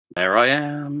There I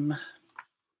am.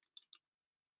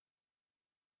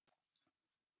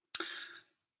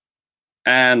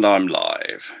 And I'm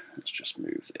live. Let's just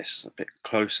move this a bit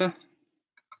closer.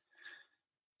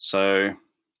 So,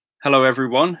 hello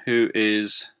everyone who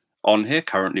is on here.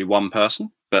 Currently one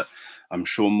person, but I'm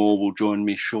sure more will join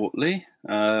me shortly.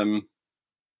 For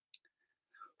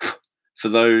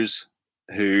those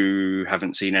who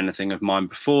haven't seen anything of mine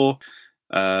before,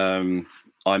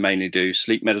 I mainly do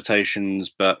sleep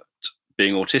meditations, but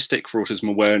being autistic for Autism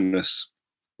Awareness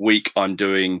Week, I'm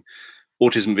doing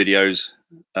autism videos.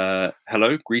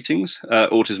 Hello, greetings.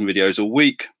 Autism videos all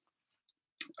week.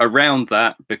 Around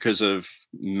that, because of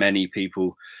many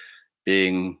people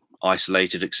being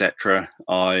isolated, etc.,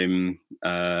 I'm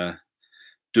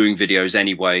doing videos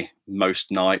anyway,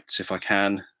 most nights if I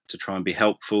can, to try and be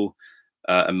helpful.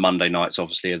 And Monday nights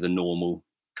obviously are the normal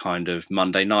kind of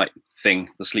Monday night thing,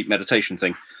 the sleep meditation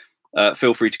thing.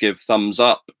 Feel free to give thumbs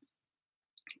up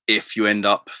if you end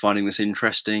up finding this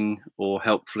interesting or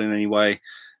helpful in any way,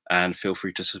 and feel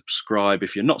free to subscribe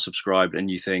if you're not subscribed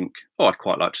and you think, oh, I'd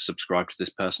quite like to subscribe to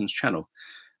this person's channel.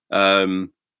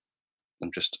 I'm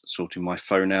just sorting my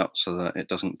phone out so that it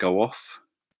doesn't go off.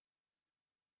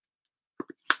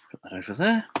 Put that over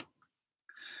there.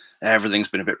 Everything's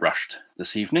been a bit rushed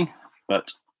this evening,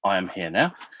 but I am here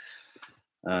now.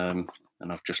 And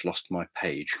I've just lost my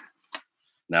page.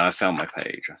 Now I found my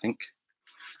page, I think.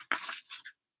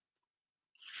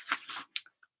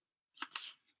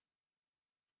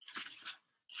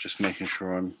 Just making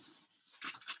sure I'm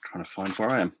trying to find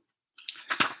where I am.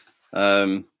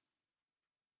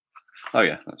 Oh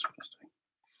yeah, that's what I was doing.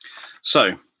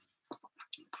 So,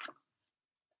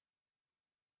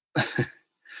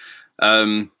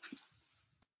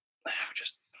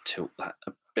 just tilt that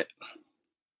a bit.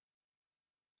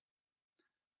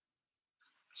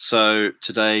 So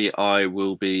today I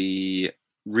will be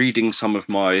reading some of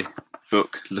my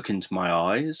book, Look Into My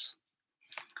Eyes,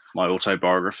 my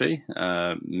autobiography.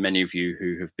 Many of you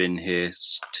who have been here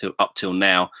up till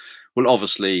now will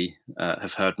obviously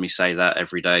have heard me say that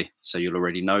every day, so you'll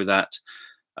already know that.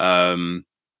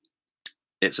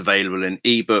 It's available in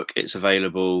ebook. It's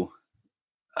available.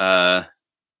 I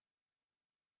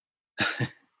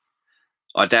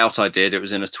doubt I did. It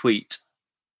was in a tweet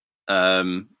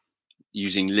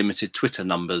using limited Twitter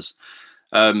numbers.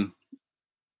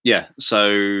 Yeah,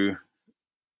 so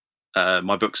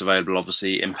my book's available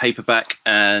obviously in paperback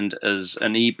and as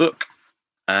an ebook,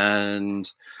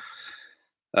 and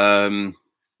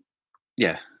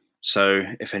yeah, so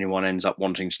if anyone ends up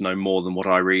wanting to know more than what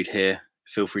I read here,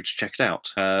 feel free to check it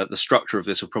out. The structure of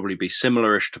this will probably be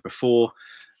similar-ish to before.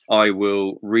 I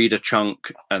will read a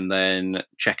chunk and then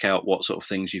check out what sort of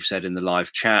things you've said in the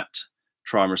live chat,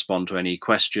 try and respond to any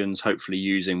questions, hopefully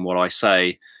using what I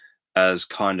say as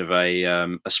kind of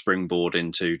a springboard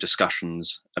into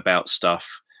discussions about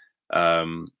stuff.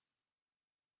 The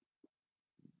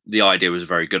idea was a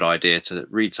very good idea to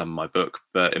read some of my book,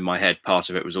 but in my head, part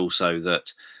of it was also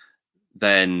that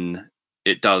then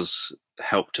it does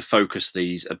help to focus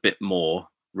these a bit more.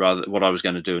 Rather, what I was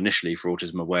going to do initially for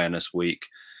Autism Awareness Week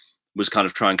was kind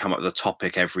of try and come up with a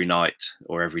topic every night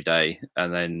or every day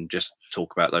and then just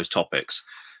talk about those topics.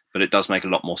 But it does make a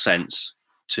lot more sense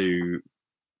to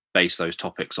base those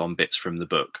topics on bits from the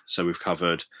book. So we've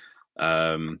covered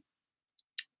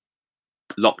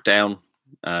lockdown,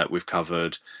 we've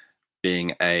covered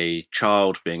being a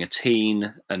child, being a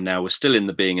teen, and now we're still in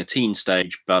the being a teen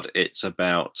stage, but it's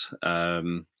about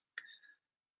kind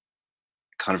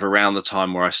of around the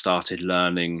time where I started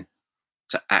learning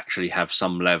to actually have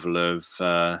some level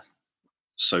of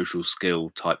social skill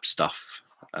type stuff.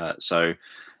 So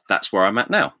that's where I'm at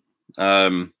now.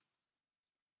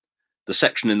 The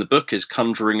section in the book is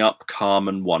Conjuring Up Calm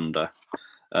and Wonder.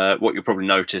 What you'll probably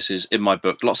notice is in my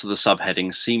book, lots of the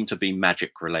subheadings seem to be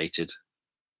magic related.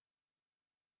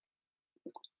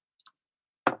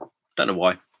 Don't know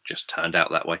why, just turned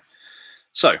out that way.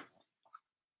 So,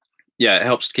 yeah, it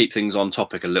helps to keep things on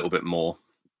topic a little bit more.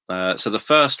 So the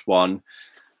first one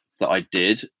that I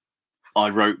did, I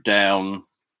wrote down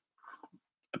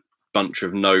a bunch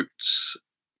of notes,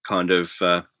 kind of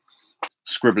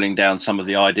scribbling down some of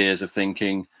the ideas of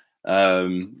thinking,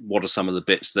 what are some of the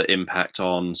bits that impact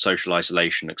on social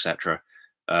isolation, etc.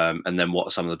 And then what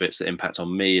are some of the bits that impact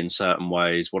on me in certain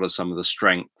ways? What are some of the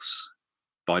strengths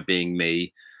by being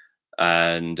me?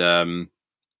 And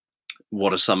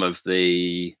what are some of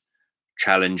the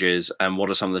challenges, and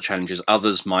what are some of the challenges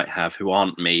others might have who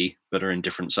aren't me but are in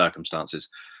different circumstances?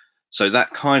 So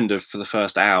that kind of, for the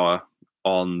first hour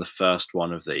on the first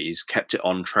one of these, kept it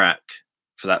on track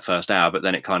for that first hour, but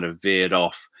then it kind of veered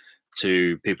off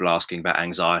to people asking about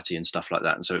anxiety and stuff like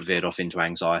that. And so it veered off into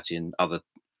anxiety and other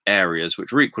areas,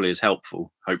 which were equally as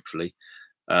helpful, hopefully,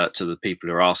 to the people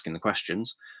who are asking the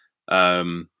questions.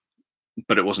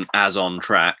 But it wasn't as on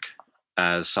track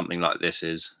as something like this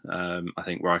is. I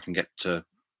think where I can get to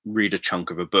read a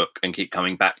chunk of a book and keep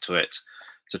coming back to it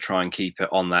to try and keep it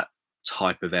on that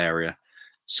type of area.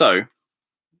 So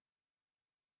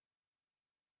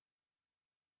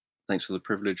thanks for the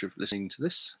privilege of listening to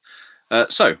this.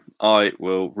 So I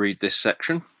will read this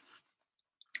section.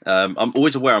 I'm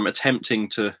always aware I'm attempting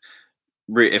to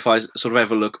if I sort of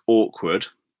ever look awkward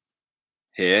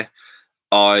here,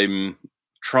 I'm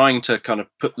trying to kind of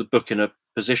put the book in a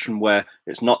position where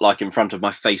it's not like in front of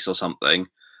my face or something,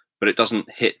 but it doesn't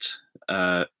hit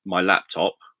my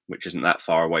laptop, which isn't that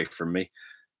far away from me,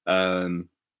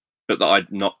 but that I'm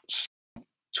not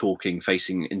talking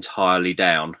facing entirely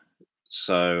down.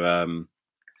 So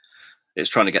it's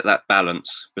trying to get that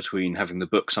balance between having the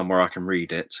book somewhere I can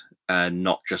read it and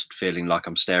not just feeling like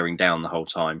I'm staring down the whole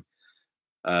time.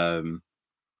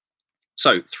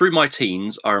 So through my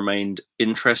teens, I remained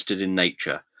interested in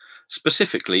nature,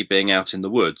 specifically being out in the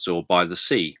woods or by the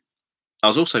sea. I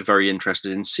was also very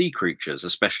interested in sea creatures,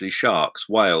 especially sharks,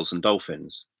 whales, and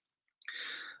dolphins.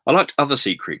 I liked other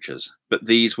sea creatures, but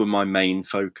these were my main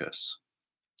focus.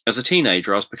 As a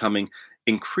teenager, I was becoming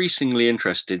increasingly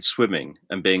interested in swimming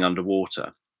and being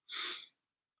underwater.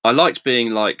 I liked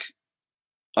being like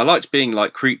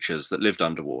creatures that lived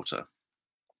underwater.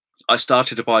 I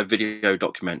started to buy video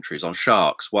documentaries on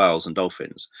sharks, whales, and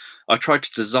dolphins. I tried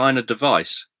to design a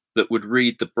device that would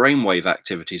read the brainwave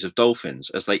activities of dolphins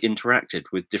as they interacted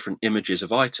with different images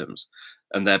of items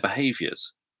and their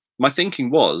behaviors. My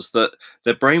thinking was that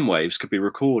their brainwaves could be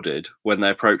recorded when they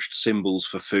approached symbols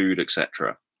for food,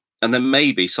 etc. And then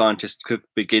maybe scientists could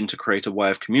begin to create a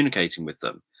way of communicating with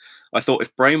them. I thought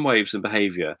if brainwaves and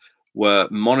behavior were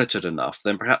monitored enough,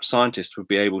 then perhaps scientists would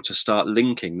be able to start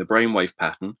linking the brainwave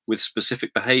pattern with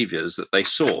specific behaviors that they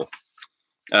saw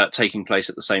taking place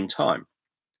at the same time.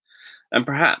 And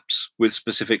perhaps with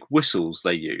specific whistles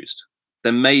they used,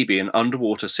 then maybe an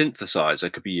underwater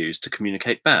synthesizer could be used to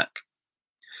communicate back.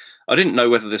 I didn't know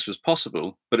whether this was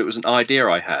possible, but it was an idea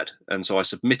I had, and so I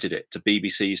submitted it to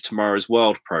BBC's Tomorrow's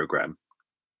World programme.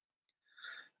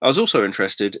 I was also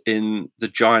interested in the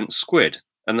giant squid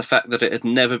and the fact that it had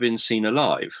never been seen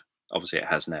alive. Obviously it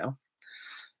has now.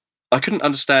 I couldn't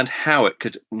understand how it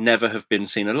could never have been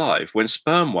seen alive when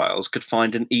sperm whales could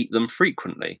find and eat them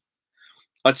frequently.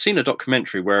 I'd seen a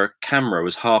documentary where a camera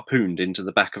was harpooned into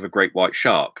the back of a great white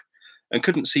shark and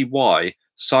couldn't see why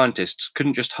scientists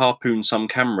couldn't just harpoon some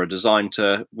camera designed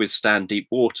to withstand deep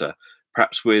water,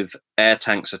 perhaps with air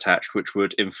tanks attached which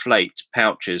would inflate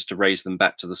pouches to raise them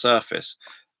back to the surface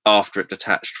after it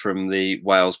detached from the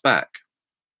whale's back,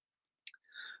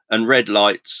 and red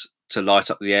lights to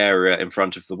light up the area in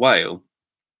front of the whale.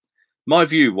 My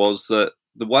view was that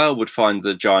the whale would find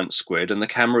the giant squid and the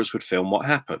cameras would film what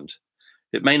happened.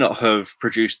 It may not have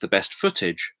produced the best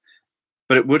footage,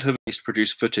 but it would have at least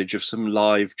produced footage of some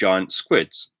live giant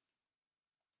squids.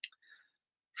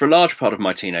 For a large part of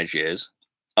my teenage years,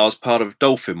 I was part of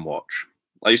Dolphin Watch.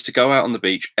 I used to go out on the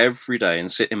beach every day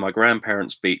and sit in my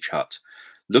grandparents' beach hut,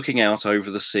 looking out over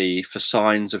the sea for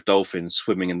signs of dolphins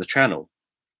swimming in the channel.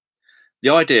 The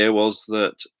idea was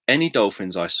that any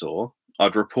dolphins I saw,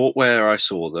 I'd report where I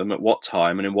saw them, at what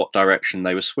time, and in what direction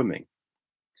they were swimming.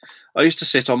 I used to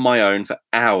sit on my own for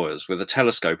hours with a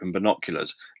telescope and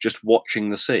binoculars, just watching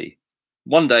the sea.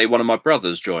 One day, one of my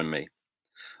brothers joined me.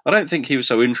 I don't think he was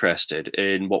so interested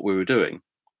in what we were doing,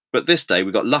 but this day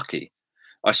we got lucky.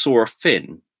 I saw a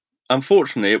fin.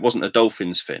 Unfortunately, it wasn't a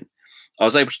dolphin's fin. I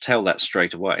was able to tell that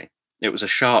straight away. It was a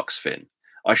shark's fin.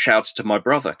 I shouted to my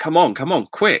brother, come on,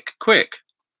 quick, quick.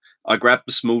 I grabbed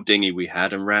the small dinghy we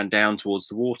had and ran down towards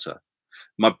the water.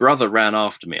 My brother ran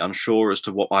after me, unsure as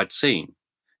to what I'd seen.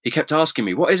 He kept asking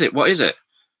me, what is it, what is it?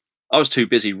 I was too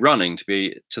busy running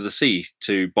to the sea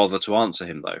to bother to answer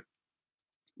him, though.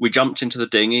 We jumped into the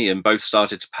dinghy and both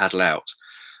started to paddle out.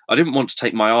 I didn't want to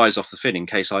take my eyes off the fin in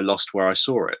case I lost where I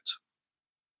saw it.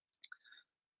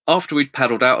 After we'd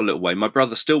paddled out a little way, my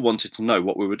brother still wanted to know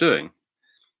what we were doing.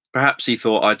 Perhaps he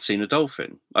thought I'd seen a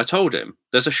dolphin. I told him,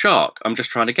 there's a shark, I'm just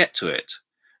trying to get to it.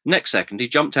 Next second, he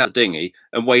jumped out the dinghy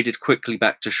and waded quickly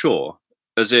back to shore,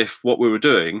 as if what we were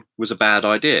doing was a bad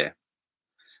idea.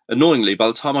 Annoyingly, by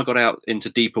the time I got out into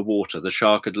deeper water, the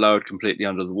shark had lowered completely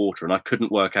under the water and I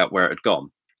couldn't work out where it had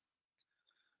gone.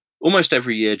 Almost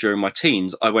every year during my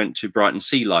teens, I went to Brighton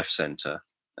Sea Life Centre,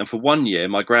 and for 1 year,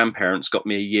 my grandparents got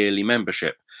me a yearly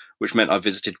membership, which meant I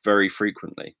visited very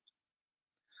frequently.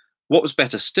 What was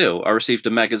better still, I received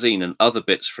a magazine and other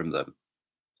bits from them.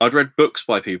 I'd read books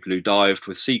by people who dived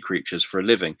with sea creatures for a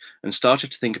living and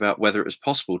started to think about whether it was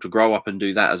possible to grow up and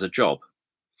do that as a job.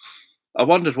 I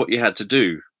wondered what you had to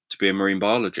do to be a marine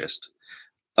biologist.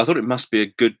 I thought it must be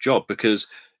a good job because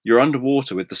you're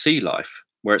underwater with the sea life,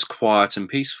 where it's quiet and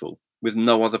peaceful, with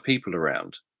no other people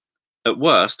around. At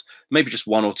worst, maybe just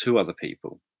one or two other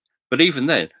people. But even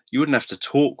then, you wouldn't have to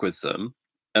talk with them,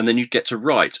 and then you'd get to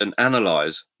write and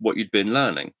analyse what you'd been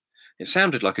learning. It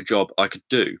sounded like a job I could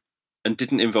do, and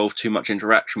didn't involve too much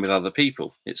interaction with other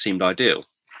people. It seemed ideal.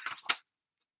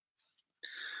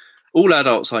 All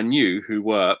adults I knew who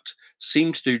worked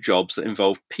seemed to do jobs that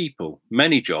involved people.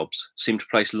 Many jobs seemed to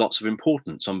place lots of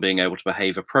importance on being able to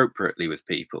behave appropriately with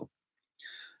people.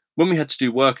 When we had to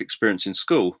do work experience in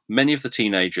school, many of the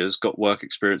teenagers got work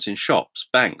experience in shops,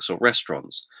 banks, or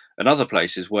restaurants, and other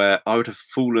places where I would have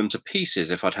fallen to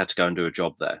pieces if I'd had to go and do a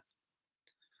job there.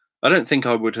 I don't think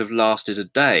I would have lasted a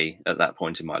day at that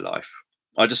point in my life.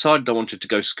 I decided I wanted to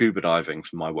go scuba diving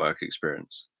for my work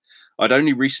experience. I'd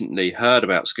only recently heard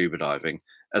about scuba diving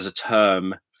as a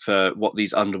term for what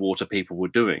these underwater people were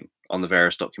doing on the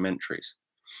various documentaries.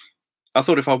 I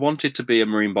thought if I wanted to be a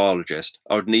marine biologist,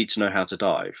 I would need to know how to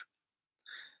dive.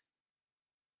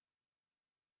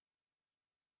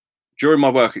 During my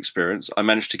work experience, I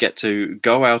managed to get to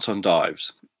go out on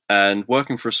dives, and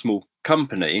working for a small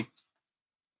company,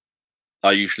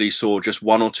 I usually saw just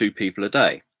one or two people a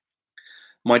day.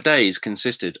 My days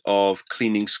consisted of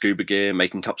cleaning scuba gear,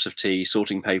 making cups of tea,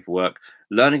 sorting paperwork,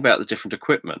 learning about the different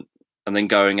equipment, and then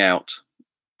going out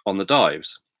on the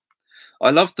dives.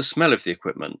 I loved the smell of the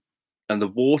equipment and the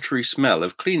watery smell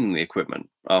of cleaning the equipment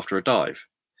after a dive.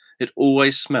 It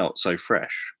always smelt so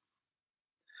fresh.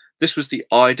 This was the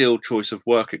ideal choice of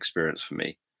work experience for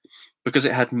me because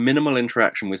it had minimal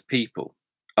interaction with people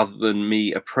other than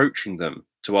me approaching them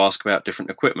to ask about different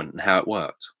equipment and how it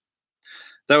worked.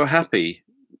 They were happy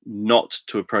not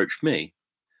to approach me.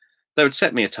 They would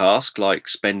set me a task like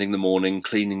spending the morning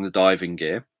cleaning the diving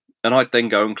gear, and I'd then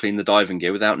go and clean the diving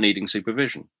gear without needing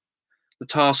supervision. The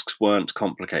tasks weren't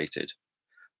complicated.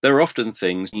 They were often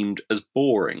things deemed as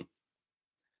boring.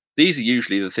 These are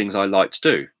usually the things I like to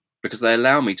do because they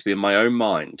allow me to be in my own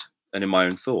mind and in my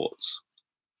own thoughts.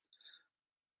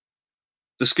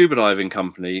 The scuba diving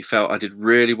company felt I did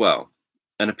really well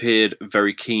and appeared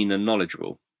very keen and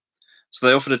knowledgeable, so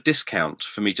they offered a discount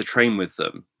for me to train with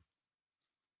them.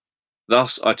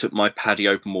 Thus, I took my PADI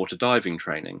open water diving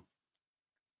training.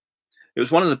 It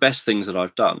was one of the best things that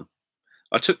I've done.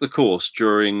 I took the course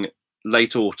during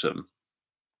late autumn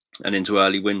and into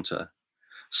early winter.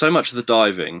 So much of the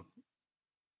diving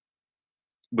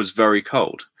was very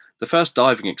cold. The first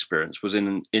diving experience was in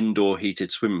an indoor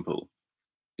heated swimming pool.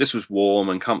 This was warm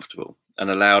and comfortable and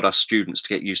allowed us students to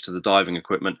get used to the diving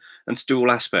equipment and to do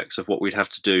all aspects of what we'd have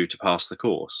to do to pass the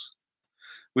course.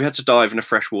 We had to dive in a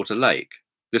freshwater lake.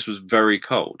 This was very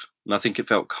cold, and I think it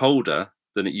felt colder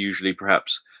than it usually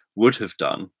perhaps would have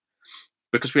done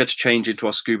because we had to change into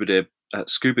our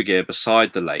scuba gear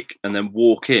beside the lake and then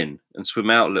walk in and swim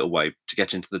out a little way to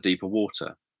get into the deeper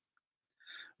water.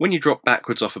 When you drop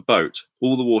backwards off a boat,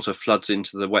 all the water floods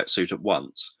into the wetsuit at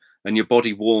once, and your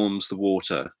body warms the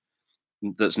water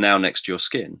that's now next to your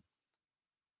skin.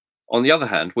 On the other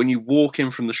hand, when you walk in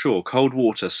from the shore, cold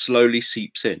water slowly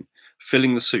seeps in,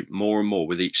 filling the suit more and more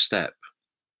with each step.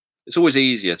 It's always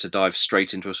easier to dive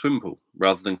straight into a swimming pool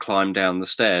rather than climb down the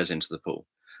stairs into the pool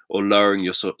or lowering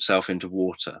yourself into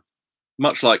water.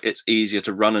 Much like it's easier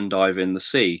to run and dive in the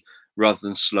sea rather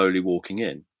than slowly walking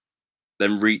in,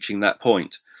 then reaching that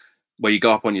point where you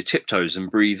go up on your tiptoes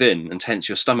and breathe in and tense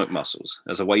your stomach muscles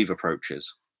as a wave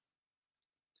approaches.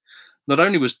 Not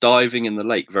only was diving in the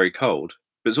lake very cold,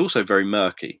 but it was also very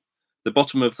murky. The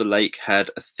bottom of the lake had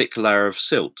a thick layer of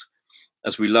silt.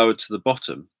 As we lowered to the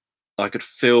bottom, I could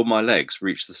feel my legs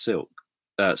reach the silt.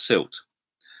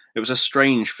 It was a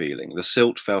strange feeling. The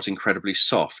silt felt incredibly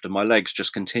soft, and my legs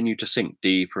just continued to sink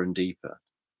deeper and deeper.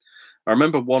 I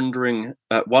remember wondering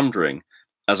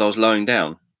as I was lowering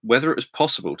down whether it was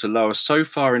possible to lower so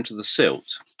far into the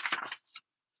silt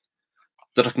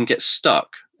that I can get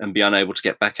stuck and be unable to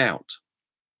get back out.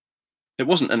 It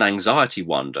wasn't an anxiety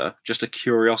wonder, just a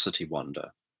curiosity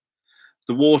wonder.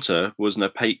 The water was an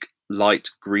opaque,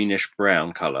 light greenish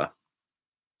brown colour.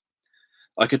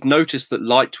 I could notice that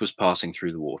light was passing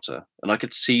through the water, and I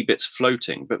could see bits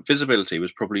floating, but visibility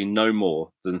was probably no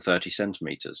more than 30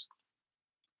 centimetres.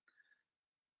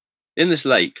 In this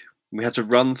lake, we had to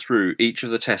run through each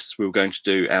of the tests we were going to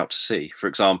do out to sea. For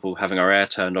example, having our air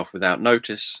turned off without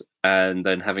notice, and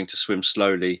then having to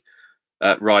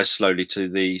rise slowly to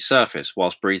the surface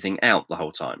whilst breathing out the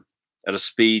whole time, at a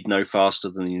speed no faster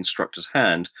than the instructor's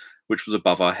hand, which was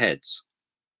above our heads.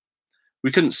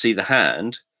 We couldn't see the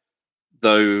hand,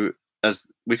 though, as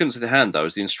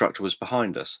the instructor was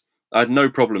behind us. I had no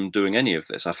problem doing any of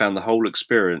this. I found the whole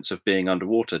experience of being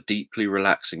underwater deeply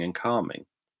relaxing and calming.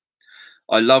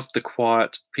 I loved the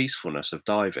quiet peacefulness of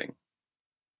diving.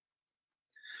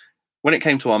 When it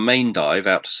came to our main dive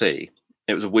out to sea,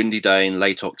 it was a windy day in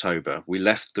late October. We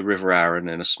left the River Arun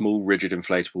in a small, rigid,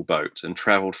 inflatable boat and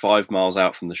travelled 5 miles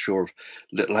out from the shore of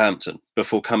Littlehampton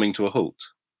before coming to a halt.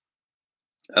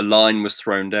 A line was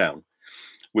thrown down,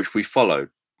 which we followed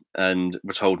and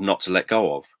were told not to let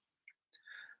go of.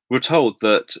 We were told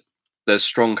that there's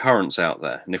strong currents out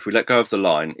there, and if we let go of the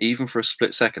line, even for a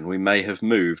split second, we may have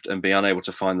moved and be unable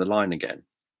to find the line again.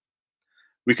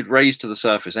 We could raise to the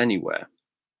surface anywhere.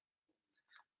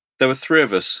 There were 3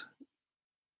 of us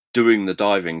doing the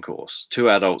diving course, 2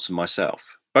 adults and myself.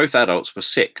 Both adults were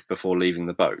sick before leaving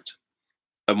the boat,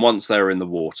 and once they were in the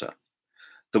water.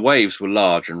 The waves were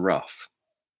large and rough.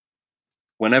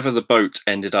 Whenever the boat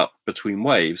ended up between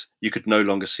waves, you could no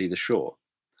longer see the shore.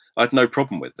 I had no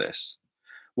problem with this.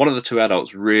 One of the 2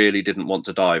 adults really didn't want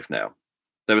to dive now.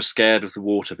 They were scared of the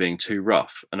water being too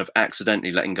rough and of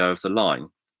accidentally letting go of the line.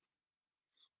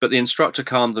 But the instructor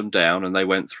calmed them down and they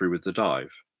went through with the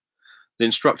dive. The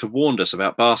instructor warned us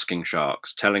about basking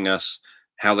sharks, telling us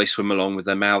how they swim along with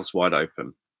their mouths wide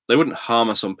open. They wouldn't harm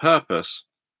us on purpose,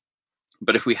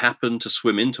 but if we happened to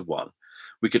swim into one,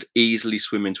 we could easily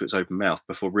swim into its open mouth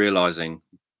before realizing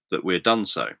that we had done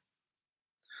so.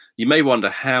 You may wonder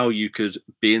how you could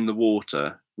be in the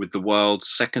water with the world's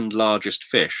 2nd largest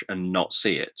fish and not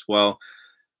see it. Well,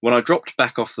 when I dropped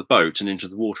back off the boat and into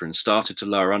the water and started to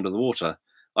lower under the water,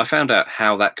 I found out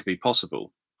how that could be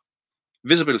possible.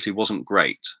 Visibility wasn't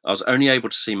great. I was only able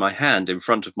to see my hand in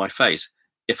front of my face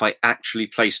if I actually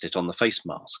placed it on the face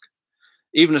mask.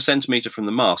 Even a centimetre from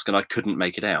the mask and I couldn't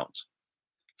make it out.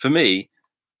 For me,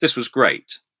 this was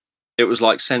great. It was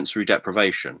like sensory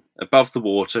deprivation. Above the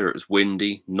water, it was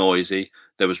windy, noisy,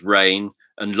 there was rain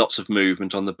and lots of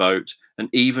movement on the boat, and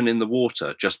even in the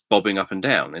water, just bobbing up and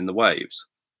down in the waves.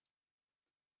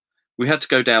 We had to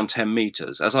go down 10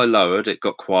 metres. As I lowered, it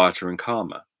got quieter and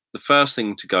calmer. The first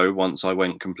thing to go once I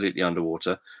went completely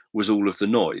underwater was all of the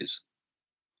noise.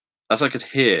 All I could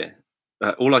hear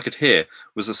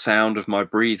was the sound of my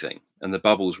breathing and the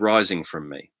bubbles rising from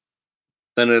me.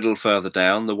 Then a little further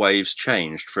down, the waves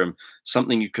changed from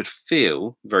something you could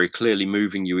feel very clearly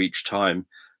moving you each time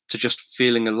to just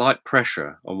feeling a light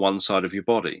pressure on one side of your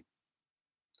body.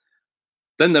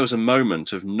 Then there was a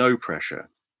moment of no pressure,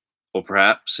 or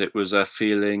perhaps it was a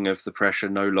feeling of the pressure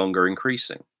no longer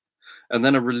increasing. And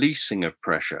then a releasing of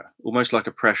pressure, almost like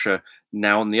a pressure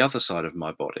now on the other side of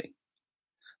my body.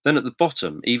 Then at the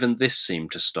bottom, even this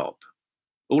seemed to stop.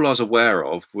 All I was aware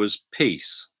of was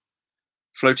peace,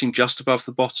 floating just above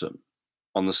the bottom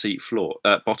on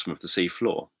the bottom of the sea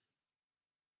floor.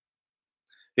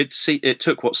 It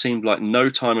took what seemed like no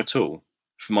time at all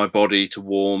for my body to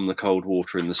warm the cold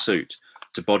water in the suit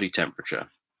to body temperature.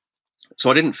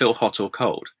 So I didn't feel hot or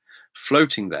cold.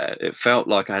 Floating there, it felt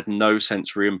like I had no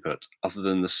sensory input other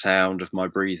than the sound of my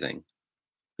breathing.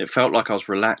 It felt like I was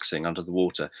relaxing under the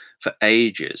water for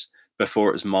ages before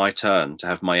it was my turn to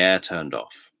have my air turned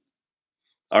off.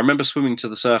 I remember swimming to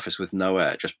the surface with no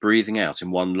air, just breathing out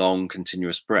in one long,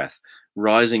 continuous breath,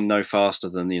 rising no faster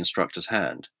than the instructor's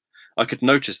hand. I could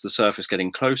notice the surface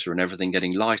getting closer and everything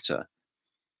getting lighter.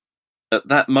 At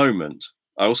that moment,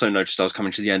 I also noticed I was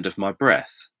coming to the end of my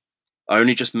breath. I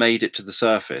only just made it to the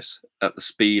surface at the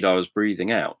speed I was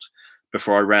breathing out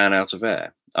before I ran out of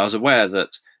air. I was aware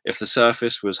that if the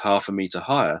surface was 1/2 metre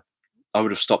higher, I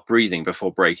would have stopped breathing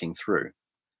before breaking through.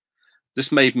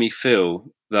 This made me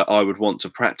feel that I would want to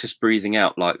practice breathing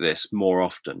out like this more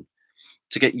often,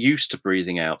 to get used to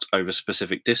breathing out over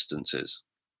specific distances.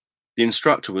 The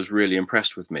instructor was really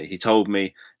impressed with me. He told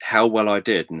me how well I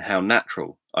did and how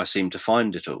natural I seemed to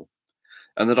find it all,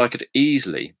 and that I could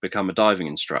easily become a diving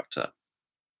instructor.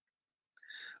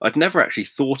 I'd never actually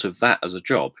thought of that as a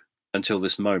job until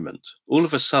this moment. All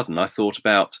of a sudden, I thought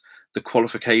about the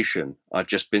qualification I'd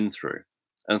just been through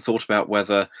and thought about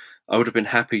whether I would have been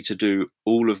happy to do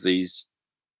all of these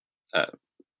things.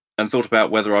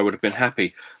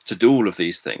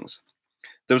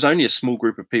 There was only a small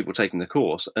group of people taking the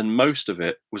course, and most of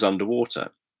it was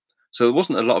underwater. So there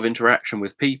wasn't a lot of interaction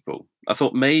with people. I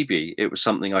thought maybe it was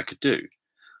something I could do.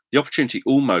 The opportunity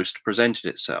almost presented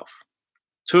itself.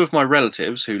 2 of my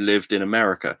relatives who lived in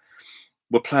America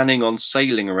were planning on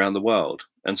sailing around the world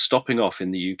and stopping off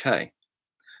in the UK.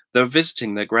 They were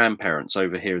visiting their grandparents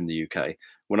over here in the UK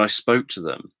when I spoke to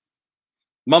them.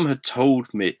 Mum had told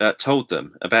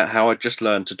them about how I'd just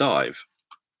learned to dive,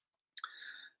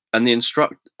 and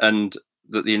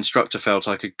that the instructor felt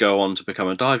I could go on to become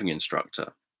a diving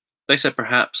instructor. They said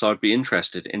perhaps I'd be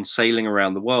interested in sailing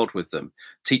around the world with them,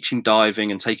 teaching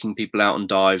diving and taking people out on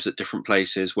dives at different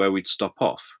places where we'd stop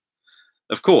off.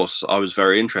 Of course, I was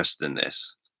very interested in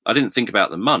this. I didn't think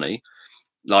about the money,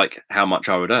 like how much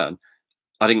I would earn.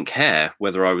 I didn't care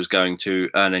whether I was going to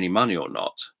earn any money or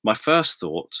not. My first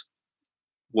thought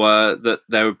were that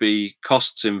there would be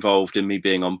costs involved in me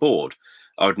being on board.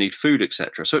 I would need food,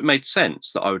 etc. So it made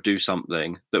sense that I would do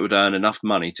something that would earn enough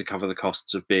money to cover the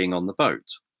costs of being on the boat.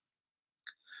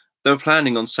 They were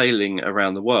planning on sailing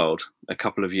around the world a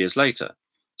couple of years later,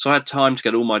 so I had time to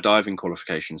get all my diving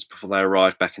qualifications before they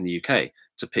arrived back in the UK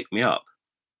to pick me up.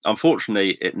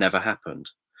 Unfortunately, it never happened.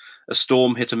 A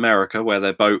storm hit America where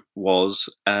their boat was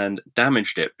and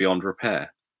damaged it beyond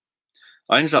repair.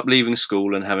 I ended up leaving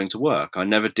school and having to work. I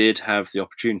never did have the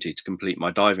opportunity to complete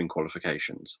my diving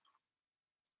qualifications.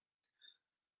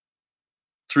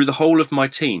 Through the whole of my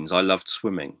teens, I loved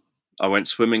swimming. I went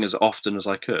swimming as often as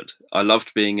I could. I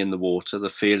loved being in the water, the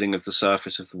feeling of the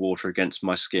surface of the water against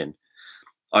my skin.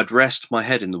 I'd rest my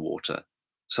head in the water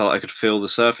so that I could feel the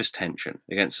surface tension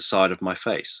against the side of my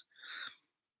face.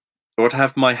 Or I'd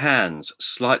have my hands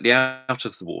slightly out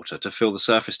of the water to feel the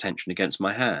surface tension against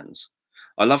my hands.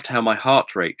 I loved how my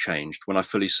heart rate changed when I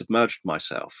fully submerged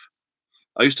myself.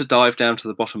 I used to dive down to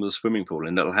the bottom of the swimming pool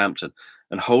in Littlehampton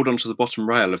and hold onto the bottom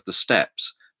rail of the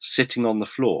steps, sitting on the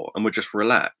floor, and would just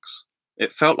relax.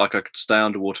 It felt like I could stay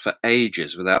underwater for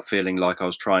ages without feeling like I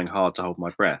was trying hard to hold my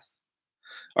breath.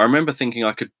 I remember thinking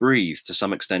I could breathe to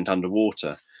some extent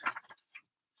underwater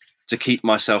to keep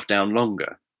myself down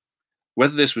longer.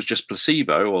 Whether this was just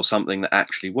placebo or something that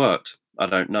actually worked, I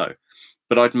don't know.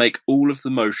 But I'd make all of the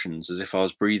motions as if I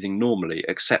was breathing normally,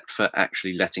 except for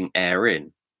actually letting air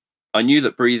in. I knew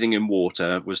that breathing in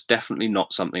water was definitely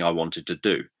not something I wanted to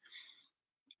do.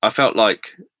 I felt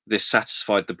like this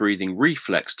satisfied the breathing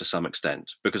reflex to some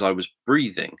extent because I was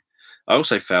breathing. I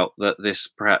also felt that this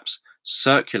perhaps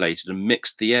circulated and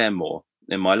mixed the air more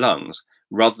in my lungs,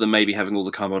 rather than maybe having all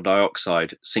the carbon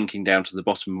dioxide sinking down to the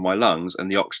bottom of my lungs and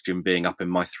the oxygen being up in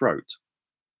my throat.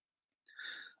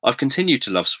 I've continued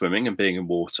to love swimming and being in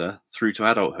water through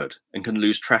to adulthood and can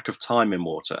lose track of time in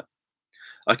water.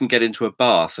 I can get into a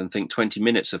bath and think 20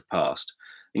 minutes have passed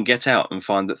and get out and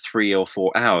find that 3 or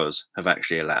 4 hours have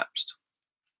actually elapsed.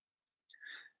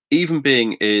 Even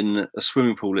being in a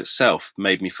swimming pool itself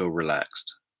made me feel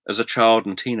relaxed. As a child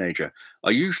and teenager, I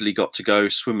usually got to go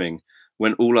swimming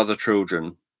when all other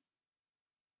children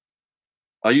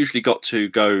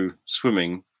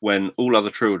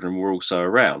were also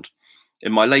around.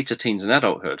 In my later teens and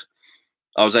adulthood,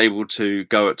 I was able to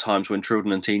go at times when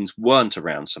children and teens weren't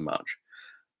around so much.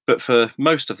 But for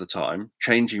most of the time,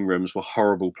 changing rooms were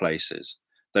horrible places.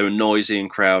 They were noisy and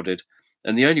crowded,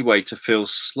 and the only way to feel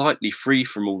slightly free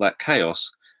from all that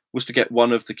chaos was to get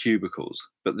one of the cubicles,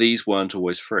 but these weren't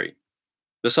always free.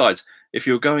 Besides, if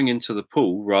you were going into the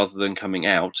pool rather than coming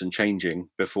out and changing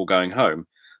before going home,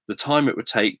 the time it would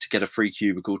take to get a free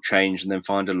cubicle, change, and then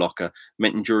find a locker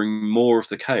meant enduring more of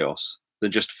the chaos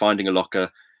than just finding a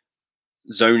locker,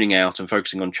 zoning out and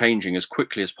focusing on changing as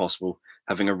quickly as possible,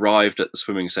 having arrived at the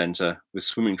swimming centre with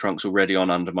swimming trunks already on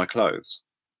under my clothes.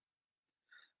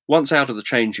 Once out of the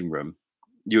changing room,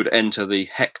 you would enter the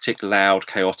hectic, loud,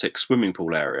 chaotic swimming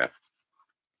pool area,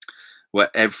 where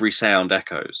every sound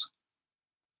echoes.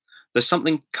 There's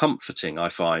something comforting, I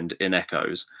find, in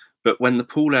echoes, but when the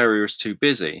pool area is too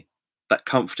busy, that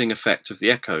comforting effect of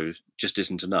the echo just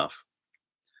isn't enough.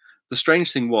 The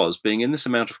strange thing was, being in this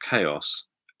amount of chaos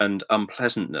and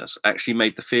unpleasantness actually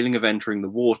made the feeling of entering the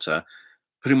water,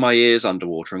 putting my ears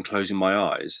underwater and closing my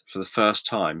eyes for the first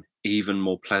time, even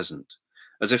more pleasant,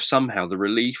 as if somehow the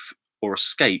relief or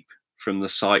escape from the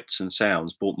sights and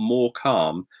sounds brought more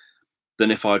calm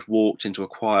than if I'd walked into a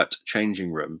quiet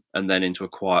changing room and then into a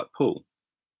quiet pool.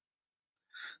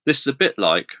 This is a bit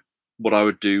like what I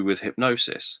would do with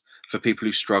hypnosis for people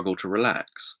who struggle to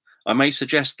relax. I may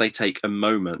suggest they take a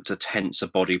moment to tense a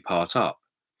body part up,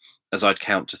 as I'd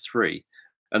count to 3,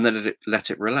 and then let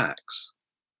it relax.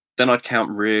 Then I'd count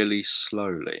really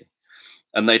slowly,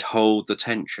 and they'd hold the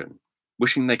tension,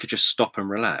 wishing they could just stop and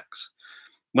relax.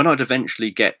 When I'd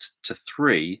eventually get to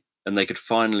 3, and they could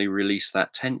finally release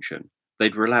that tension,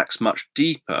 they'd relax much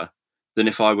deeper than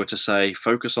if I were to say,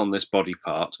 focus on this body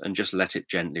part and just let it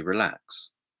gently relax.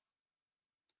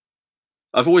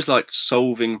 I've always liked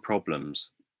solving problems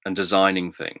and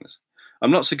designing things. I'm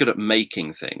not so good at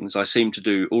making things. I seem to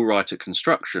do all right at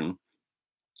construction,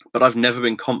 but I've never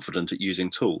been confident at using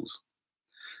tools.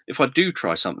 If I do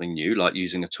try something new, like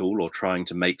using a tool or trying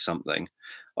to make something,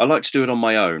 I like to do it on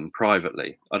my own,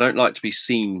 privately. I don't like to be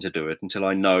seen to do it until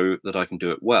I know that I can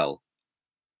do it well.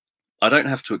 I don't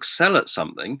have to excel at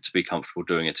something to be comfortable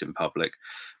doing it in public,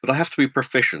 but I have to be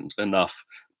proficient enough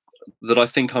that I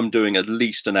think I'm doing at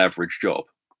least an average job.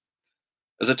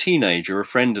 As a teenager, a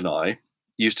friend and I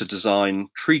used to design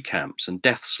tree camps and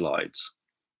death slides.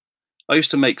 I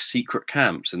used to make secret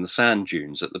camps in the sand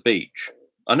dunes at the beach.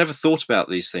 I never thought about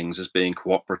these things as being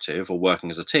cooperative or working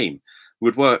as a team. We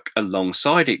would work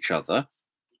alongside each other.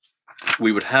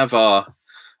 We would have our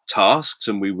tasks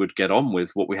and we would get on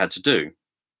with what we had to do.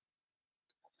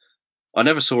 I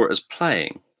never saw it as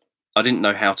playing. I didn't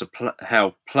know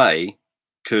how play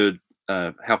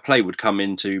would come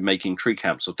into making tree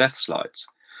camps or death slides.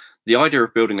 The idea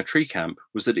of building a tree camp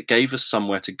was that it gave us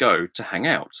somewhere to go to hang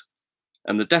out,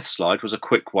 and the death slide was a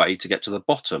quick way to get to the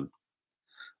bottom.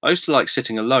 I used to like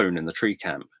sitting alone in the tree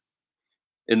camp.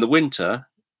 In the winter,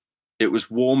 it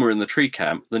was warmer in the tree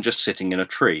camp than just sitting in a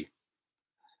tree.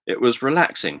 It was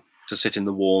relaxing to sit in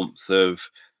the warmth of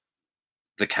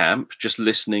the camp, just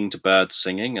listening to birds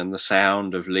singing and the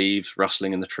sound of leaves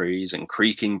rustling in the trees and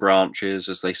creaking branches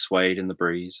as they swayed in the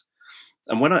breeze.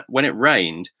 And when it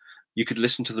rained, you could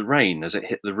listen to the rain as it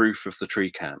hit the roof of the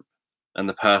tree camp and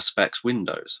the perspex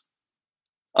windows.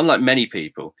 Unlike many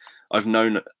people I've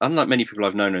known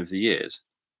over the years,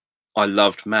 I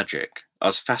loved magic. I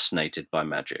was fascinated by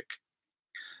magic.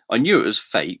 I knew it was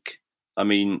fake. I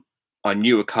mean, I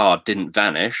knew a card didn't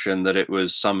vanish and that it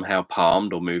was somehow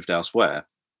palmed or moved elsewhere.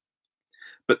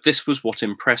 But this was what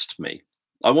impressed me.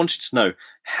 I wanted to know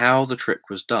how the trick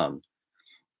was done.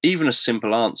 Even a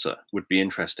simple answer would be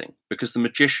interesting, because the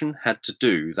magician had to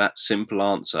do that simple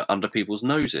answer under people's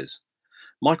noses.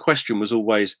 My question was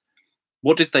always,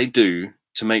 what did they do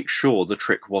to make sure the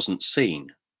trick wasn't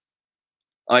seen?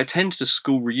 I attended a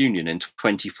school reunion in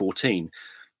 2014,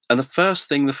 and the first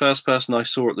thing the first person I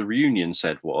saw at the reunion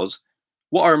said was,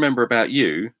 "What I remember about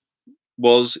you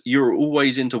was you were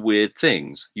always into weird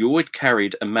things. You always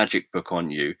carried a magic book on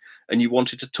you, and you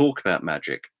wanted to talk about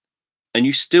magic. And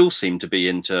you still seem to be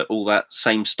into all that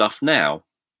same stuff now."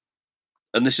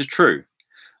 And this is true.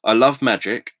 I love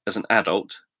magic as an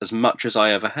adult as much as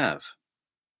I ever have.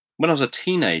 When I was a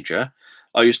teenager,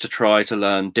 I used to try to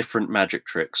learn different magic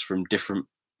tricks from different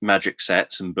magic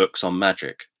sets and books on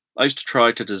magic. I used to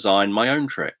try to design my own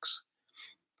tricks.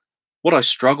 What I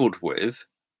struggled with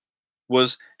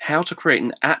was how to create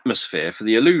an atmosphere for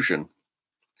the illusion.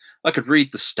 I could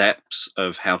read the steps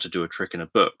of how to do a trick in a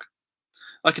book.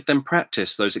 I could then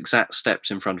practice those exact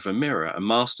steps in front of a mirror and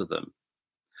master them.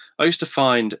 I used to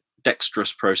find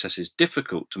dexterous processes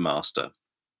difficult to master,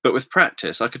 but with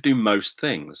practice I could do most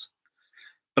things.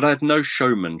 But I had no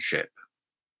showmanship.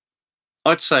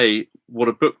 I'd say what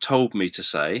a book told me to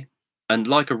say, and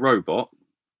like a robot,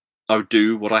 I would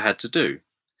do what I had to do.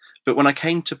 But when I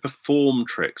came to perform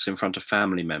tricks in front of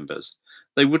family members,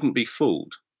 they wouldn't be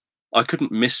fooled. I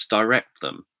couldn't misdirect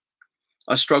them.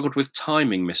 I struggled with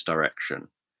timing misdirection.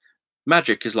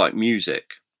 Magic is like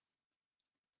music.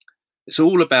 It's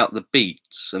all about the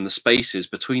beats and the spaces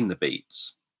between the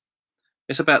beats.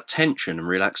 It's about tension and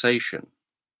relaxation.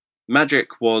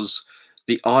 Magic was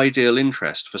the ideal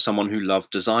interest for someone who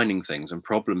loved designing things and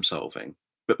problem solving.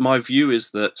 But my view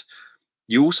is that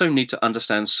you also need to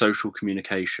understand social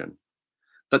communication.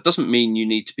 That doesn't mean you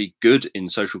need to be good in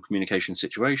social communication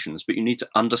situations, but you need to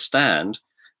understand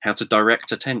how to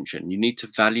direct attention. You need to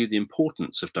value the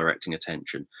importance of directing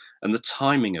attention and the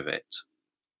timing of it.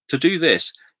 To do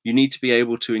this, you need to be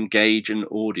able to engage an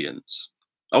audience.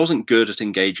 I wasn't good at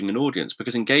engaging an audience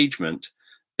because engagement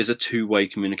is a two-way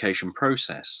communication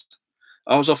process.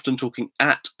 I was often talking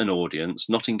at an audience,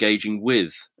 not engaging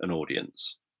with an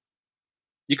audience.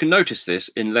 You can notice this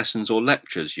in lessons or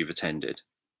lectures you've attended.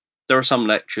 There are some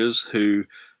lecturers who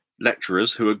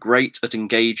are great at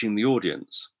engaging the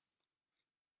audience.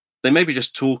 They may be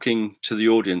just talking to the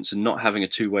audience and not having a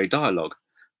two-way dialogue,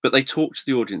 but they talk to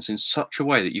the audience in such a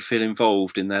way that you feel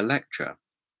involved in their lecture.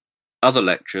 Other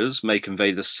lecturers may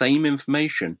convey the same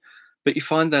information, but you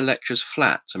find their lectures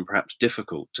flat and perhaps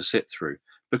difficult to sit through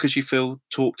because you feel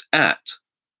talked at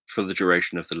for the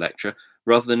duration of the lecture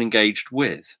rather than engaged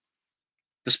with.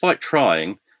 Despite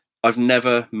trying, I've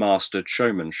never mastered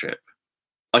showmanship.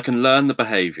 I can learn the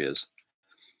behaviors,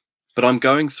 but I'm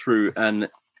going through an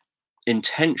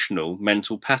intentional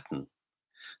mental pattern.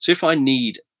 So if I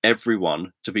need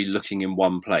everyone to be looking in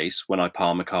one place when I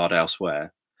palm a card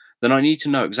elsewhere, then I need to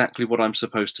know exactly what I'm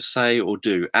supposed to say or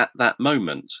do at that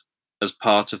moment as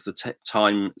part of the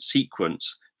time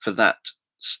sequence for that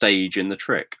stage in the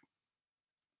trick.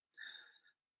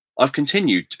 I've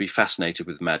continued to be fascinated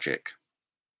with magic.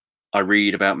 I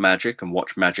read about magic and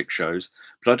watch magic shows,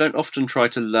 but I don't often try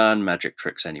to learn magic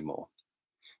tricks anymore.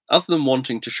 Other than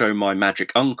wanting to show my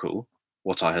magic uncle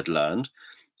what I had learned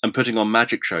and putting on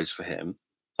magic shows for him,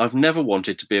 I've never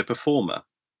wanted to be a performer.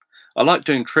 I like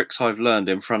doing tricks I've learned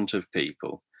in front of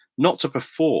people, not to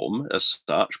perform as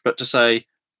such, but to say,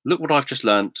 look what I've just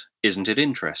learnt, isn't it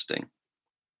interesting?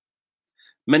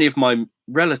 Many of my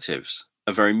relatives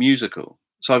are very musical,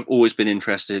 so I've always been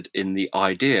interested in the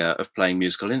idea of playing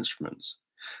musical instruments.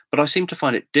 But I seem to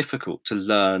find it difficult to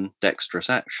learn dexterous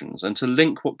actions and to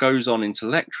link what goes on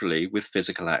intellectually with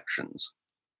physical actions.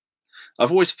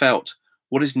 I've always felt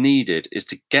what is needed is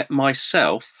to get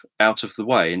myself out of the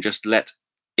way and just let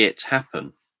it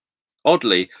happen.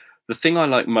 Oddly, the thing I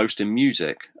like most in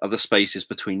music are the spaces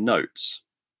between notes.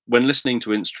 When listening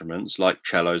to instruments like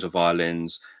cellos or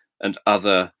violins and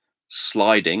other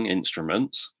sliding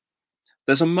instruments,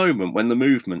 there's a moment when the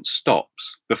movement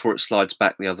stops before it slides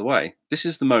back the other way. This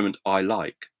is the moment I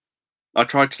like. I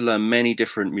tried to learn many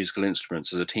different musical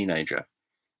instruments as a teenager.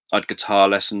 I had guitar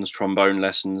lessons, trombone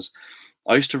lessons.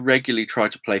 I used to regularly try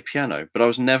to play piano, but I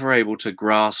was never able to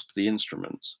grasp the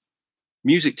instruments.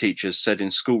 Music teachers said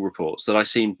in school reports that I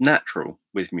seemed natural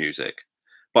with music,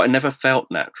 but I never felt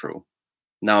natural.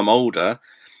 Now I'm older,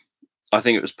 I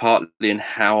think it was partly in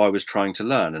how I was trying to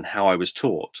learn and how I was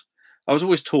taught. I was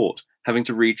always taught having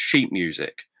to read sheet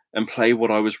music and play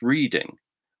what I was reading.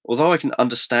 Although I can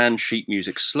understand sheet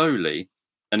music slowly,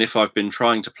 and if I've been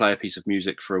trying to play a piece of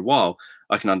music for a while,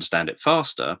 I can understand it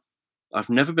faster, I've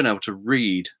never been able to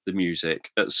read the music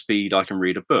at the speed I can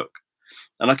read a book.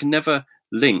 And I can never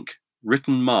link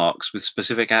written marks with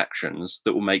specific actions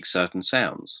that will make certain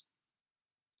sounds.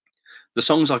 The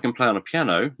songs I can play on a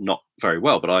piano, not very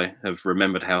well, but I have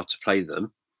remembered how to play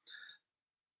them,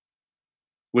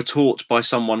 were taught by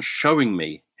someone showing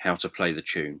me how to play the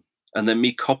tune, and then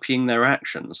me copying their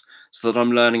actions so that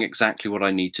I'm learning exactly what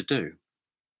I need to do.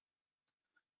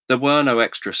 There were no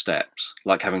extra steps,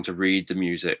 like having to read the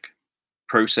music,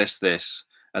 process this,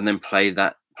 and then play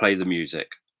the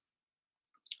music.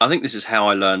 I think this is how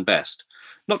I learn best,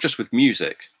 not just with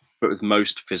music, but with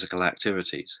most physical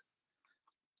activities.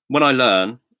 When I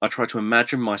learn, I try to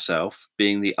imagine myself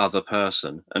being the other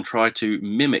person and try to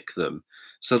mimic them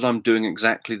so that I'm doing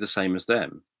exactly the same as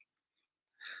them.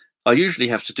 I usually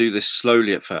have to do this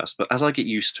slowly at first, but as I get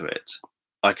used to it,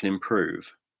 I can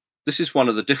improve. This is one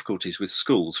of the difficulties with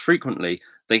schools. Frequently,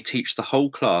 they teach the whole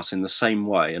class in the same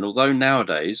way, and although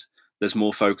nowadays there's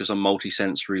more focus on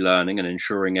multisensory learning and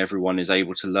ensuring everyone is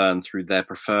able to learn through their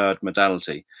preferred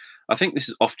modality, I think this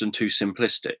is often too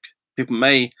simplistic. People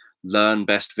may learn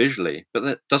best visually, but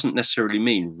that doesn't necessarily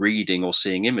mean reading or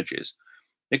seeing images.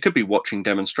 It could be watching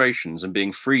demonstrations and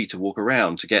being free to walk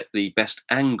around to get the best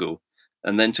angle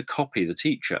and then to copy the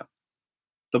teacher.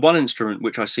 The one instrument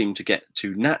which I seem to get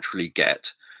to naturally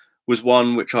get was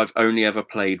one which I've only ever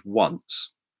played once.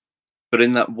 But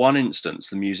in that one instance,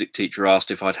 the music teacher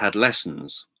asked if I'd had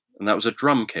lessons, and that was a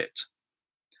drum kit.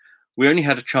 We only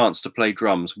had a chance to play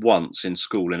drums once in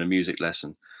school in a music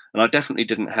lesson, and I definitely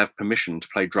didn't have permission to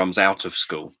play drums out of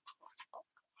school.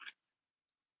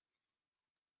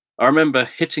 I remember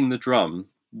hitting the drum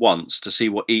once to see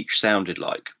what each sounded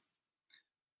like.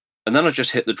 And then I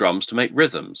just hit the drums to make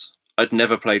rhythms. I'd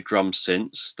never played drums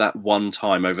since that one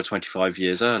time over 25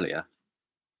 years earlier.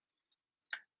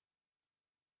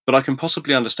 But I can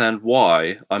possibly understand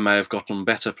why I may have gotten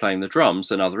better playing the drums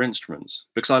than other instruments,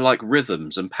 because I like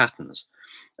rhythms and patterns,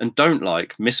 and don't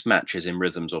like mismatches in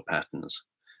rhythms or patterns.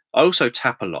 I also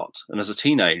tap a lot, and as a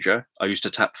teenager, I used to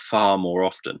tap far more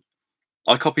often.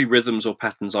 I copy rhythms or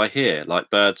patterns I hear, like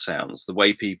bird sounds, the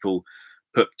way people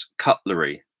put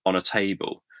cutlery on a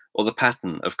table, or the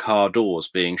pattern of car doors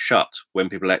being shut when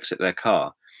people exit their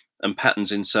car, and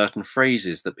patterns in certain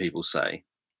phrases that people say.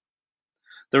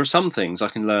 There are some things I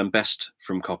can learn best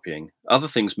from copying. Other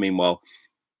things, meanwhile,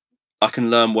 I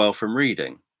can learn well from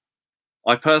reading.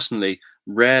 I personally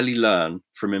rarely learn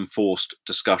from enforced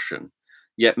discussion,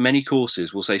 yet many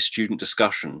courses will say student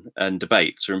discussion and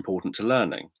debates are important to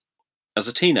learning. As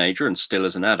a teenager and still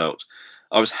as an adult,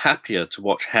 I was happier to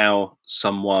watch how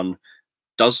someone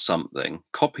does something,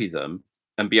 copy them,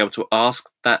 and be able to ask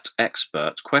that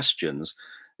expert questions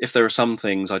if there are some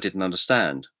things I didn't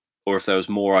understand, or if there was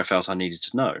more I felt I needed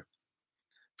to know.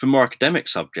 For more academic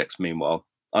subjects, meanwhile,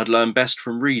 I'd learn best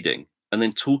from reading and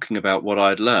then talking about what I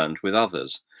had learned with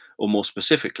others, or more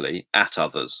specifically, at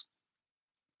others.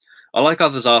 I like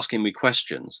others asking me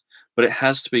questions, but it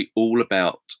has to be all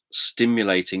about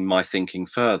stimulating my thinking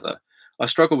further. I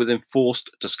struggle with enforced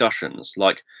discussions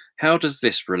like, how does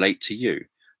this relate to you?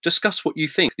 Discuss what you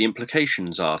think the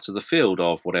implications are to the field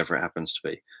of whatever it happens to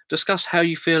be. Discuss how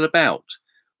you feel about,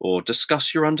 or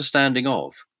discuss your understanding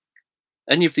of.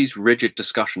 Any of these rigid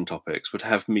discussion topics would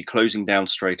have me closing down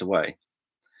straight away.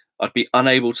 I'd be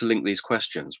unable to link these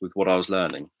questions with what I was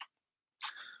learning.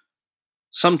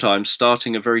 Sometimes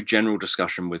starting a very general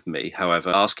discussion with me,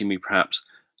 however, asking me perhaps,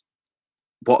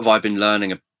 what have I been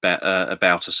learning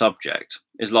about a subject,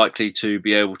 is likely to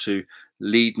be able to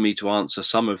lead me to answer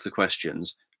some of the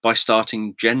questions by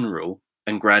starting general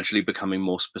and gradually becoming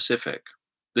more specific.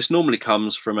 This normally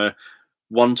comes from a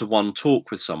one-to-one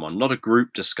talk with someone, not a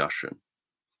group discussion.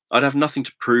 I'd have nothing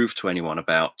to prove to anyone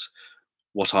about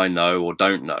what I know or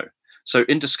don't know. So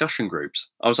in discussion groups,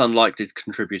 I was unlikely to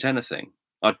contribute anything.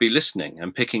 I'd be listening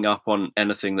and picking up on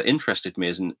anything that interested me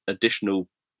as additional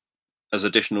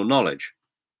knowledge.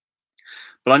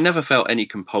 But I never felt any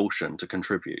compulsion to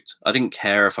contribute. I didn't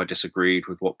care if I disagreed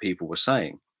with what people were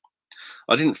saying.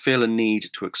 I didn't feel a need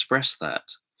to express that,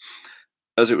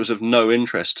 as it was of no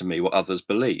interest to me what others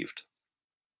believed.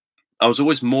 I was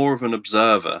always more of an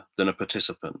observer than a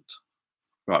participant.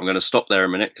 Right, I'm going to stop there a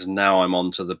minute because now I'm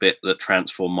on to the bit that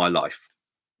transformed my life.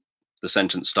 The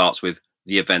sentence starts with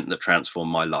the event that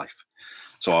transformed my life.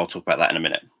 So I'll talk about that in a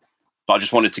minute. But I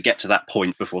just wanted to get to that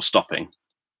point before stopping.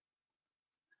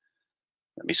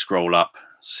 Let me scroll up,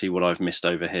 see what I've missed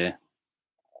over here.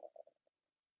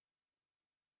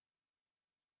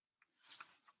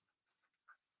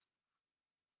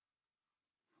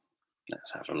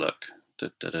 Let's have a look. Da,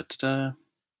 da, da, da, da.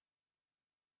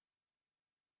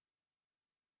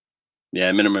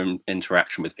 Yeah, minimum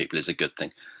interaction with people is a good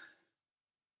thing.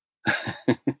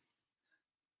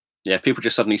 Yeah, people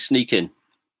just suddenly sneak in.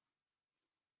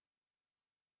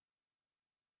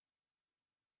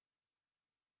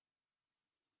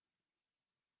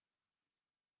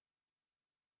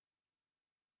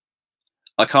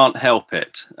 I can't help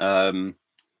it.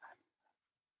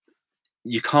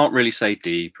 You can't really say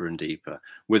deeper and deeper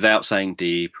without saying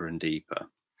deeper and deeper.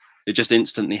 It just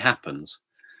instantly happens.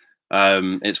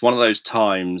 It's one of those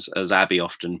times, as Abby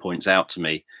often points out to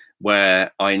me,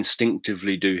 where I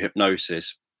instinctively do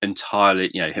hypnosis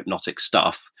entirely, hypnotic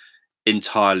stuff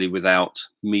entirely without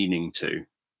meaning to.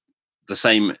 The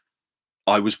same,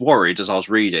 I was worried as I was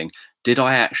reading, did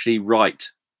I actually write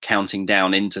counting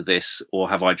down into this, or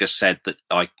have I just said that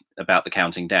about the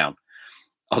counting down?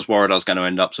 I was worried I was going to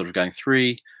end up sort of going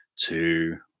 3,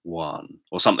 2, 1,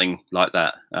 or something like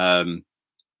that.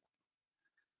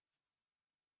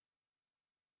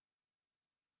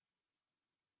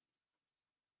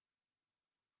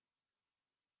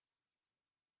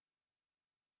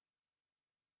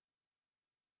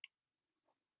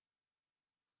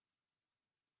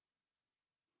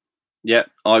 Yeah,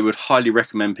 I would highly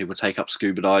recommend people take up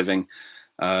scuba diving.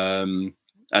 And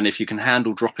if you can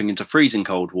handle dropping into freezing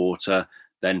cold water,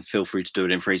 then feel free to do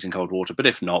it in freezing cold water. But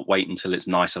if not, wait until it's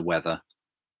nicer weather.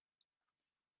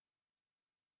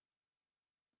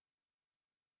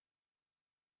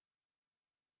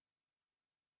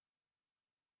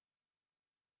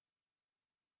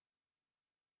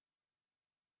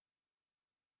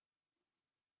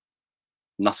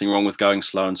 Nothing wrong with going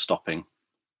slow and stopping,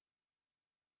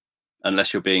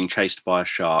 unless you're being chased by a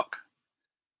shark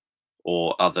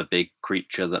or other big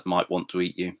creature that might want to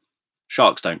eat you.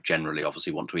 Sharks don't generally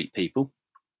obviously want to eat people.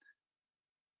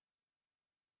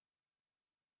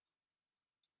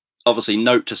 Obviously,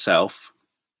 note to self,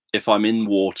 if I'm in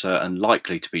water and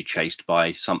likely to be chased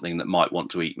by something that might want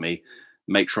to eat me,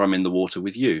 make sure I'm in the water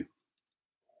with you.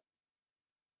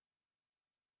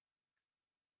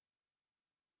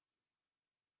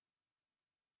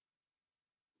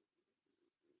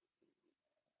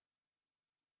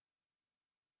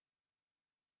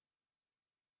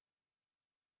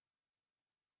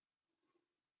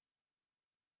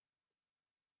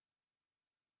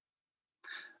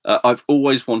 I've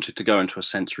always wanted to go into a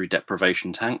sensory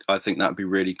deprivation tank. I think that'd be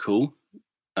really cool.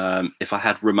 If I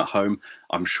had room at home,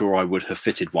 I'm sure I would have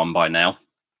fitted one by now.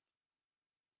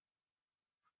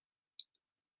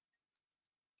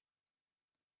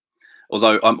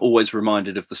 Although I'm always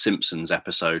reminded of the Simpsons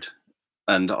episode,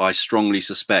 and I strongly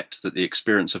suspect that the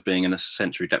experience of being in a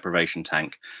sensory deprivation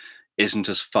tank isn't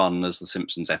as fun as the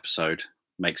Simpsons episode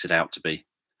makes it out to be,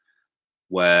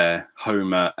 where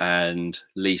Homer and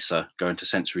Lisa go into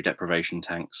sensory deprivation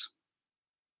tanks.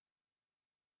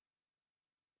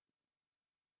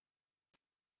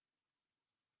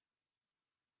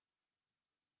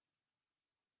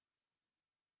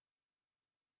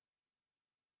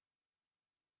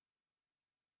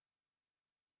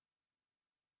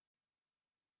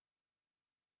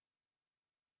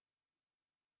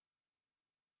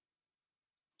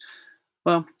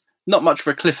 Well, Not much of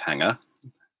a cliffhanger.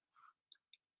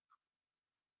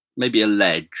 Maybe a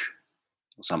ledge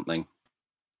or something.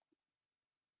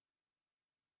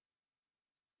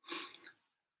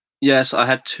 Yes, I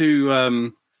had two.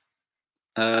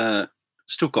 Uh,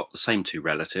 Still got the same two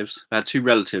relatives. I had two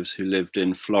relatives who lived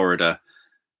in Florida,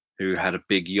 who had a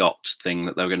big yacht thing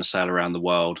that they were going to sail around the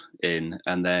world in,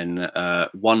 and then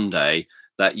one day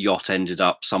that yacht ended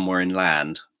up somewhere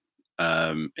inland.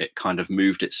 It kind of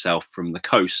moved itself from the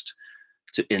coast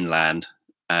to inland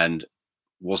and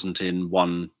wasn't in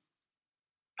one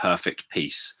perfect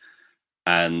piece.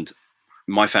 And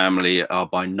my family are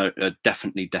by no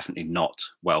definitely not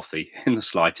wealthy in the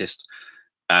slightest,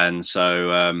 and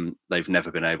so they've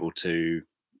never been able to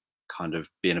kind of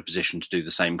be in a position to do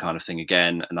the same kind of thing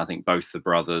again. And I think both the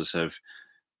brothers have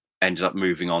ended up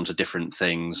moving on to different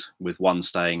things, with one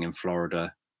staying in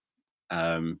Florida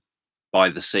um, by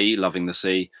the sea, loving the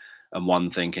sea, and one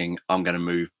thinking, I'm going to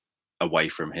move away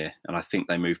from here. And I think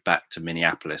they moved back to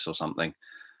Minneapolis or something,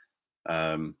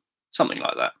 something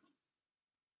like that.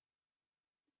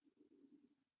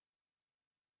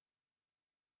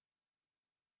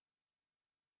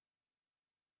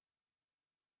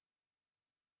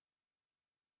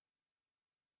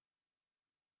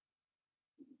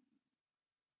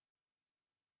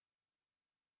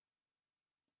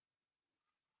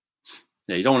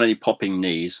 Yeah, you don't want any popping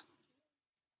knees.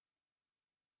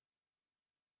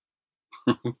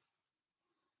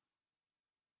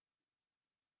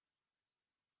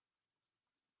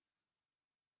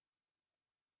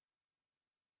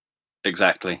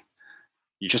 Exactly.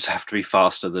 You just have to be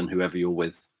faster than whoever you're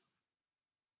with.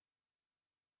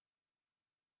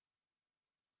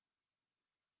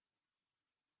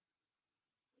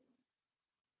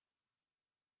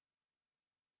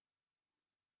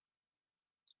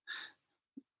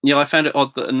 Yeah, I found it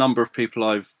odd that a number of people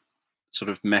I've sort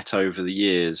of met over the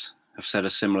years have said a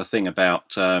similar thing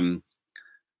about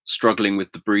struggling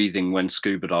with the breathing when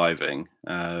scuba diving.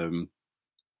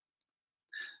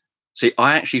 See,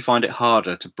 I actually find it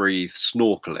harder to breathe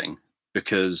snorkeling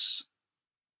because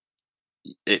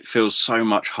it feels so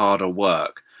much harder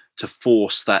work to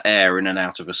force that air in and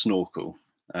out of a snorkel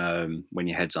when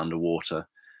your head's underwater.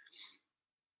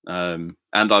 And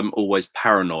I'm always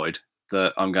paranoid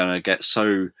that I'm going to get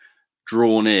so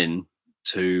drawn in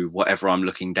to whatever I'm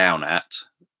looking down at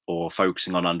or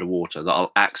focusing on underwater that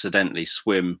I'll accidentally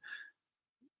swim,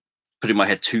 putting my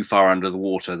head too far under the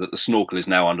water, that the snorkel is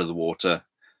now under the water,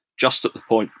 just at the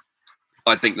point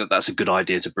I think that that's a good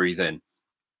idea to breathe in.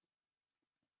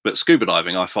 But scuba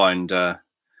diving, I find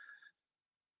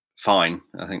fine.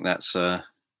 I think that's I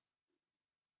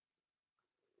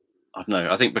don't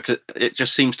know. I think because it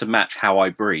just seems to match how I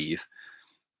breathe.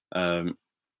 Um,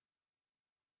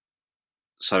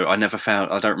 so I never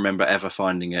found. I don't remember ever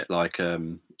finding it like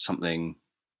something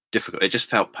difficult. It just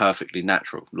felt perfectly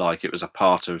natural, like it was a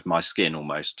part of my skin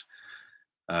almost.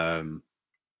 Um,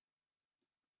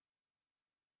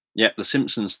 yeah, the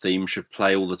Simpsons theme should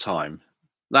play all the time.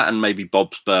 That and maybe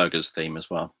Bob's Burgers theme as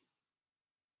well.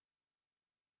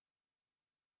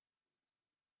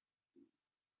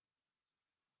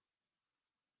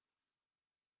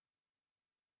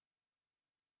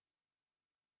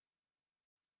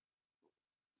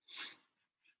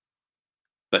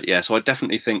 But yeah, so I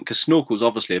definitely think because snorkels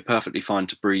obviously are perfectly fine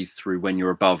to breathe through when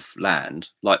you're above land.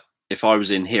 Like if I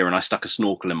was in here and I stuck a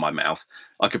snorkel in my mouth,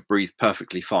 I could breathe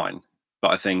perfectly fine.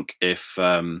 But I think if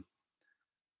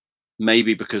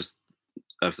maybe because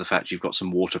of the fact you've got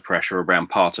some water pressure around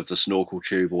part of the snorkel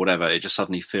tube or whatever, it just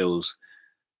suddenly feels.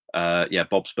 Yeah,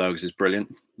 Bob's Burgers is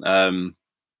brilliant, and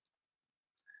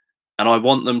I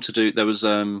want them to do. There was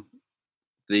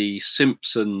the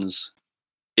Simpsons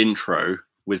intro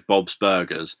with Bob's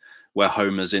Burgers where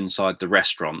Homer's inside the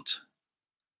restaurant,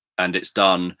 and it's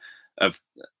done of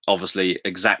obviously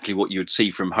exactly what you would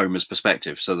see from Homer's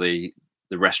perspective. So the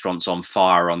restaurant's on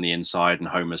fire on the inside, and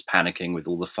Homer's panicking with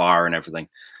all the fire and everything.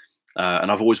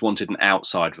 And I've always wanted an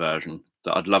outside version.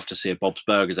 That I'd love to see a Bob's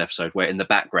Burgers episode where in the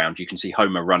background you can see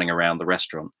Homer running around the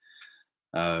restaurant.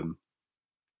 Um,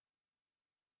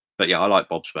 but yeah, I like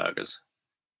Bob's Burgers.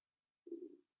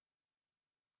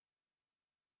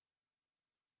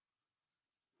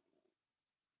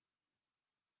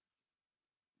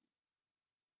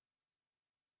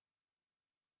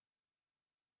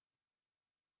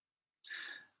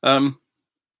 Um,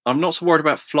 I'm not so worried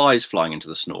about flies flying into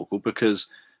the snorkel because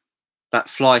that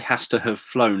fly has to have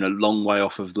flown a long way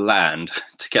off of the land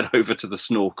to get over to the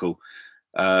snorkel.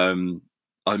 Um,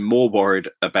 I'm more worried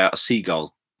about a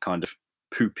seagull kind of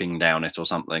pooping down it or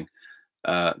something.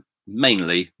 Uh,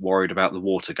 Mainly worried about the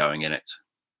water going in it.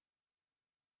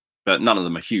 but none of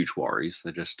them are huge worries.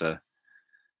 They're just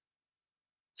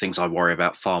things I worry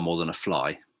about far more than a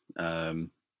fly.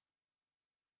 Um,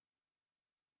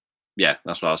 yeah,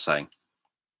 that's what I was saying.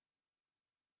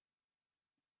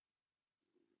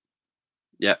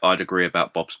 Yeah, I'd agree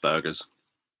about Bob's Burgers.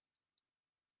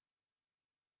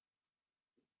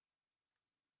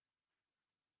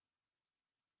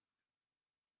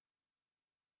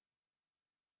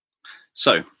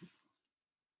 So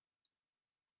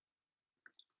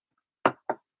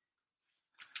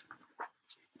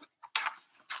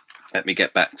let me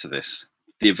get back to this.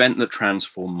 The event that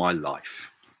transformed my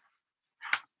life.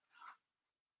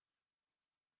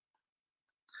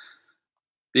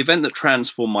 The event that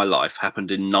transformed my life happened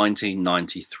in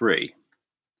 1993.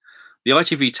 The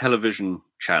ITV television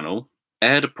channel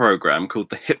aired a program called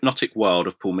The Hypnotic World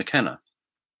of Paul McKenna.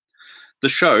 The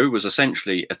show was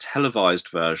essentially a televised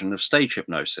version of stage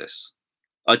hypnosis.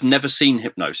 I'd never seen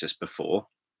hypnosis before,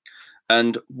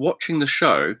 and watching the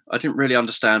show, I didn't really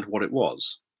understand what it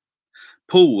was.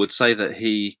 Paul would say that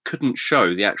he couldn't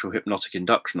show the actual hypnotic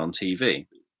induction on TV,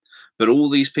 but all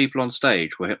these people on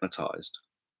stage were hypnotized.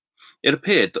 It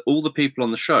appeared that all the people on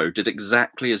the show did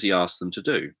exactly as he asked them to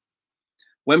do.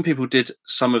 When people did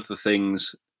some of the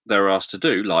things they were asked to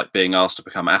do, like being asked to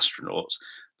become astronauts,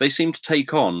 they seemed to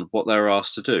take on what they were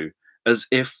asked to do as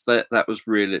if that was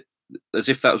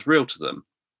real to them.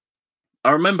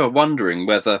 I remember wondering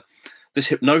whether this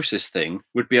hypnosis thing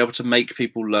would be able to make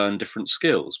people learn different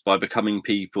skills by becoming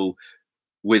people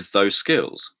with those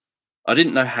skills. I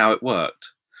didn't know how it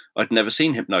worked. I'd never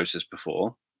seen hypnosis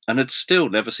before and had still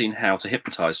never seen how to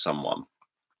hypnotize someone.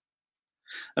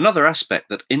 Another aspect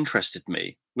that interested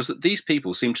me was that these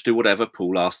people seemed to do whatever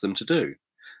Paul asked them to do.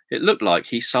 It looked like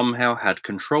he somehow had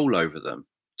control over them.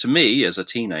 To me, as a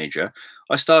teenager,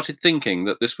 I started thinking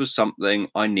that this was something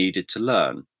I needed to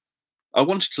learn. I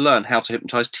wanted to learn how to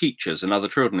hypnotize teachers and other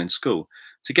children in school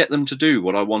to get them to do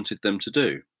what I wanted them to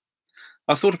do.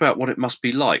 I thought about what it must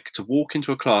be like to walk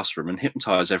into a classroom and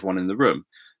hypnotize everyone in the room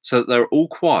so that they're all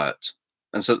quiet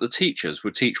and so that the teachers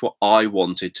would teach what I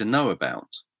wanted to know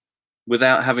about,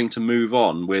 without having to move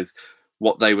on with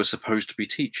what they were supposed to be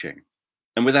teaching,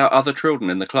 and without other children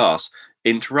in the class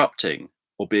interrupting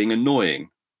or being annoying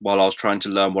while I was trying to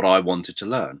learn what I wanted to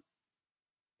learn.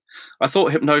 I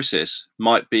thought hypnosis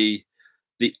might be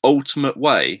the ultimate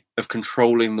way of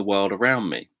controlling the world around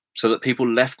me, so that people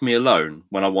left me alone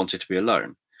when I wanted to be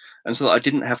alone, and so that I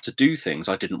didn't have to do things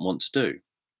I didn't want to do.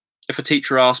 If a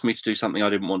teacher asked me to do something I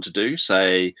didn't want to do,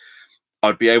 say,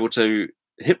 I'd be able to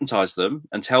hypnotize them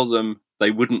and tell them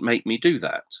they wouldn't make me do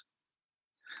that.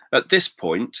 At this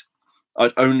point,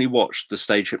 I'd only watched the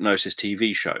stage hypnosis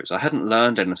TV shows. I hadn't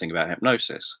learned anything about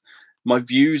hypnosis. My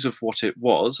views of what it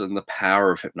was and the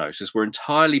power of hypnosis were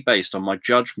entirely based on my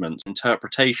judgments,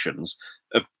 interpretations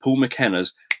of Paul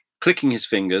McKenna's clicking his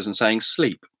fingers and saying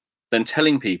sleep, then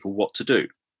telling people what to do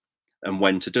and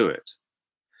when to do it.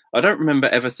 I don't remember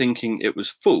ever thinking it was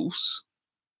false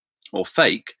or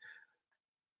fake,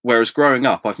 whereas growing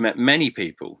up, I've met many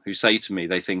people who say to me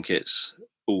they think it's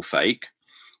all fake,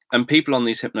 and people on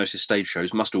these hypnosis stage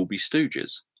shows must all be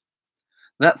stooges.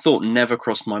 That thought never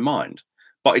crossed my mind,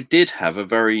 but I did have a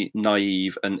very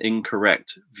naive and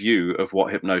incorrect view of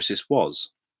what hypnosis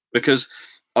was, because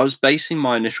I was basing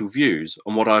my initial views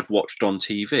on what I'd watched on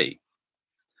TV.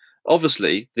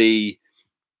 Obviously,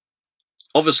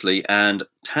 and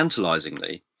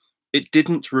tantalizingly, it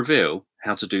didn't reveal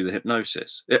how to do the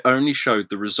hypnosis. It only showed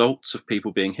the results of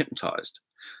people being hypnotized.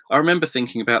 I remember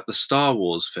thinking about the Star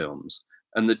Wars films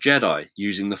and the Jedi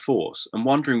using the Force and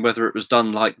wondering whether it was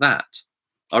done like that.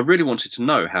 I really wanted to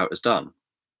know how it was done.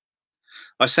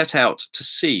 I set out to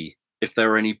see if there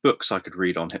were any books I could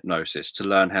read on hypnosis to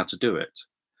learn how to do it.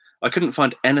 I couldn't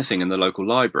find anything in the local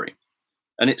library,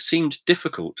 and it seemed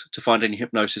difficult to find any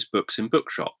hypnosis books in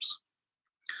bookshops.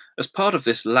 As part of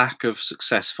this lack of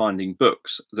success finding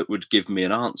books that would give me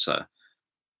an answer,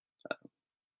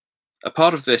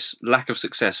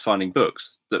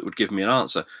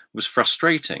 was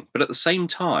frustrating, but at the same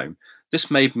time, this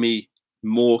made me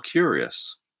more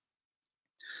curious.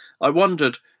 I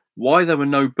wondered why there were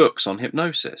no books on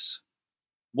hypnosis.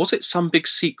 Was it some big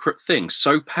secret thing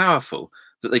so powerful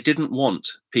that they didn't want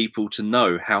people to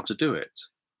know how to do it?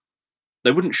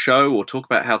 They wouldn't show or talk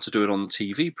about how to do it on the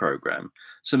TV program,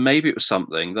 so maybe it was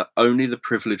something that only the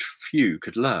privileged few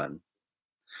could learn.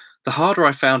 The harder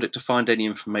I found it to find any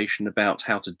information about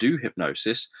how to do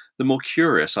hypnosis, the more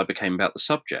curious I became about the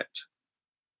subject.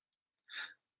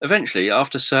 Eventually,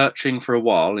 after searching for a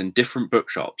while in different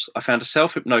bookshops, I found a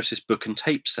self-hypnosis book and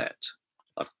tape set.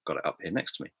 I've got it up here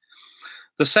next to me.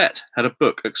 The set had a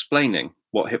book explaining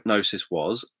what hypnosis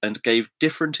was and gave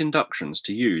different inductions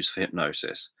to use for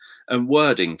hypnosis and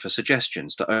wording for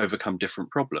suggestions to overcome different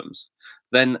problems.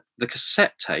 Then the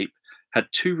cassette tape had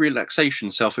 2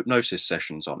 relaxation self hypnosis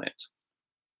sessions on it.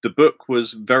 The book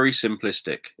was very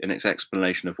simplistic in its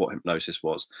explanation of what hypnosis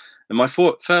was, and my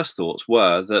first thoughts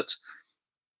were that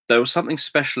there was something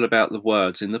special about the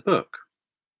words in the book.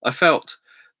 I felt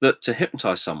that to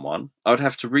hypnotize someone, I would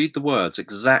have to read the words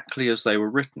exactly as they were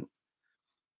written.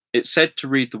 It said to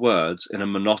read the words in a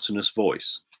monotonous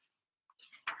voice,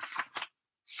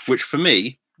 which for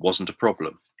me wasn't a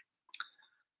problem.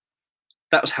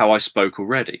 That was how I spoke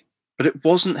already, but it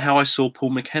wasn't how I saw Paul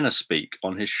McKenna speak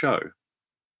on his show.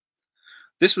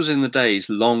 This was in the days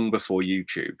long before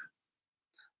YouTube.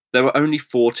 There were only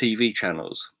 4 TV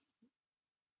channels,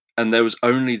 and there was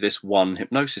only this one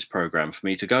hypnosis program for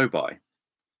me to go by,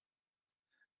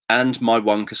 and my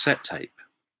one cassette tape.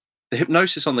 The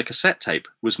hypnosis on the cassette tape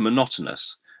was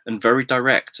monotonous and very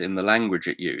direct in the language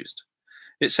it used.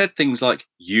 It said things like,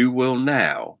 "You will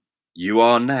now," "You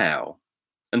are now,"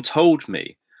 and told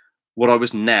me what I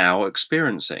was now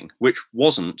experiencing, which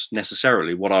wasn't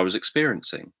necessarily what I was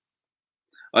experiencing.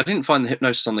 I didn't find the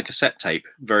hypnosis on the cassette tape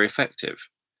very effective.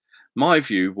 My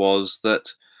view was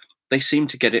that they seemed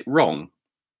to get it wrong.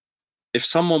 If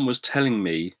someone was telling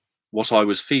me what I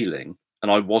was feeling,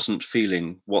 and I wasn't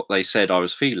feeling what they said I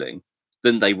was feeling,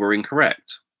 then they were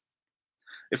incorrect.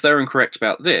 If they're incorrect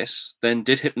about this, then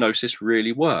did hypnosis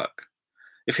really work?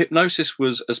 If hypnosis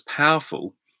was as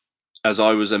powerful as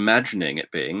I was imagining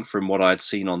it being from what I had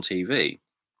seen on TV,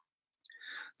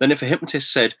 then if a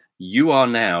hypnotist said, "You are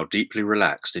now deeply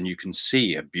relaxed and you can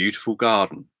see a beautiful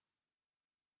garden,"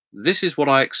 this is what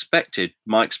I expected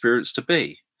my experience to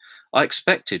be. I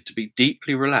expected to be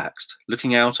deeply relaxed,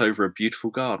 looking out over a beautiful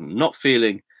garden, not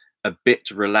feeling a bit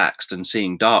relaxed and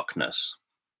seeing darkness.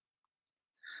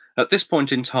 At this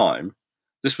point in time,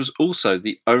 this was also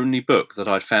the only book that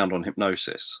I'd found on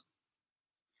hypnosis.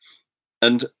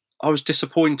 And I was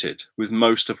disappointed with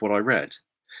most of what I read.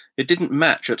 It didn't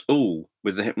match at all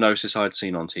with the hypnosis I'd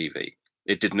seen on TV.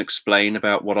 It didn't explain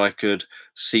about what I could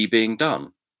see being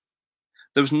done.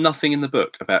 There was nothing in the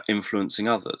book about influencing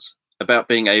others, about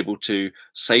being able to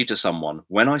say to someone,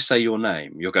 "When I say your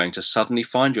name, you're going to suddenly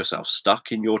find yourself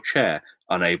stuck in your chair,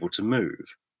 unable to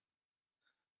move."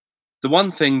 The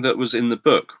one thing that was in the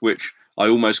book, which I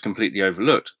almost completely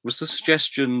overlooked, was the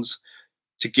suggestions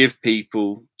to give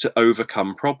people to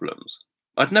overcome problems.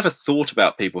 I'd never thought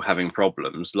about people having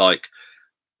problems like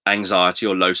anxiety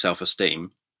or low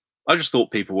self-esteem. I just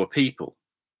thought people were people.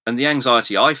 And the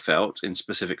anxiety I felt in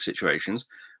specific situations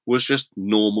was just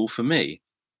normal for me,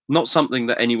 not something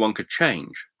that anyone could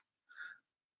change.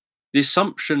 The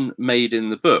assumption made in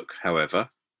the book,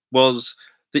 however, was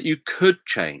that you could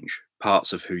change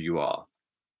parts of who you are.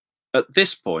 At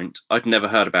this point, I'd never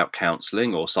heard about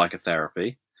counselling or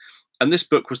psychotherapy, and this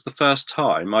book was the first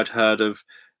time I'd heard of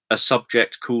a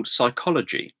subject called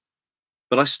psychology.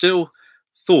 But I still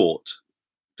thought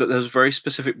that there was very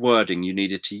specific wording you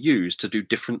needed to use to do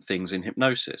different things in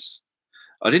hypnosis.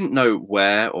 I didn't know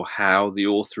where or how the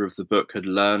author of the book had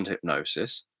learned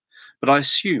hypnosis, but I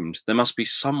assumed there must be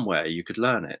somewhere you could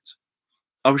learn it.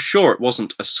 I was sure it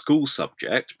wasn't a school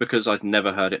subject because I'd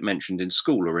never heard it mentioned in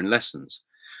school or in lessons.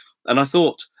 And I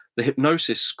thought the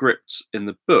hypnosis scripts in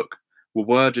the book were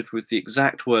worded with the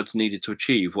exact words needed to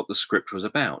achieve what the script was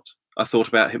about. I thought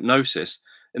about hypnosis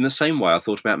in the same way I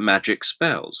thought about magic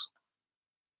spells.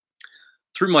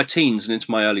 Through my teens and into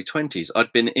my early 20s,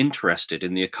 I'd been interested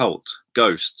in the occult,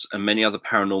 ghosts, and many other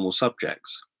paranormal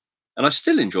subjects. And I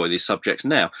still enjoy these subjects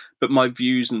now, but my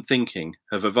views and thinking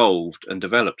have evolved and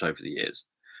developed over the years.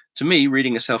 To me,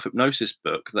 reading a self-hypnosis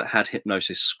book that had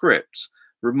hypnosis scripts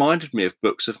reminded me of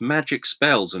books of magic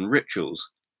spells and rituals.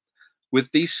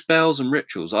 With these spells and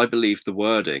rituals, I believed the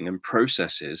wording and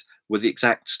processes were the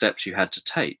exact steps you had to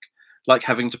take, like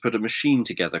having to put a machine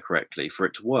together correctly for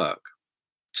it to work.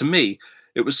 To me,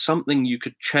 it was something you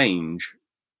could change.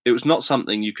 It was not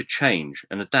something you could change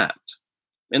and adapt.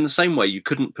 In the same way, you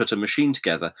couldn't put a machine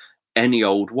together any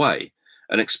old way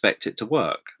and expect it to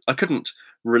work. I couldn't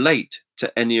relate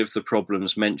to any of the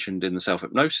problems mentioned in the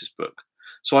self-hypnosis book,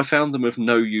 so I found them of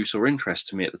no use or interest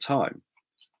to me at the time.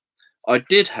 I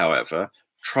did, however,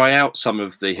 try out some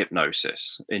of the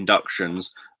hypnosis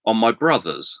inductions on my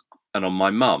brothers and on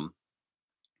my mum.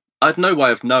 I had no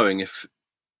way of knowing if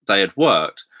they had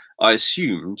worked. I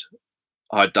assumed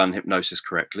I'd done hypnosis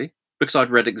correctly because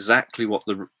I'd read exactly what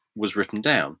was written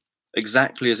down,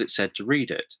 exactly as it said to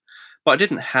read it. But I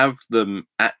didn't have them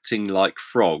acting like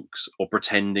frogs or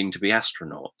pretending to be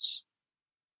astronauts.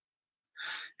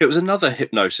 It was another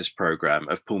hypnosis program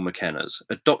of Paul McKenna's,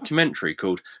 a documentary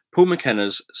called Paul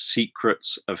McKenna's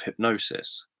Secrets of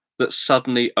Hypnosis, that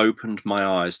suddenly opened my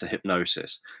eyes to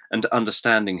hypnosis and to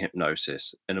understanding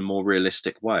hypnosis in a more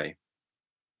realistic way.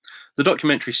 The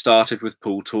documentary started with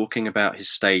Paul talking about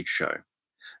his stage show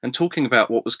and talking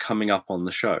about what was coming up on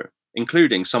the show,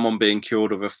 including someone being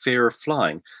cured of a fear of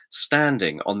flying,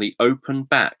 standing on the open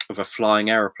back of a flying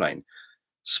aeroplane,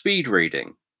 speed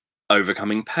reading,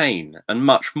 overcoming pain, and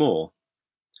much more.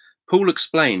 Paul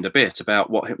explained a bit about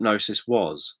what hypnosis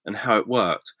was and how it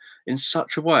worked in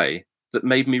such a way that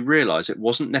made me realize it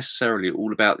wasn't necessarily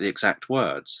all about the exact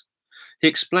words. He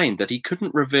explained that he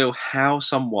couldn't reveal how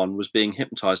someone was being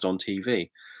hypnotized on TV,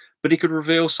 but he could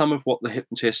reveal some of what the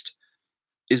hypnotist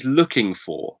is looking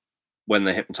for when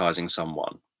they're hypnotizing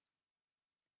someone.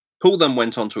 Paul then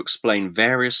went on to explain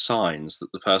various signs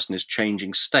that the person is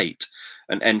changing state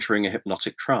and entering a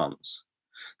hypnotic trance.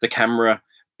 The camera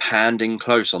panned in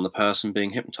close on the person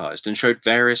being hypnotized and showed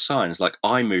various signs like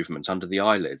eye movement under the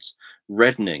eyelids,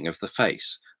 reddening of the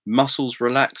face, muscles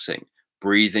relaxing,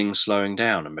 breathing slowing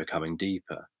down and becoming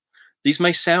deeper. These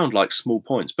may sound like small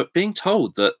points, but being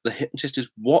told that the hypnotist is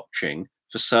watching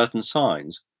for certain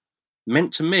signs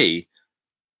meant to me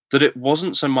that it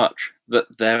wasn't so much that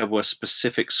there were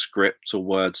specific scripts or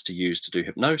words to use to do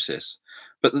hypnosis,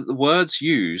 but that the words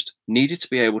used needed to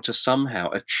be able to somehow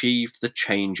achieve the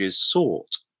changes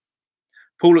sought.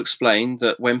 Paul explained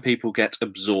that when people get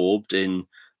absorbed in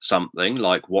something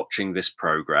like watching this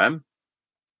program,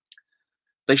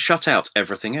 they shut out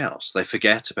everything else. They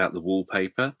forget about the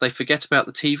wallpaper, they forget about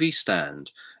the TV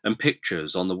stand and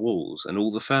pictures on the walls and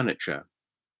all the furniture.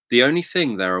 The only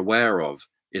thing they're aware of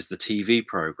is the TV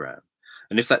program.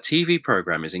 And if that TV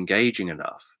program is engaging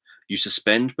enough, you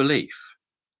suspend belief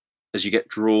as you get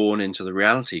drawn into the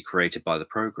reality created by the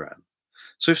program.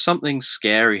 So if something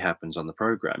scary happens on the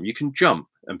program, you can jump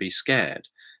and be scared,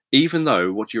 even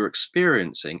though what you're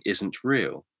experiencing isn't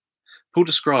real. Paul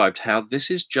described how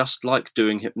this is just like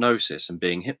doing hypnosis and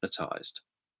being hypnotized.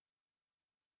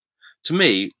 To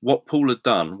me, what Paul had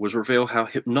done was reveal how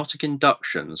hypnotic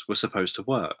inductions were supposed to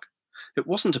work. It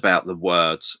wasn't about the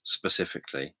words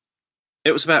specifically.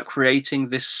 It was about creating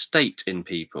this state in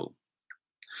people.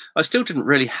 I still didn't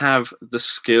really have the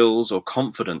skills or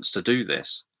confidence to do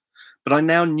this, but I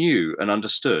now knew and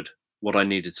understood what I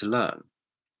needed to learn.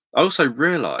 I also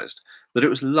realized that it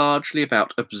was largely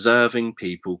about observing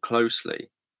people closely.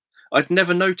 I'd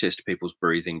never noticed people's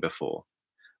breathing before,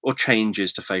 or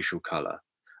changes to facial color,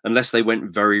 unless they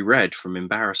went very red from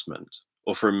embarrassment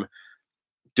or from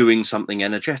doing something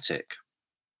energetic.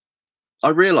 I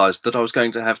realized that I was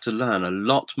going to have to learn a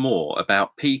lot more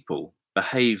about people,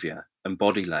 behavior, and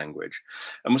body language,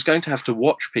 and was going to have to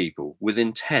watch people with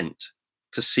intent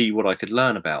to see what I could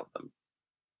learn about them.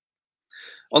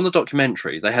 On the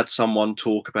documentary, they had someone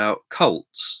talk about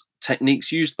cults,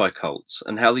 techniques used by cults,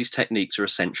 and how these techniques are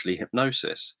essentially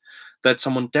hypnosis. They had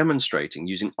someone demonstrating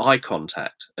using eye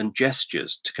contact and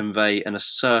gestures to convey an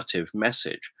assertive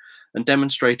message, and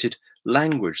demonstrated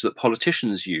language that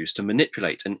politicians use to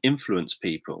manipulate and influence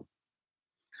people.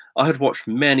 I had watched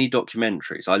many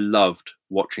documentaries. I loved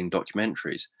watching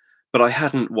documentaries, but I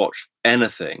hadn't watched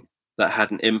anything that had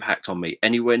an impact on me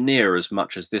anywhere near as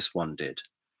much as this one did.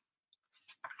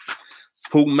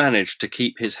 Paul managed to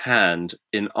keep his hand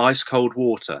in ice cold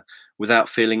water without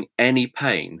feeling any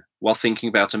pain while thinking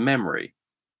about a memory.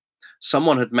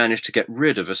 Someone had managed to get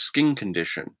rid of a skin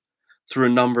condition through a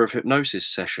number of hypnosis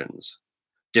sessions.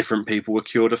 Different people were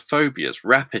cured of phobias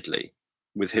rapidly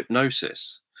with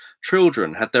hypnosis.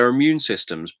 Children had their immune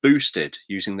systems boosted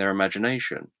using their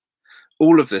imagination.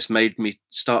 All of this made me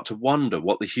start to wonder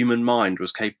what the human mind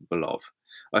was capable of.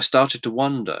 I started to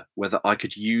wonder whether I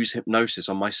could use hypnosis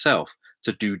on myself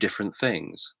to do different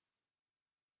things.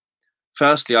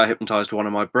 Firstly, I hypnotized one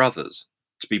of my brothers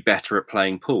to be better at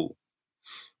playing pool.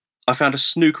 I found a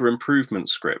snooker improvement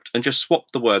script and just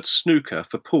swapped the word snooker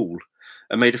for pool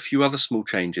and made a few other small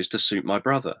changes to suit my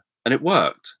brother. And it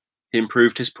worked. He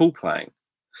improved his pool playing.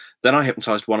 Then I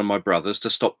hypnotized one of my brothers to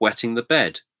stop wetting the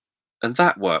bed. And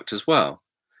that worked as well.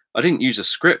 I didn't use a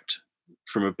script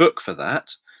from a book for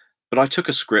that, but I took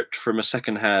a script from a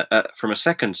second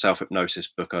self-hypnosis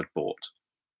book I'd bought.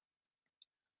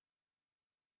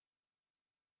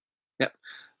 Yep.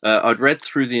 I'd read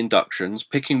through the inductions,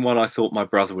 picking one I thought my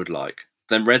brother would like,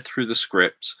 then read through the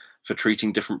scripts for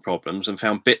treating different problems and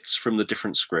found bits from the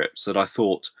different scripts that I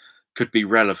thought could be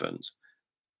relevant.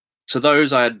 To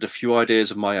those, I added a few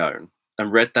ideas of my own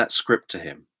and read that script to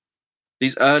him.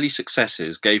 These early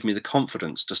successes gave me the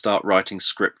confidence to start writing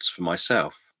scripts for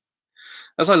myself.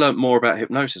 As I learned more about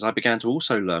hypnosis, I began to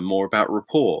also learn more about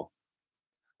rapport.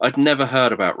 I'd never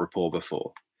heard about rapport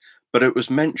before, but it was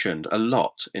mentioned a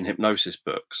lot in hypnosis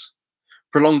books.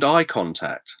 Prolonged eye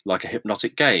contact, like a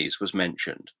hypnotic gaze, was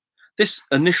mentioned. This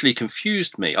initially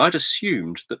confused me. I'd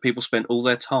assumed that people spent all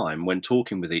their time when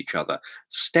talking with each other,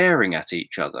 staring at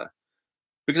each other,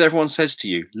 because everyone says to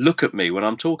you, "Look at me" when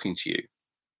I'm talking to you.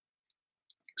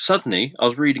 Suddenly, I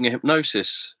was reading of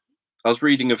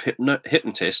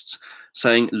hypnotists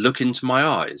saying, "Look into my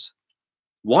eyes."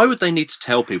 Why would they need to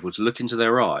tell people to look into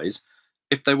their eyes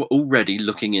if they were already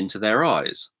looking into their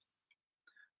eyes?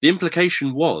 The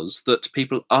implication was that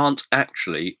people aren't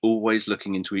actually always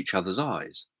looking into each other's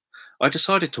eyes. I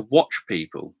decided to watch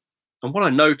people, and what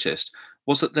I noticed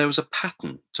was that there was a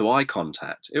pattern to eye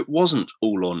contact. It wasn't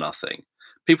all or nothing.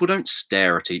 People don't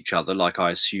stare at each other like I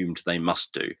assumed they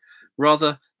must do.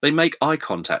 Rather, they make eye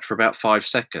contact for about 5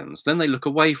 seconds, then they look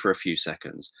away for a few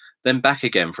seconds, then back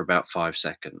again for about 5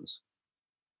 seconds.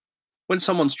 When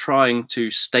someone's trying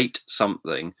to state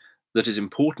something that is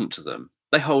important to them,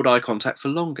 they hold eye contact for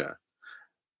longer.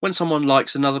 When someone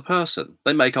likes another person,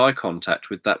 they make eye contact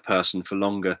with that person for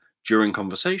longer during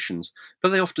conversations, but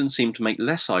they often seem to make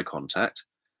less eye contact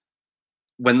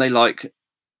when they like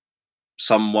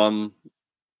someone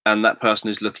and that person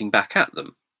is looking back at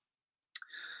them.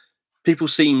 People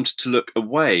seemed to look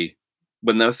away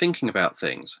when they were thinking about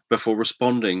things before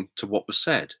responding to what was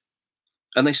said,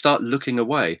 and they start looking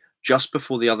away just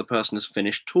before the other person has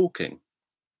finished talking.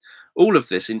 All of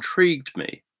this intrigued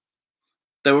me.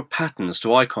 There were patterns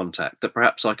to eye contact that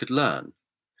perhaps I could learn.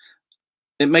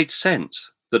 It made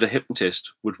sense that a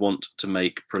hypnotist would want to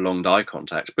make prolonged eye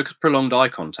contact because prolonged eye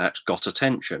contact got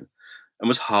attention and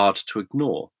was hard to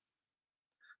ignore.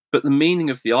 But the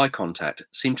meaning of the eye contact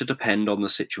seemed to depend on the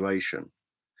situation.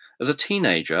 As a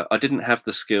teenager, I didn't have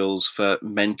the skills for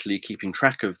mentally keeping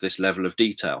track of this level of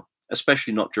detail,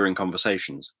 especially not during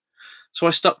conversations. So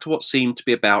I stuck to what seemed to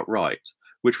be about right,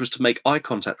 which was to make eye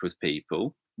contact with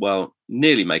people. Well,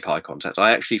 nearly make eye contact.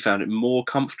 I actually found it more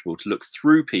comfortable to look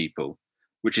through people,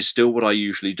 which is still what I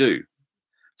usually do.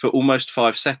 For almost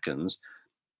 5 seconds,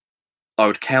 I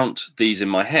would count these in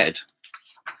my head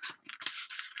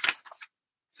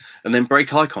and then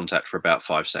break eye contact for about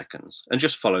 5 seconds and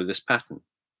just follow this pattern.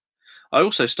 I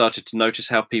also started to notice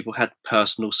how people had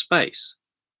personal space.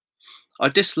 I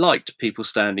disliked people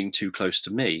standing too close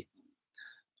to me.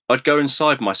 I'd go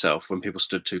inside myself when people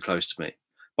stood too close to me,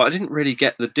 but I didn't really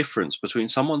get the difference between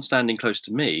someone standing close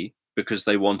to me because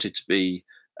they wanted to be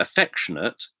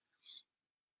affectionate,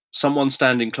 someone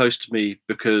standing close to me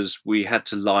because we had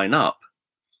to line up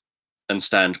and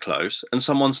stand close, and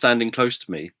someone standing close to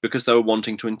me because they were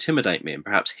wanting to intimidate me and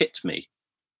perhaps hit me.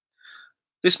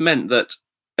 This meant that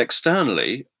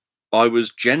externally, I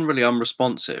was generally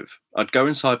unresponsive. I'd go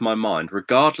inside my mind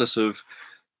regardless of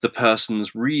the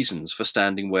person's reasons for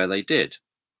standing where they did.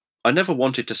 I never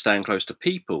wanted to stand close to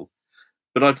people,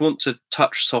 but I'd want to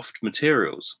touch soft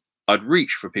materials. I'd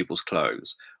reach for people's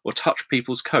clothes or touch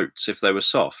people's coats if they were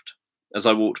soft, as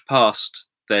I walked past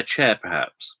their chair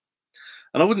perhaps.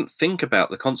 And I wouldn't think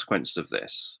about the consequences of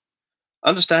this.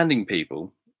 Understanding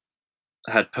people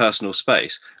had personal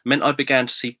space meant I began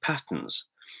to see patterns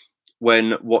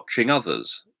when watching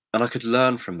others, and I could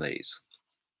learn from these.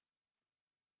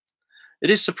 It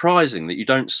is surprising that you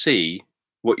don't see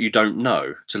what you don't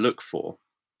know to look for.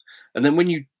 And then when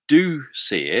you do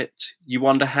see it, you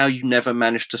wonder how you never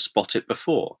managed to spot it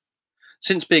before.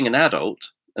 Since being an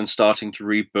adult and starting to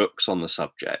read books on the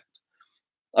subject,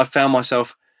 I've found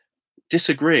myself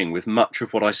disagreeing with much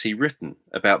of what I see written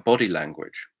about body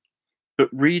language. But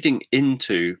reading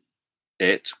into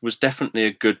it was definitely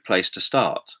a good place to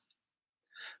start.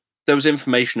 There was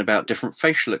information about different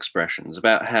facial expressions,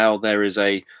 about how there is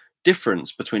a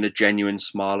difference between a genuine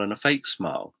smile and a fake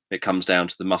smile. It comes down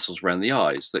to the muscles around the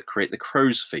eyes that create the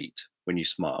crow's feet when you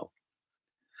smile.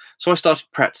 So I started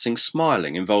practicing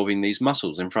smiling, involving these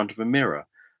muscles in front of a mirror,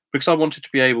 because I wanted to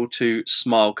be able to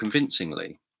smile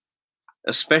convincingly,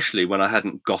 especially when I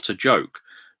hadn't got a joke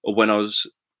or when I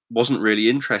wasn't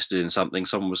really interested in something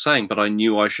someone was saying, but I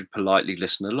knew I should politely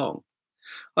listen along.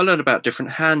 I learned about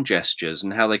different hand gestures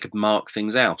and how they could mark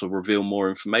things out or reveal more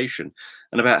information,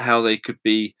 and about how they could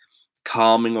be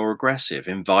calming or aggressive,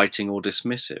 inviting or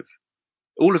dismissive.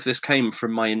 All of this came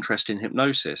from my interest in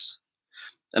hypnosis.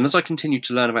 And as I continued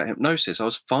to learn about hypnosis, I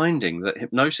was finding that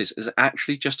hypnosis is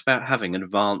actually just about having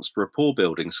advanced rapport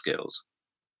building skills.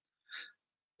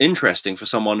 Interesting for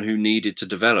someone who needed to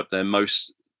develop their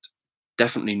most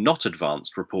definitely not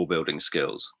advanced rapport building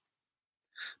skills.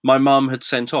 My mum had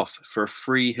sent off for a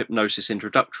free hypnosis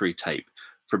introductory tape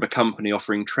from a company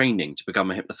offering training to become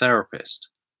a hypnotherapist.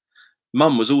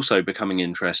 Mum was also becoming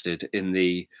interested in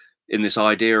the in this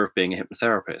idea of being a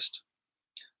hypnotherapist.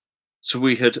 So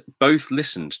we had both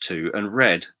listened to and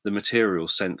read the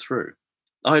materials sent through.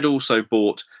 I had also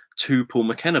bought 2 Paul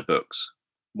McKenna books,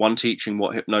 one teaching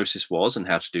what hypnosis was and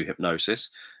how to do hypnosis,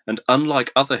 and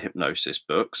unlike other hypnosis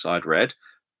books I'd read,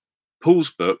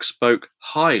 Paul's book spoke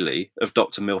highly of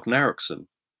Dr. Milton Erickson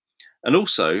and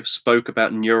also spoke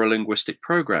about neurolinguistic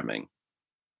programming.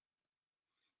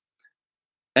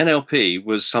 NLP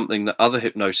was something that other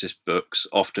hypnosis books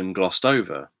often glossed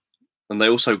over, and they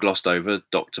also glossed over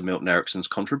Dr. Milton Erickson's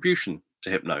contribution to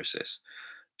hypnosis,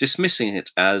 dismissing it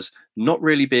as not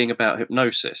really being about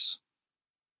hypnosis.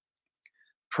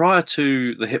 Prior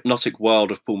to The Hypnotic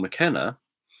World of Paul McKenna,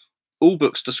 all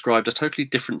books described a totally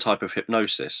different type of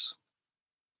hypnosis.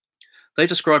 They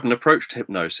described an approach to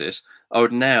hypnosis I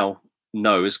would now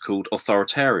know is called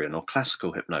authoritarian or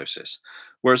classical hypnosis,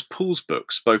 whereas Paul's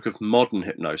book spoke of modern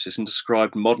hypnosis and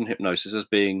described modern hypnosis as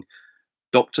being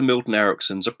Dr. Milton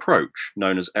Erickson's approach,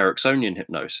 known as Ericksonian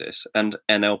hypnosis, and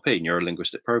NLP,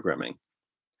 neuro-linguistic programming.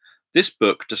 This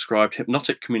book described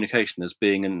hypnotic communication as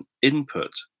being an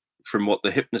input from what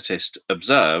the hypnotist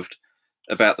observed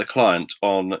about the client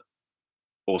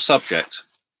or subject,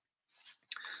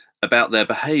 about their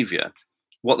behavior,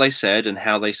 what they said and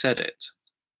how they said it.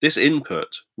 This input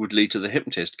would lead to the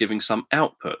hypnotist giving some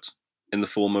output in the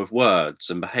form of words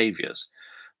and behaviors,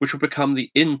 which would become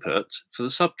the input for the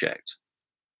subject.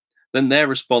 Then their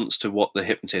response to what the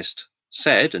hypnotist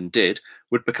said and did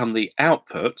would become the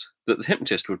output that the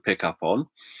hypnotist would pick up on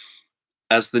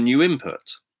as the new input.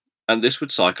 And this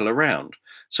would cycle around.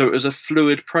 So it was a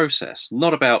fluid process,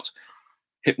 not about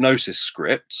hypnosis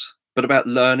scripts, but about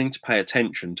learning to pay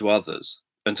attention to others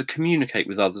and to communicate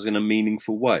with others in a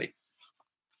meaningful way.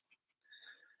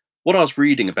 What I was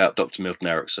reading about Dr. Milton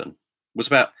Erickson was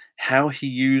about how he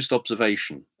used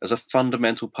observation as a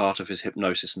fundamental part of his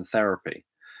hypnosis and therapy.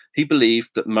 He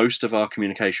believed that most of our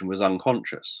communication was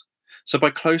unconscious. So by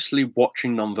closely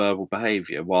watching nonverbal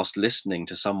behavior whilst listening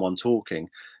to someone talking,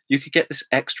 you could get this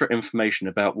extra information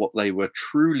about what they were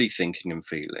truly thinking and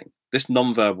feeling. This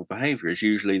nonverbal behavior is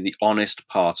usually the honest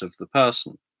part of the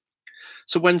person.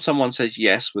 So when someone says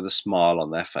yes with a smile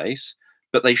on their face,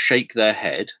 but they shake their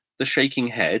head, the shaking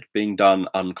head being done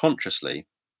unconsciously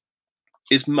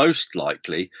is most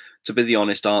likely to be the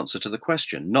honest answer to the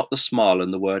question, not the smile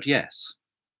and the word yes.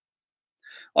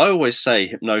 I always say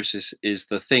hypnosis is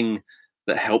the thing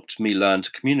that helped me learn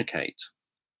to communicate.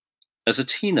 As a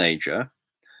teenager,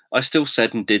 I still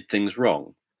said and did things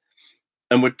wrong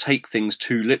and would take things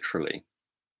too literally,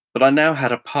 but I now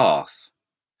had a path.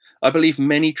 I believe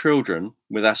many children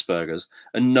with Asperger's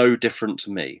are no different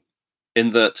to me,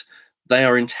 in that they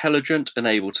are intelligent and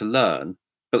able to learn,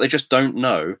 but they just don't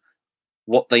know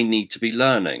what they need to be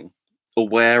learning or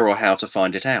where or how to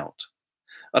find it out.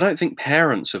 I don't think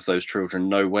parents of those children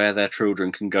know where their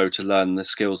children can go to learn the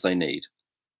skills they need.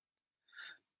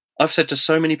 I've said to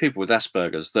so many people with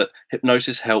Asperger's that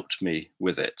hypnosis helped me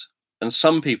with it, and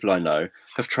some people I know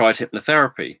have tried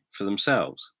hypnotherapy for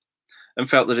themselves and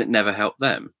felt that it never helped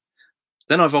them.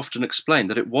 Then I've often explained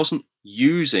that it wasn't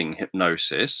using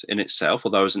hypnosis in itself,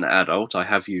 although as an adult I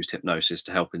have used hypnosis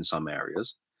to help in some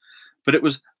areas, but it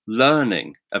was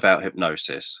learning about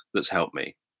hypnosis that's helped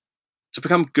me. To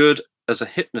become good as a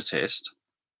hypnotist,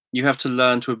 you have to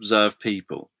learn to observe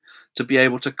people, to be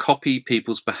able to copy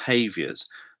people's behaviors,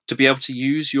 to be able to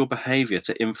use your behavior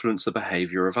to influence the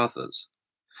behavior of others.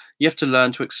 You have to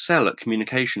learn to excel at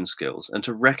communication skills and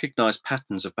to recognize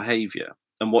patterns of behavior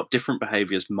and what different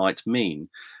behaviors might mean,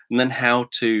 and then how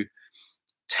to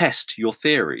test your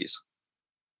theories.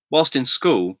 Whilst in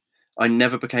school, I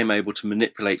never became able to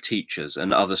manipulate teachers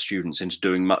and other students into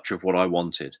doing much of what I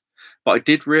wanted. But I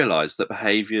did realize that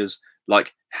behaviors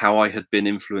like how I had been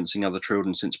influencing other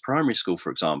children since primary school,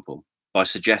 for example, by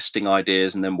suggesting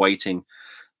ideas and then waiting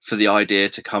for the idea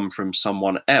to come from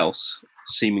someone else,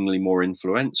 seemingly more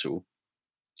influential,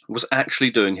 was actually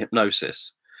doing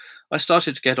hypnosis. I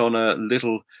started to get on a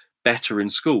little better in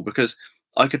school because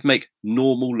I could make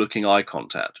normal looking eye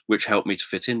contact, which helped me to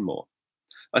fit in more.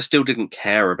 I still didn't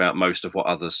care about most of what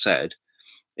others said.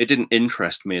 It didn't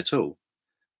interest me at all.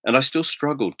 And I still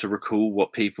struggled to recall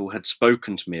what people had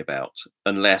spoken to me about,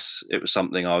 unless it was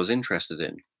something I was interested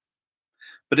in.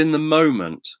 But in the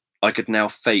moment, I could now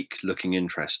fake looking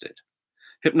interested.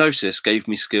 Hypnosis gave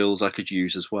me skills I could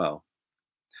use as well.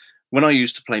 When I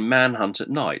used to play manhunt at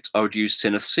night, I would use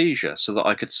synesthesia so that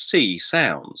I could see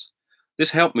sounds.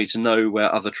 This helped me to know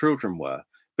where other children were,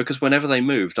 because whenever they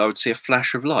moved, I would see a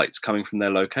flash of light coming from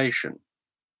their location.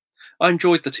 I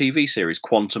enjoyed the TV series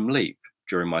Quantum Leap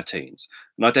during my teens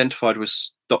and identified with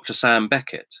Dr. Sam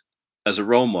Beckett. as a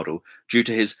role model due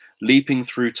to his leaping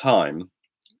through time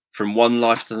from one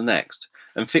life to the next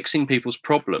and fixing people's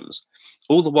problems,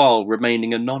 all the while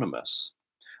remaining anonymous.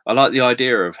 I like the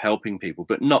idea of helping people,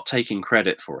 but not taking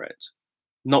credit for it,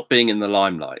 not being in the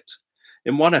limelight.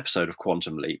 In one episode of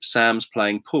Quantum Leap, Sam's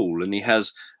playing pool and he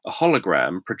has a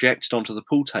hologram projected onto the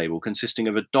pool table consisting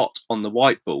of a dot on the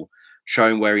white ball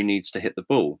showing where he needs to hit the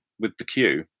ball with the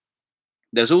cue.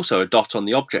 There's also a dot on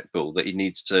the object ball that he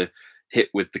needs to hit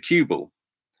with the cue ball,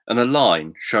 and a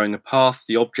line showing a path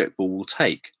the object ball will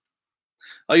take.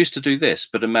 I used to do this,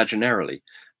 but imaginarily,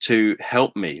 to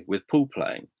help me with pool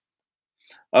playing.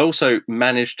 I also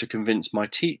managed to convince my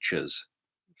teachers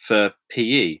for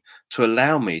PE to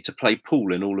allow me to play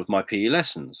pool in all of my PE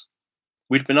lessons.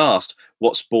 We'd been asked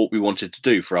what sport we wanted to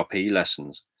do for our PE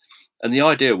lessons, and the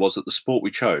idea was that the sport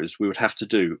we chose, we would have to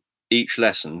do each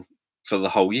lesson for the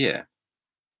whole year.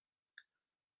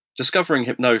 Discovering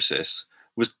hypnosis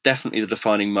was definitely the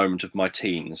defining moment of my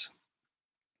teens.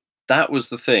 That was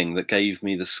the thing that gave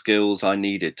me the skills I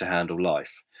needed to handle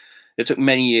life. It took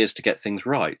many years to get things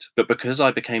right, but because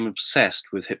I became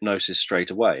obsessed with hypnosis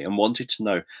straight away and wanted to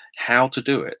know how to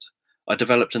do it, I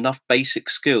developed enough basic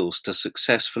skills to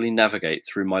successfully navigate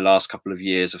through my last couple of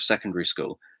years of secondary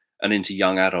school and into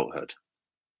young adulthood.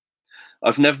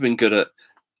 I've never been good at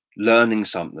learning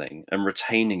something and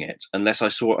retaining it unless I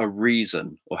saw a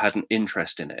reason or had an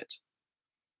interest in it.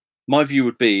 My view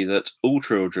would be that all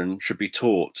children should be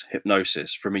taught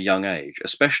hypnosis from a young age,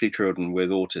 especially children with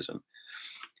autism,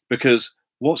 because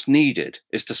what's needed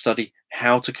is to study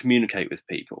how to communicate with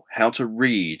people, how to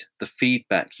read the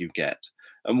feedback you get,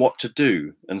 and what to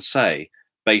do and say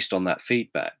based on that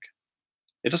feedback.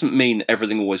 It doesn't mean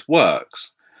everything always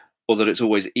works or that it's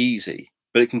always easy,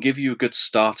 but it can give you a good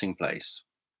starting place.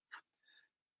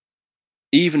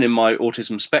 Even in my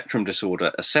autism spectrum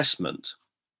disorder assessment,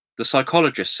 the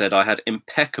psychologist said I had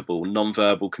impeccable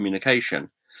nonverbal communication,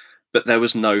 but there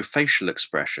was no facial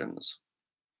expressions.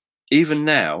 Even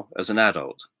now, as an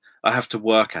adult, I have to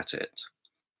work at it.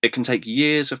 It can take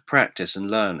years of practice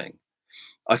and learning.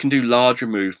 I can do larger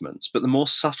movements, but the more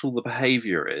subtle the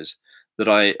behavior is that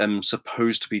I am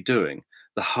supposed to be doing,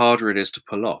 the harder it is to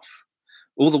pull off.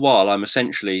 All the while, I'm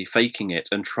essentially faking it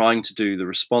and trying to do the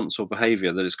response or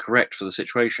behavior that is correct for the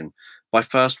situation by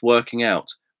first working out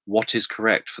what is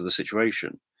correct for the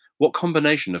situation. What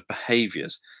combination of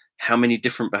behaviors, how many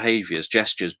different behaviors,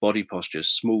 gestures, body postures,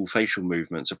 small facial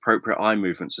movements, appropriate eye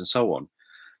movements, and so on.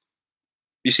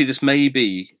 You see, this may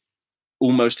be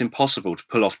almost impossible to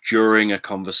pull off during a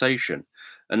conversation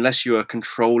unless you are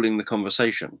controlling the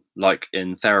conversation, like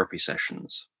in therapy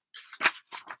sessions.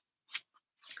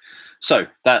 So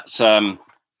that's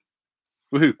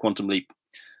woohoo, Quantum Leap.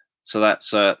 So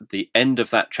that's the end of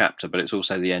that chapter, but it's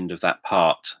also the end of that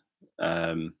part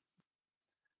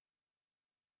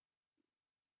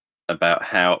about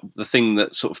how the thing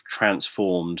that sort of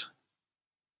transformed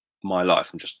my life.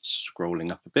 I'm just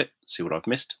scrolling up a bit, see what I've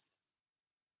missed.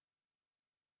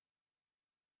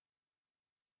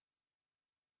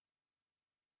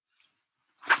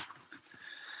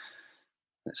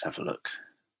 Let's have a look.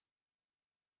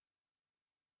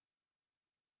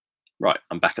 Right,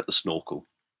 I'm back at the snorkel.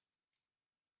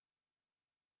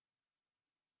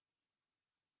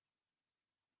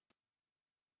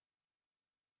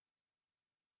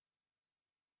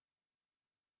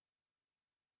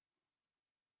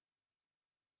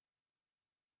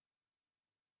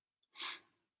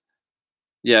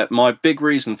 Yeah, my big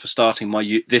reason for starting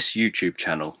this YouTube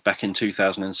channel back in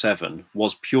 2007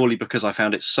 was purely because I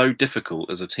found it so difficult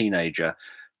as a teenager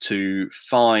to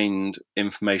find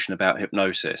information about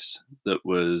hypnosis that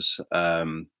was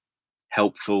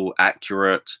helpful,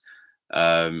 accurate.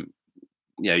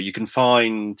 You can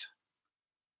find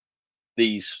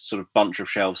these sort of bunch of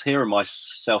shelves. Here are my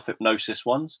self-hypnosis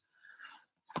ones.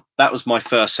 That was my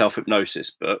first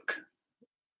self-hypnosis book.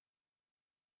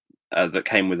 That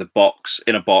came with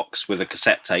in a box with a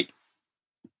cassette tape.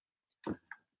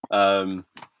 And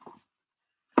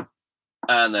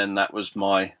then that was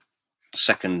my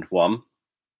second one.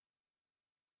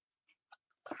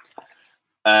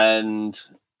 And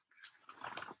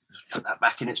just put that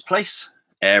back in its place.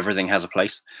 Everything has a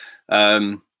place.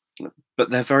 But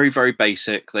they're very, very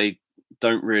basic. They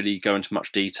don't really go into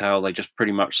much detail. They just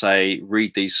pretty much say,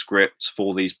 read these scripts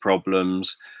for these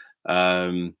problems.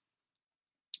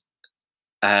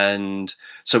 And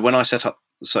so when I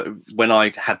when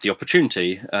I had the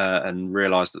opportunity and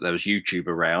realized that there was YouTube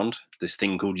around, this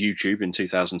thing called YouTube in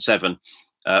 2007,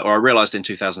 or I realized in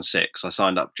 2006, I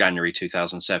signed up January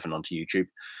 2007 onto YouTube.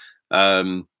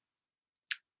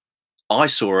 I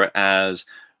saw it as,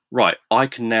 right, I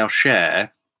can now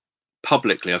share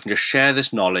publicly. I can just share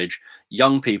this knowledge.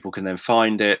 Young people can then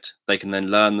find it. They can then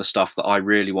learn the stuff that I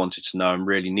really wanted to know and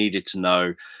really needed to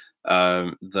know.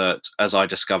 That, as I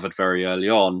discovered very early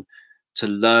on, to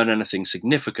learn anything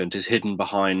significant is hidden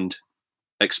behind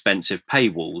expensive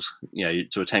paywalls. You know,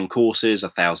 to attend courses are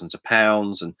thousands of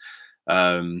pounds,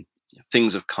 and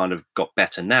things have kind of got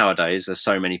better nowadays. There's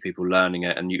so many people learning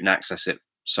it, and you can access it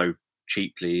so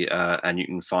cheaply, and you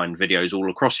can find videos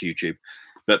all across YouTube.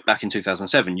 But back in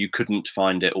 2007, you couldn't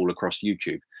find it all across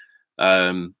YouTube.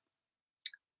 And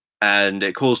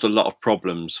it caused a lot of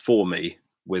problems for me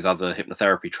with other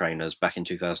hypnotherapy trainers back in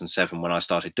 2007 when I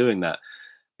started doing that.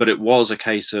 But it was a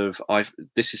case of,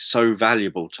 this is so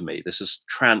valuable to me. This has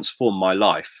transformed my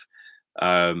life,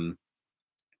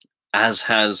 as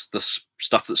has the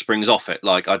stuff that springs off it.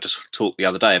 Like I just talked the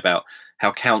other day about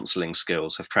how counseling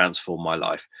skills have transformed my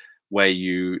life, where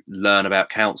you learn about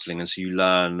counseling, and so you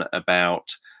learn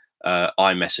about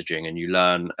iMessaging, and you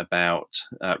learn about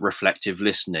reflective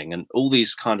listening, and all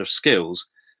these kind of skills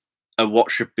are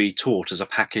what should be taught as a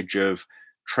package of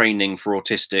training for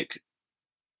autistic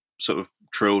sort of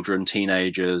children,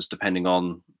 teenagers, depending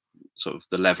on sort of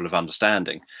the level of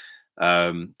understanding,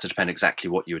 to depend exactly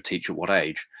what you would teach at what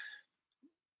age.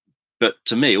 But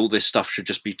to me, all this stuff should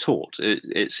just be taught.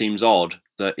 It seems odd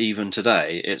that even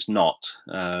today it's not.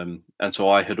 And so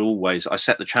I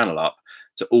set the channel up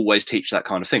to always teach that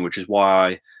kind of thing, which is why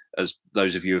I, as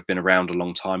those of you who have been around a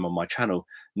long time on my channel,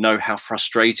 know how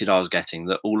frustrated I was getting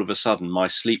that all of a sudden my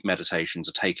sleep meditations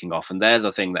are taking off, and they're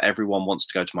the thing that everyone wants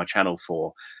to go to my channel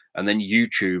for. And then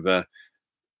YouTuber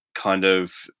kind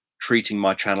of treating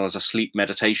my channel as a sleep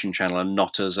meditation channel and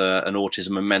not as an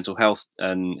autism and mental health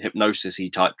and hypnosis-y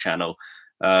type channel.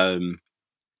 And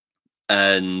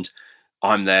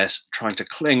I'm there trying to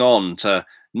cling on to,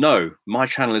 no, my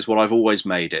channel is what I've always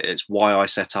made it. It's why I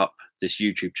set up this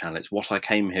YouTube channel. It's what I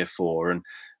came here for. And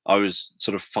I was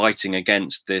sort of fighting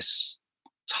against this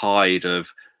tide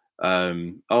of,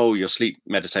 oh, your sleep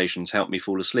meditations help me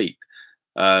fall asleep.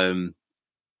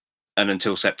 And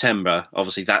until September,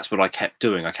 obviously, that's what I kept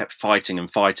doing. I kept fighting and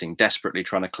fighting, desperately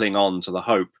trying to cling on to the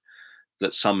hope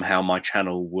that somehow my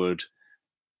channel would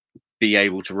be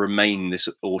able to remain this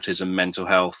autism, mental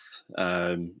health,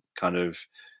 kind of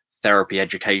therapy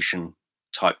education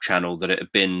type channel that it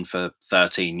had been for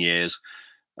 13 years.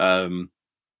 And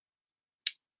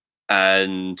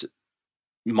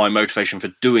my motivation for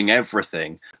doing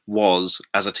everything was,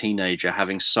 as a teenager,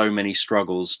 having so many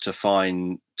struggles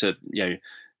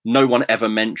no one ever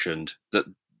mentioned that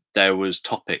there was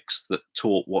topics that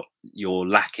taught what you're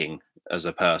lacking as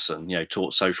a person,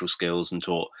 taught social skills and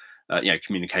taught,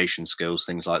 communication skills,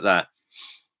 things like that.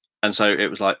 And so it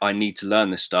was like, I need to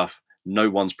learn this stuff. No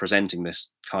one's presenting this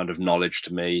kind of knowledge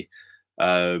to me.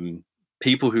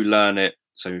 People who learn it,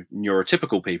 so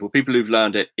neurotypical people who've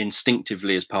learned it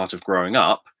instinctively as part of growing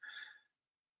up,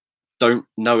 don't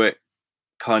know it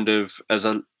kind of as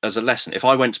a lesson. If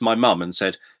I went to my mum and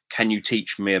said, can you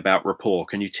teach me about rapport?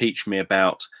 Can you teach me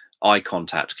about eye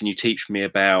contact? Can you teach me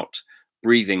about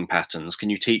breathing patterns? Can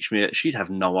you teach me? She'd have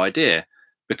no idea,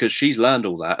 because she's learned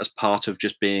all that as part of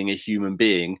just being a human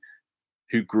being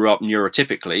who grew up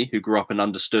neurotypically, who grew up and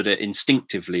understood it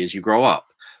instinctively as you grow up.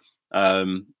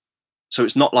 So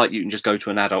it's not like you can just go to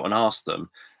an adult and ask them.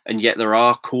 And yet there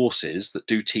are courses that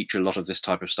do teach a lot of this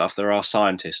type of stuff. There are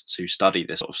scientists who study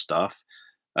this sort of stuff.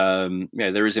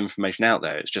 There is information out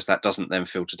there. It's just that doesn't then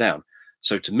filter down.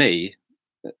 So to me,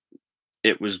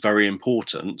 it was very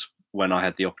important when I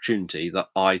had the opportunity that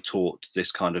I taught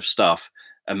this kind of stuff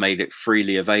and made it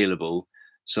freely available,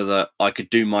 so that I could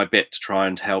do my bit to try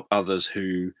and help others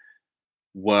who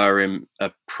were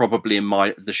probably in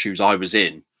the shoes I was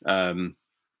in, who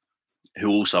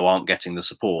also aren't getting the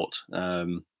support.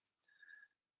 But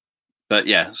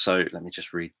yeah, so let me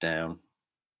just read down.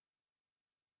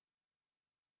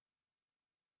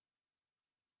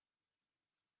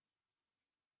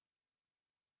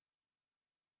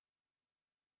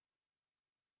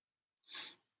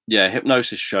 Yeah,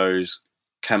 hypnosis shows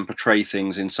can portray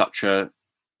things in such a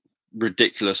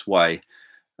ridiculous way.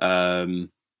 I'm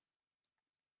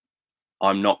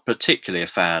not particularly a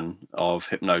fan of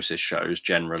hypnosis shows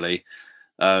generally,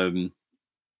 when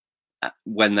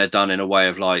they're done in a way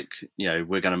of like,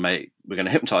 we're going to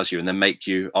hypnotize you and then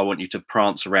I want you to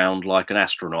prance around like an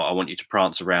astronaut. I want you to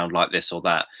prance around like this or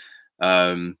that.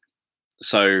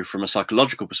 So from a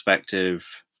psychological perspective,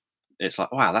 it's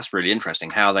like, wow, that's really interesting.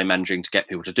 How are they managing to get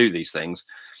people to do these things?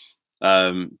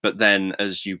 But then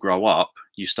as you grow up,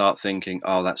 you start thinking,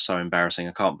 oh, that's so embarrassing.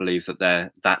 I can't believe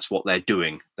that's what they're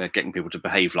doing. They're getting people to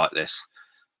behave like this.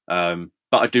 But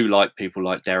I do like people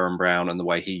like Darren Brown and the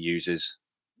way he uses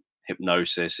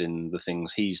hypnosis in the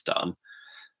things he's done.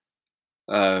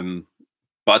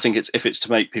 But I think if it's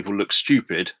to make people look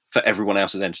stupid for everyone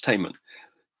else's entertainment,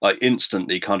 I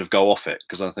instantly kind of go off it,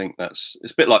 because I think it's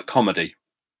a bit like comedy.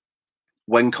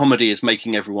 When comedy is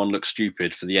making everyone look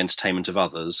stupid for the entertainment of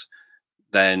others,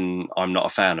 then I'm not a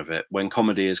fan of it. When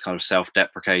comedy is kind of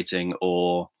self-deprecating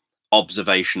or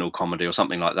observational comedy or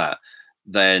something like that,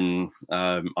 then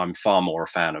I'm far more a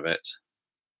fan of it.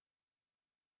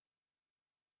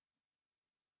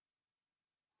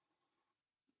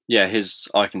 Yeah, his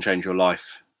 "I Can Change Your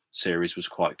Life" series was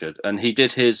quite good, and he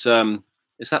did his.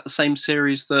 Is that the same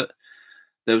series that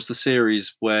there was the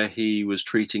series where he was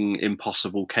treating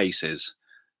impossible cases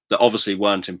that obviously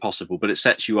weren't impossible, but it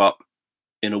sets you up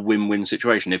in a win-win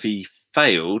situation. If he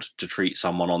failed to treat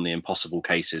someone on the impossible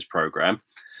cases program,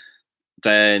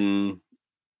 then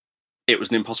it was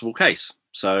an impossible case,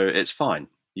 so it's fine.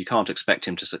 You can't expect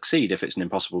him to succeed if it's an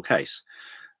impossible case.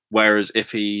 Whereas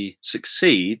if he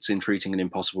succeeds in treating an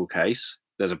impossible case,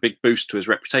 there's a big boost to his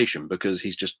reputation, because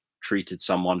he's just treated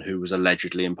someone who was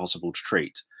allegedly impossible to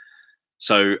treat.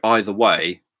 So either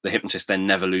way, the hypnotist then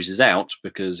never loses out,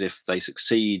 because if they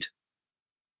succeed,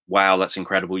 wow, that's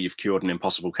incredible, you've cured an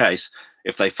impossible case.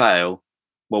 If they fail,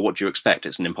 well, what do you expect?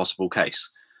 It's an impossible case.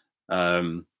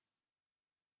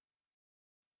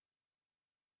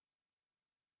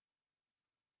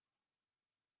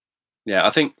 Yeah,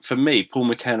 I think for me, Paul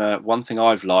McKenna, one thing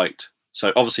I've liked,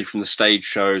 so obviously from the stage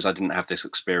shows, I didn't have this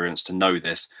experience to know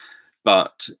this,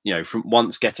 but from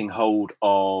once getting hold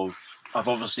of, I've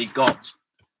obviously got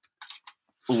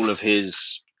all of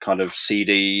his kind of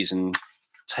CDs and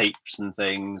tapes and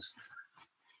things.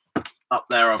 Up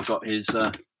there, I've got his,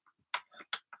 here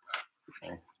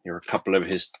are a couple of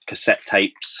his cassette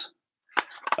tapes.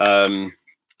 And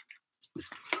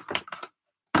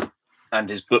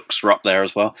his books are up there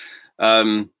as well.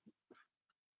 I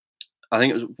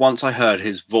think it was once I heard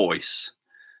his voice,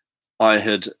 I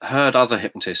had heard other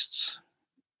hypnotists'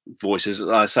 voices.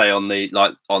 I say on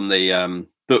the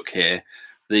book here,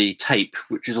 the tape,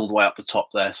 which is all the way up the top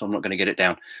there, so I'm not going to get it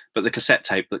down. But the cassette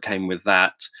tape that came with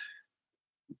that,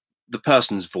 the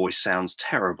person's voice sounds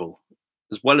terrible,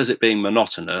 as well as it being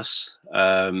monotonous.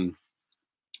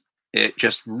 It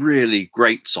just really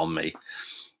grates on me.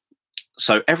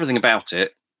 So everything about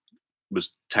it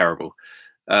was terrible.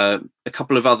 A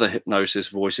couple of other hypnosis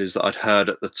voices that I'd heard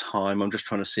at the time, I'm just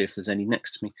trying to see if there's any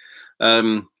next to me.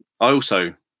 I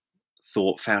also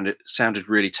found it sounded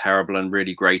really terrible and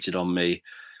really grated on me.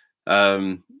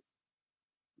 Paul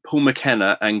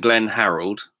McKenna and Glenn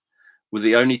Harold were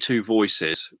the only two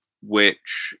voices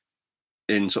which,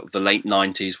 in sort of the late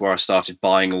 90s, where I started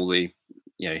buying all the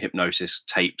hypnosis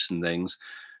tapes and things,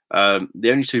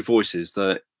 the only two voices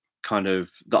that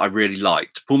I really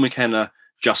liked. Paul McKenna,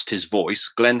 just his voice.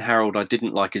 Glenn Harold, I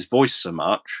didn't like his voice so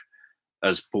much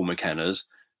as Paul McKenna's,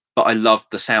 but I loved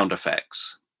the sound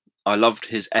effects. I loved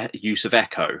his use of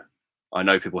echo. I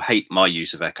know people hate my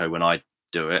use of echo when I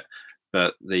do it,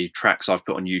 but the tracks I've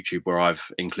put on YouTube where I've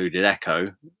included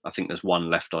echo, I think there's one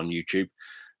left on YouTube,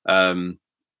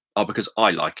 are because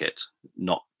I like it,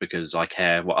 not because I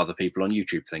care what other people on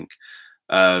YouTube think.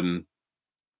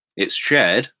 It's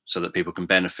shared so that people can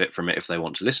benefit from it if they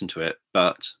want to listen to it,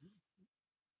 but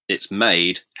it's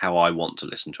made how I want to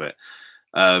listen to it.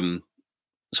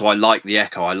 So I like the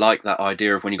echo. I like that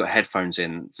idea of when you've got headphones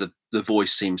in, the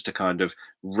voice seems to kind of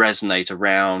resonate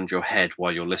around your head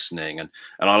while you're listening. And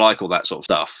I like all that sort of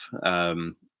stuff.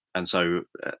 And so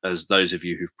as those of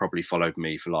you who've probably followed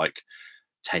me for like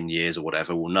 10 years or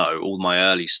whatever will know, all my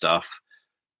early stuff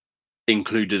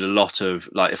included a lot of,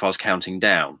 like, if I was counting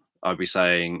down, I'd be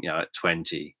saying,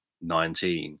 20,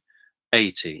 19,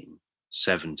 18,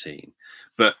 17.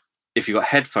 But if you've got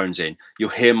headphones in, you'll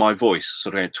hear my voice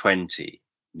sort of going 20,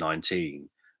 19,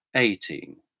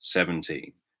 18,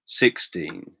 17,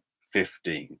 16,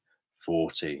 15,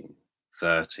 14,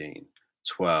 13,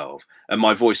 12. And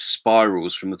my voice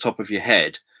spirals from the top of your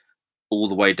head all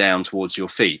the way down towards your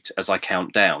feet as I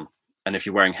count down. And if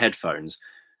you're wearing headphones,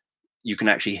 you can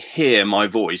actually hear my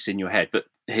voice in your head, but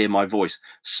hear my voice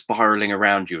spiraling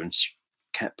around you and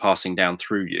passing down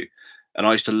through you. And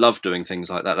I used to love doing things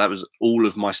like that. That was all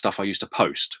of my stuff I used to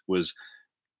post, was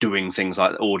doing things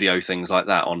like audio things like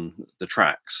that on the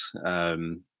tracks,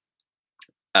 and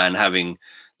having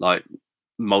like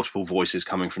multiple voices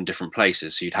coming from different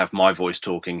places. So you'd have my voice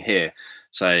talking here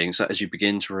saying, so as you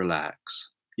begin to relax,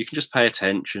 you can just pay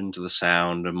attention to the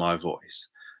sound of my voice.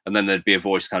 And then there'd be a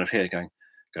voice kind of here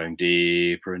going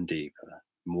deeper and deeper,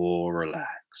 more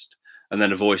relaxed. And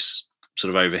then a voice sort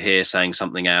of over here saying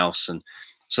something else. And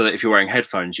so that if you're wearing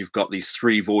headphones, you've got these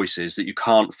three voices that you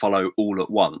can't follow all at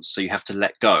once. So you have to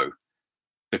let go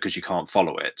because you can't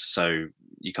follow it. So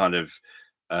you kind of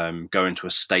go into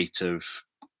a state of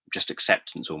just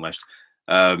acceptance almost.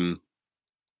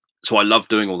 So I love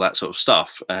doing all that sort of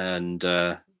stuff, and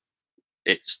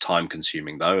it's time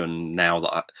consuming though. And now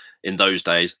that in those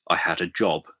days I had a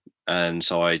job, and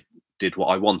so I did what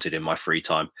I wanted in my free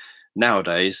time.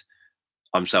 Nowadays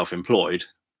I'm self-employed.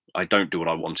 I don't do what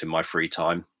I want in my free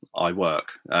time. I work.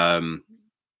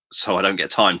 So I don't get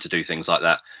time to do things like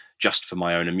that just for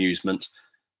my own amusement.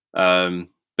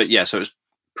 But yeah, so it's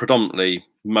predominantly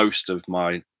most of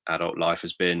my adult life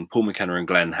has been Paul McKenna and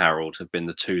Glenn Harold have been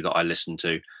the two that I listen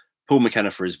to. Paul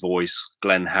McKenna for his voice,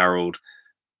 Glenn Harold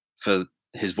for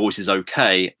his voice is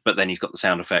okay, but then he's got the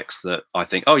sound effects that I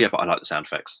think, oh yeah, but I like the sound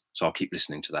effects, so I'll keep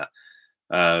listening to that.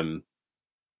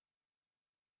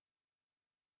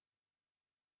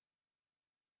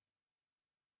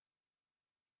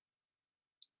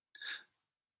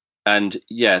 And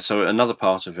yeah, so another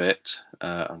part of it,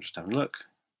 I'm just having a look.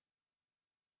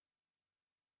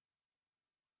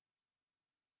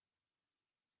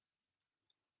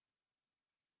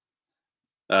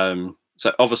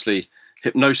 So obviously,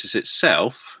 hypnosis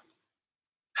itself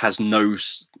has no,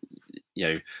 you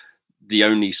know, the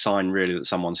only sign really that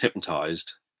someone's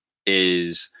hypnotized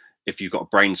is if you've got a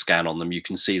brain scan on them, you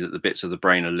can see that the bits of the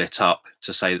brain are lit up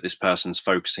to say that this person's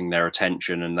focusing their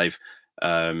attention and they've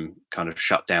kind of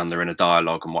shut down their inner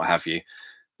dialogue and what have you.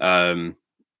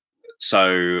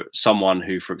 So someone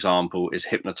who, for example, is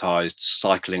hypnotized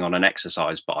cycling on an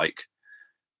exercise bike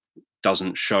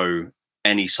doesn't show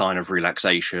any sign of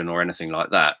relaxation or anything like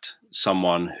that.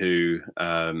 Someone who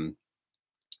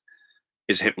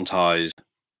is hypnotized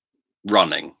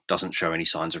running doesn't show any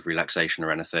signs of relaxation or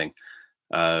anything.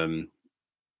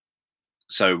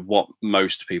 So what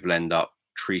most people end up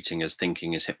treating as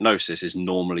thinking is hypnosis is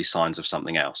normally signs of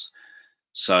something else.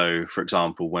 So, for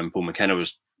example, when Paul McKenna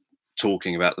was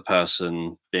talking about the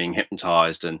person being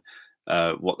hypnotized, and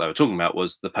what they were talking about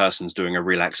was the person's doing a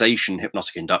relaxation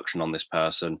hypnotic induction on this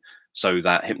person. So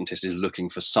that hypnotist is looking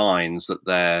for signs that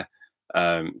they're,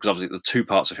 because obviously the two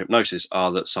parts of hypnosis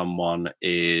are that someone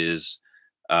is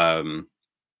narrowing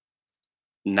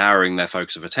their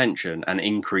focus of attention and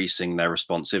increasing their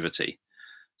responsivity.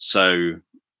 So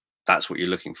that's what you're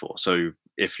looking for. So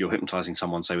if you're hypnotizing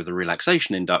someone, say with a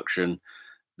relaxation induction,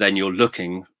 then you're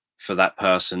looking for that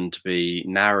person to be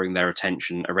narrowing their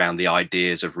attention around the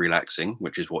ideas of relaxing,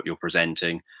 which is what you're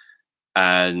presenting,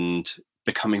 and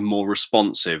becoming more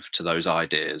responsive to those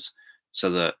ideas, so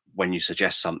that when you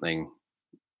suggest something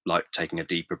like taking a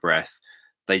deeper breath,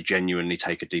 they genuinely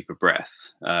take a deeper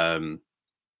breath. But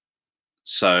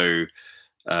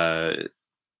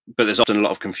there's often a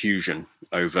lot of confusion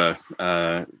over,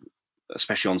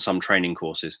 especially on some training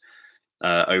courses,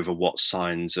 over what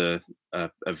signs are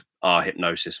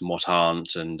hypnosis and what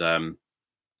aren't. And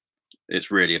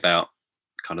it's really about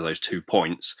kind of those 2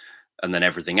 points. And then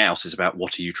everything else is about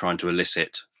what are you trying to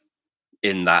elicit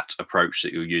in that approach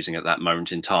that you're using at that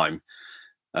moment in time.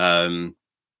 But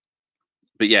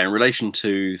yeah, in relation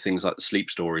to things like the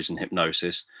sleep stories and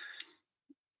hypnosis,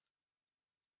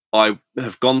 I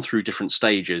have gone through different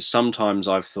stages. Sometimes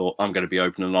I've thought I'm going to be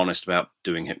open and honest about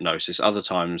doing hypnosis. Other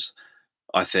times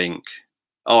I think,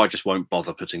 oh, I just won't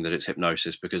bother putting that it's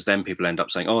hypnosis, because then people end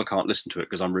up saying, oh, I can't listen to it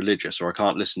because I'm religious, or I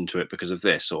can't listen to it because of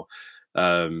this. Or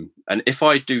and if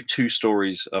I do 2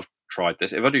 stories, I've tried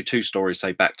this, if I do 2 stories,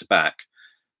 say back to back,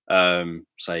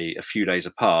 say a few days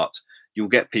apart, you'll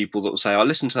get people that will say, I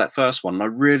listened to that first one and I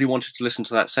really wanted to listen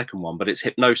to that second one, but it's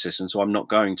hypnosis, and so I'm not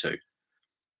going to.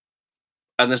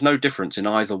 And there's no difference in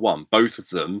either one, both of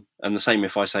them. And the same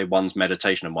if I say one's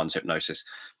meditation and one's hypnosis.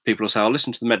 People will say, I'll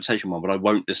listen to the meditation one, but I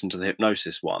won't listen to the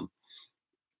hypnosis one.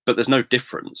 But there's no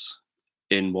difference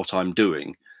in what I'm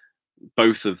doing.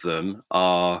 Both of them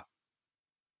are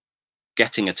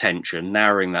getting attention,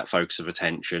 narrowing that focus of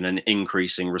attention, and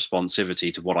increasing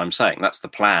responsivity to what I'm saying. That's the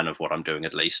plan of what I'm doing,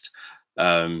 at least.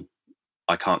 I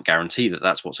can't guarantee that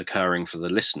that's what's occurring for the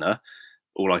listener.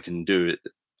 All I can do,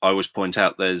 I always point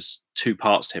out, there's 2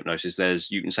 parts to hypnosis.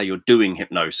 There's, you can say you're doing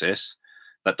hypnosis.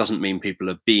 That doesn't mean people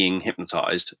are being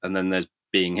hypnotized. And then there's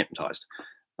being hypnotized.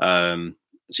 So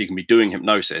you can be doing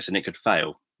hypnosis and it could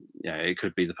fail. Yeah, it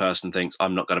could be the person thinks,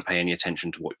 I'm not going to pay any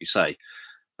attention to what you say.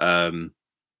 And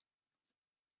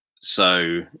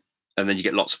then you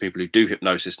get lots of people who do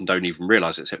hypnosis and don't even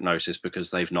realize it's hypnosis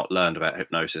because they've not learned about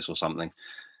hypnosis or something.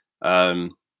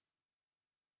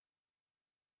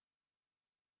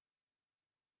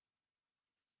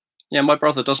 Yeah, my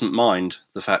brother doesn't mind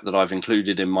the fact that I've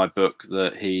included in my book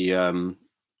that he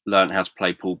learned how to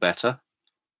play pool better.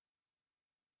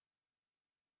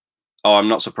 Oh, I'm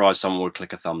not surprised someone would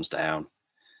click a thumbs down.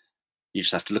 You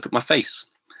just have to look at my face.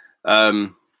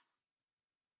 Um,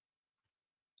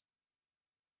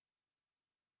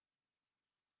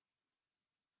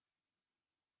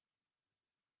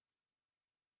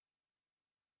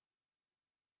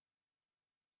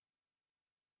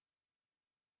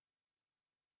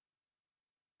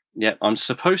 yeah, I'm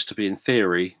supposed to be, in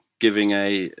theory, giving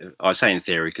a. I say in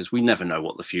theory because we never know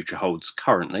what the future holds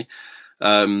currently,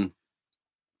 um,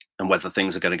 and whether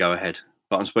things are going to go ahead.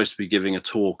 But I'm supposed to be giving a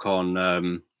talk on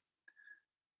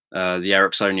the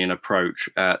Ericksonian approach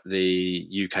at the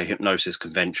UK Hypnosis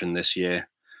Convention this year,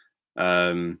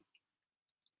 um,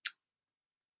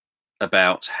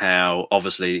 about how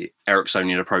obviously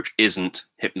Ericksonian approach isn't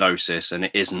hypnosis and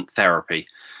it isn't therapy.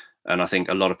 And I think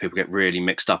a lot of people get really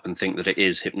mixed up and think that it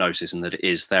is hypnosis and that it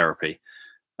is therapy.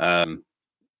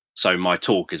 So my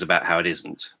talk is about how it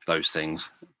isn't those things,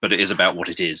 but it is about what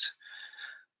it is.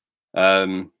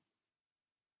 Um,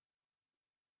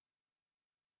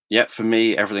 yeah, for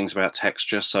me, everything's about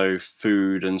texture. So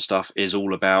food and stuff is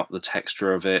all about the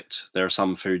texture of it. There are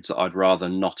some foods that I'd rather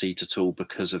not eat at all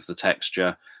because of the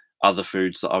texture. Other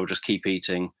foods that I will just keep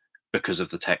eating because of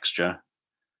the texture.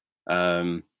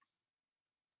 Um,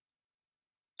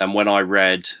 and when I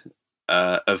read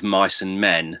Of Mice and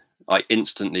Men, I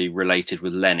instantly related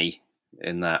with Lenny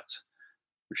in that,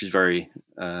 which is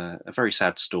a very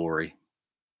sad story.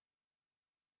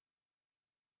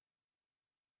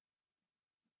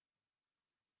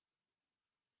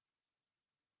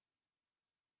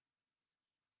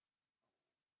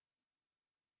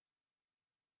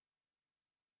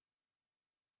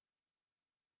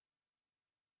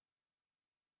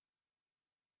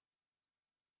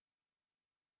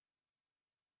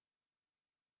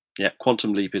 Yeah,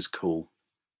 Quantum Leap is cool.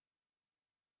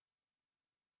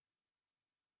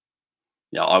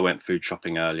 Yeah, I went food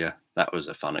shopping earlier. That was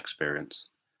a fun experience.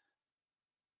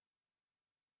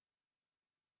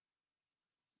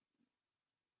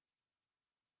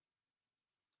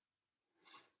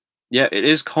 Yeah, it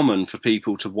is common for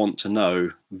people to want to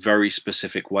know very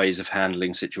specific ways of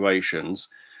handling situations.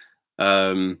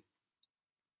 Um,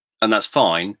 and that's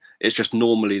fine. It's just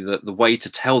normally the way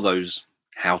to tell those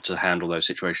how to handle those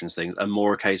situations things are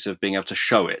more a case of being able to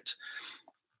show it.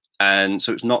 And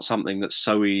so it's not something that's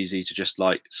so easy to just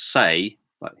like say,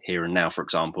 like here and now, for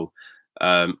example,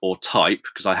 or type,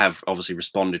 because I have obviously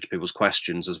responded to people's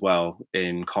questions as well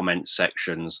in comment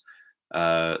sections,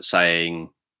 saying,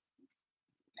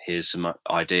 here's some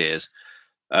ideas.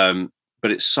 But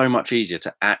it's so much easier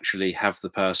to actually have the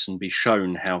person be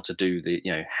shown how to do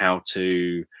how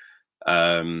to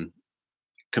um,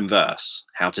 converse,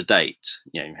 how to date,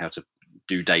 how to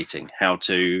do dating, how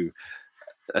to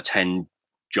attend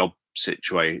job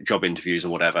interviews or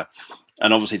whatever.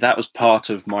 And obviously that was part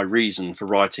of my reason for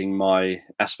writing my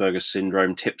Asperger's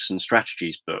syndrome tips and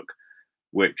strategies book,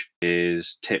 which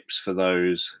is tips for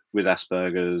those with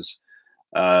Asperger's,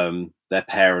 their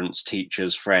parents,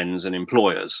 teachers, friends, and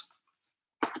employers.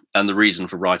 And the reason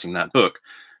for writing that book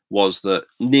was that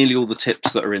nearly all the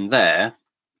tips that are in there,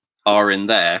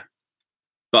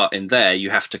 but in there you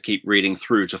have to keep reading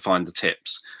through to find the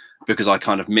tips, because I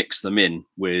kind of mix them in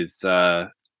with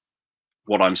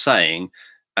what I'm saying,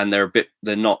 and they're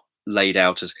not laid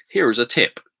out as here is a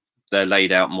tip. They're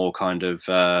laid out more kind of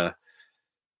so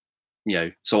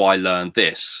I learned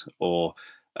this, or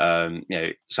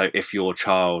so if your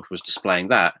child was displaying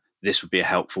that, this would be a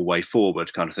helpful way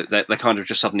forward, kind of thing. They're kind of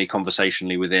just suddenly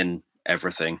conversationally within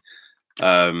everything.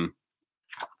 Um,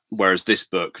 Whereas this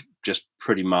book just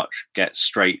pretty much gets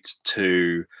straight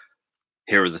to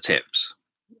here are the tips.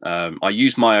 I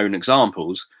use my own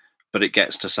examples, but it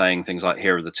gets to saying things like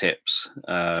here are the tips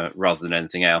rather than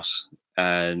anything else.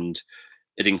 And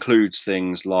it includes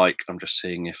things like, I'm just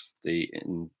seeing if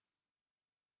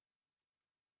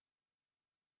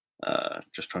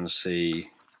just trying to see.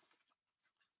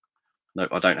 No,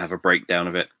 I don't have a breakdown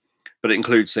of it, but it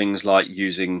includes things like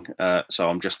using.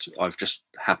 I've just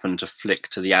happened to flick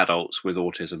to the adults with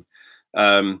autism,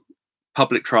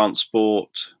 public transport,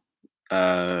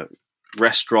 uh,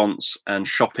 restaurants, and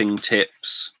shopping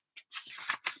tips.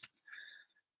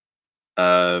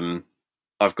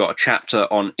 I've got a chapter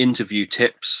on interview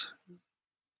tips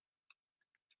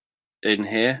in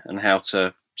here and how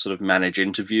to sort of manage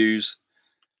interviews.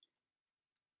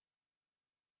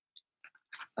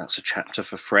 That's a chapter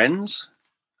for friends.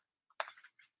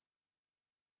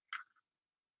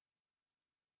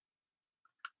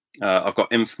 I've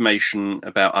got information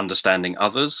about understanding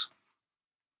others,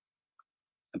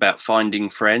 about finding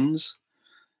friends,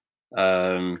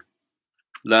 learning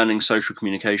social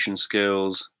communication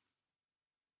skills,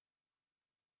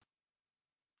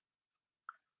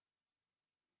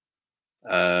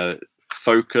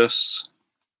 focus,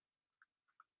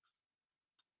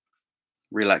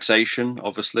 relaxation,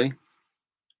 obviously.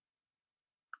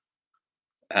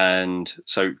 And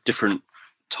so different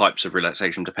types of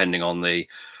relaxation depending on the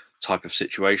type of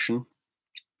situation.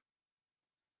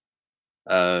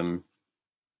 Um,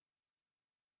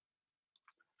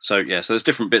 so yeah, so there's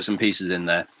different bits and pieces in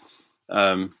there.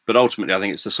 But ultimately, I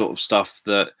think it's the sort of stuff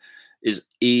that is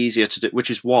easier to do, which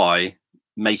is why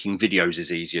making videos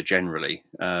is easier generally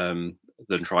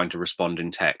than trying to respond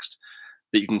in text.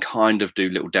 That you can kind of do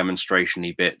little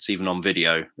demonstration-y bits, even on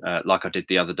video, like I did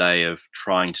the other day of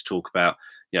trying to talk about,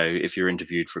 if you're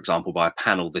interviewed, for example, by a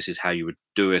panel, this is how you would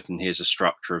do it, and here's a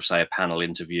structure of, say, a panel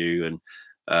interview, and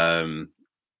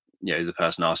the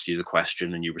person asks you the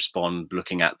question and you respond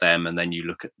looking at them, and then you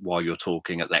look at, while you're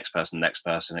talking, at the next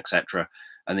person, etc.,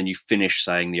 and then you finish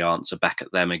saying the answer back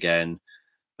at them again.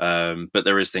 But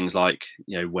there is things like,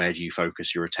 where do you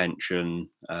focus your attention?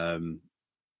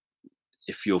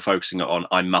 If you're focusing on,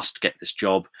 I must get this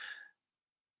job,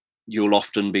 you'll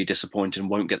often be disappointed and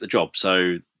won't get the job.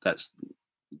 So that's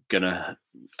going to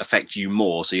affect you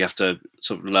more. So you have to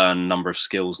sort of learn a number of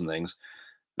skills and things.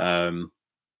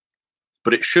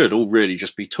 But it should all really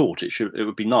just be taught. It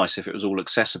would be nice if it was all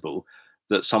accessible,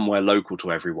 that somewhere local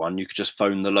to everyone, you could just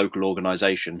phone the local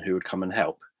organization who would come and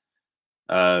help.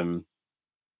 I'm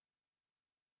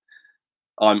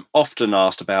often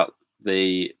asked about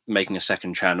making a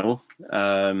second channel.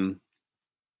 And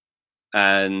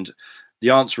the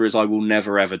answer is I will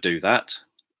never ever do that.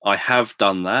 I have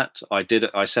done that.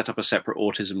 I set up a separate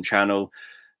autism channel.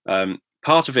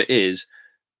 Part of it is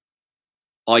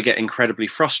I get incredibly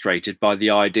frustrated by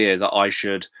the idea that I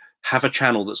should have a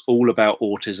channel that's all about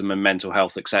autism and mental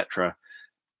health, etc.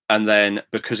 And then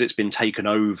because it's been taken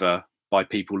over by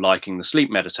people liking the sleep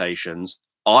meditations,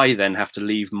 I then have to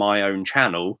leave my own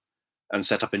channel and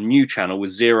set up a new channel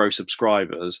with 0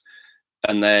 subscribers,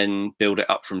 and then build it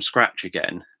up from scratch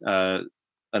again. And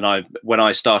when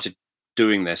I started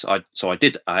doing this, I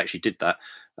actually did that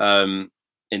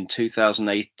in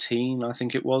 2018, I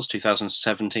think it was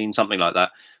 2017, something like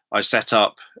that. I set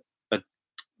up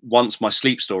once my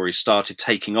sleep stories started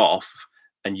taking off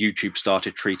and YouTube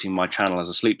started treating my channel as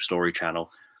a sleep story channel,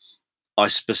 I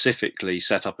specifically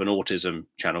set up an autism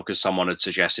channel because someone had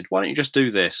suggested, why don't you just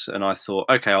do this? And I thought,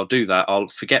 okay, I'll do that. I'll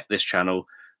forget this channel.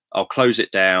 I'll close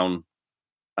it down.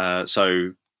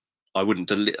 So I wouldn't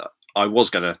delete. I was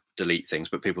going to delete things,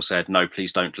 but people said, no,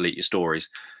 please don't delete your stories.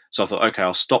 So I thought, okay,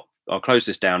 I'll close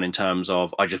this down in terms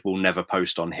of I just will never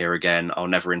post on here again. I'll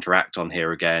never interact on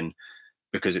here again,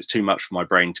 because it's too much for my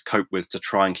brain to cope with, to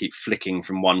try and keep flicking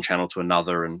from one channel to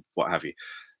another and what have you.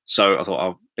 So I thought,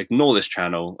 I'll ignore this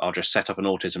channel. I'll just set up an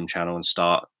autism channel and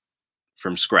start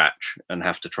from scratch and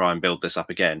have to try and build this up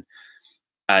again.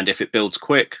 And if it builds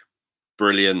quick,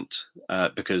 brilliant,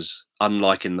 because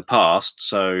unlike in the past,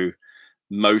 so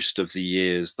most of the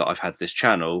years that I've had this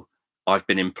channel, I've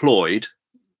been employed.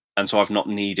 And so I've not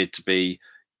needed to be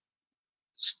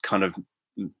kind of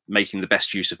making the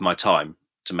best use of my time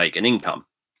to make an income,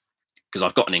 because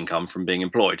I've got an income from being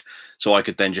employed. So I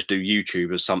could then just do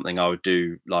YouTube as something I would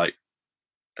do like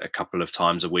a couple of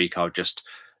times a week. I would just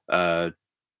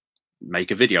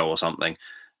make a video or something.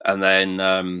 And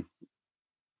then,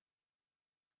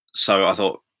 so I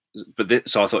thought,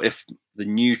 so I thought if the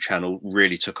new channel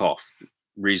really took off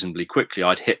reasonably quickly,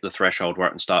 I'd hit the threshold where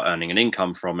I can start earning an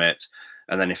income from it.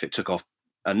 And then if it took off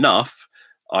enough,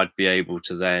 I'd be able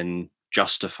to then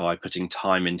justify putting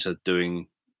time into doing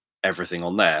everything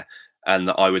on there. And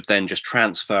that I would then just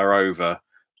transfer over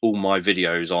all my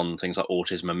videos on things like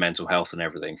autism and mental health and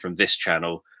everything from this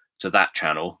channel to that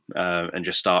channel, and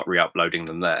just start re-uploading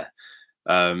them there.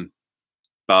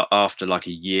 But after like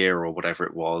a year or whatever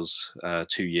it was,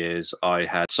 2 years, I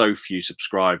had so few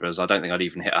subscribers. I don't think I'd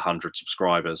even hit 100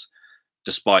 subscribers,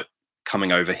 despite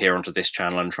coming over here onto this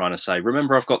channel and trying to say,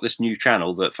 remember, I've got this new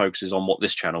channel that focuses on what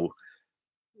this channel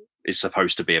is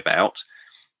supposed to be about.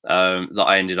 That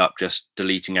I ended up just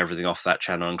deleting everything off that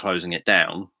channel and closing it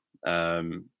down.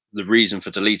 The reason for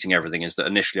deleting everything is that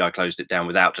initially I closed it down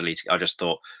without deleting. I just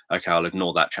thought, okay, I'll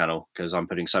ignore that channel because I'm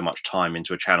putting so much time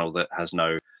into a channel that has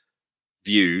no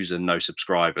views and no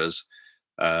subscribers,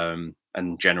 and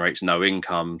generates no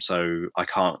income. So I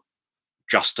can't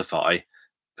justify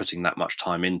putting that much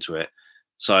time into it.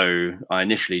 So I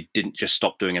initially didn't just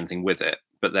stop doing anything with it,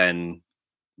 but then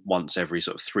once every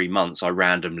sort of 3 months, I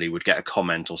randomly would get a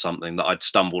comment or something that I'd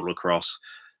stumbled across,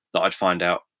 that I'd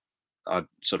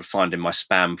sort of find in my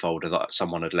spam folder that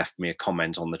someone had left me a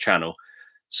comment on the channel.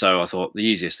 So I thought the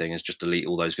easiest thing is just delete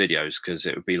all those videos, because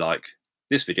it would be like,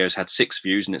 this video's had 6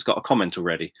 views and it's got a comment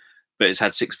already, but it's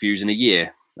had 6 views in a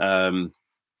year.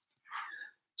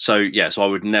 So yeah, so I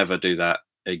would never do that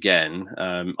again.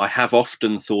 I have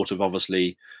often thought of,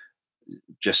 obviously,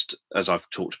 just as I've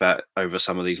talked about over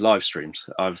some of these live streams,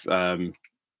 I've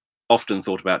often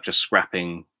thought about just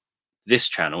scrapping this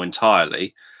channel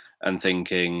entirely and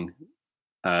thinking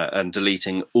and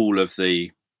deleting all of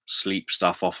the sleep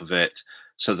stuff off of it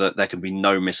so that there can be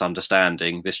no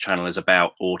misunderstanding. This channel is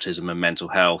about autism and mental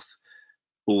health.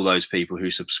 All those people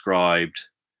who subscribed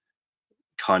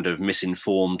kind of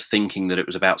misinformed, thinking that it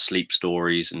was about sleep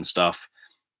stories and stuff.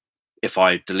 If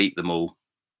I delete them all,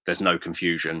 there's no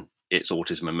confusion. It's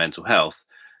autism and mental health.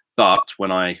 But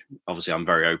when obviously I'm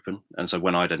very open. And so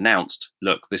when I'd announced,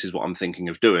 look, this is what I'm thinking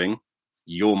of doing,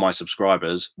 you're my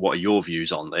subscribers, what are your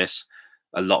views on this?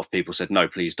 A lot of people said, no,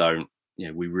 please don't.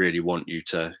 We really want you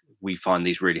to, we find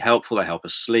these really helpful. They help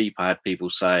us sleep. I had people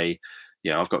say,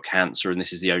 I've got cancer and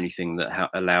this is the only thing that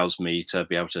allows me to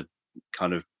be able to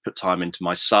kind of put time into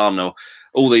my son, or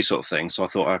all these sort of things. So I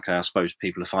thought, okay, I suppose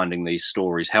people are finding these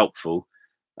stories helpful.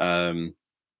 And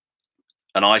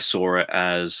I saw it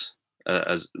as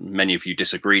many of you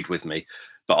disagreed with me,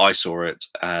 but I saw it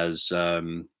as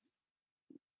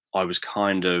I was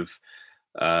kind of,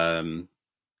 I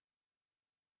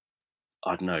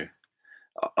don't know,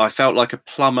 I felt like a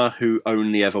plumber who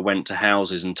only ever went to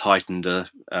houses and tightened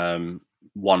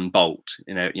one bolt,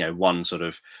 one sort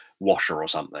of washer or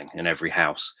something in every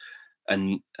house,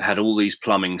 and had all these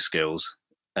plumbing skills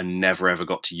and never ever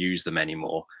got to use them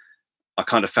anymore. I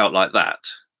kind of felt like that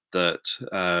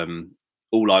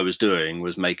all I was doing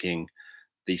was making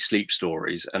these sleep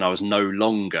stories, and I was no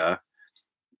longer,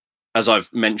 as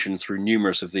I've mentioned through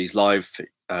numerous of these live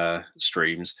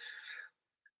streams,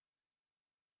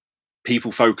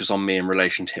 people focus on me in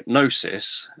relation to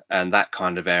hypnosis and that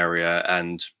kind of area,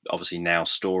 and obviously now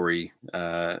story,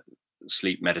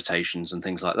 sleep meditations and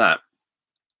things like that.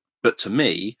 But to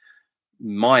me,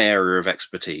 my area of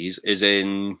expertise is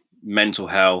in mental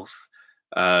health,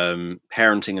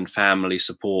 parenting and family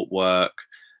support work,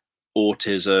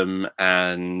 autism,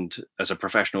 and as a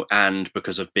professional, and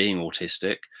because of being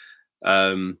autistic,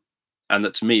 and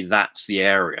that to me, that's the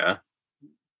area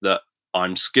that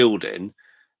I'm skilled in,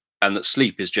 and that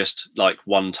sleep is just like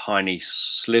one tiny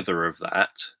slither of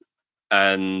that.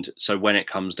 And so when it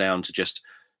comes down to just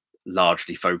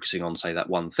largely focusing on, say, that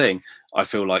one thing, I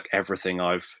feel like everything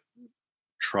I've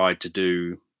tried to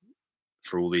do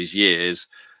for all these years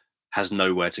has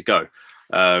nowhere to go.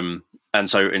 And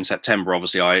so in September,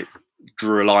 obviously, I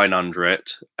drew a line under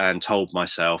it and told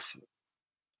myself,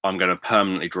 I'm going to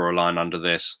permanently draw a line under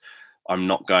this. I'm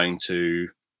not going to,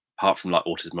 apart from like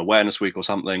Autism Awareness Week or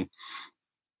something,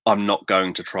 I'm not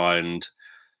going to try and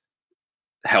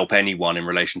help anyone in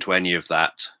relation to any of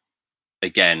that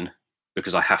again,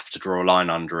 because I have to draw a line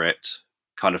under it,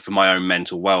 kind of for my own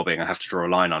mental well-being. I have to draw a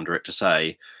line under it to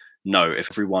say, no, if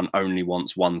everyone only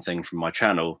wants one thing from my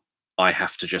channel, I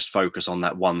have to just focus on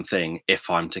that one thing if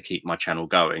I'm to keep my channel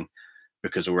going,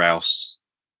 because or else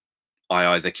I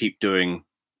either keep doing,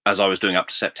 as I was doing up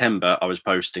to September, I was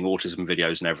posting autism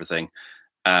videos and everything,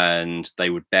 and they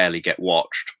would barely get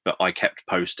watched, but I kept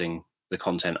posting the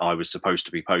content I was supposed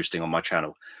to be posting on my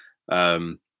channel,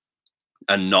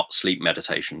 and not sleep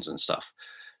meditations and stuff.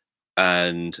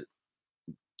 And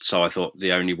so I thought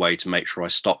the only way to make sure I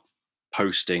stop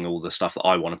posting all the stuff that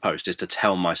I want to post is to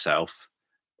tell myself,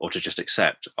 or to just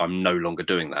accept I'm no longer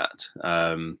doing that.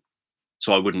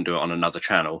 So I wouldn't do it on another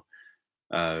channel,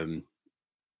 and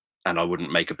I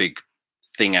wouldn't make a big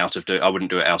thing out of I wouldn't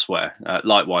do it elsewhere.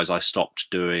 Likewise, I stopped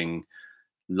doing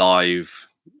live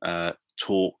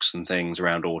talks and things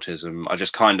around autism. I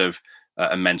just kind of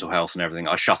and mental health and everything.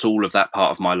 I shut all of that part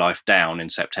of my life down in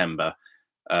September,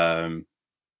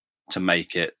 to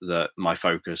make it that my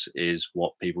focus is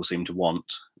what people seem to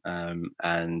want,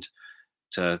 and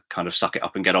to kind of suck it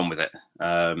up and get on with it.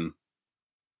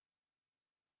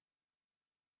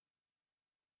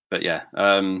 But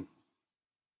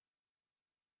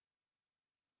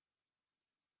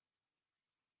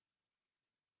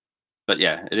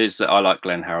yeah, it is that I like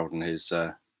Glenn Harold and his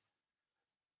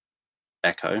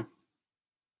Echo.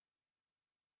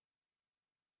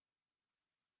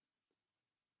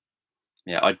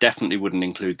 Yeah, I definitely wouldn't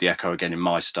include the Echo again in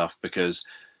my stuff, because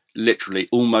literally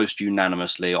almost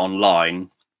unanimously online,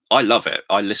 I love it.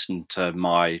 I listen to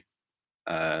my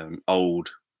old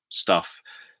stuff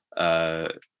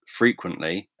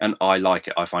frequently, and I like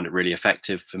it. I find it really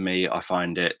effective for me. I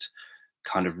find it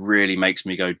kind of really makes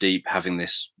me go deep, having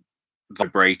this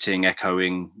vibrating,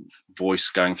 echoing voice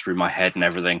going through my head and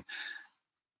everything.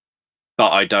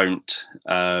 But I don't.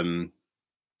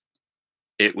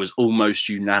 It was almost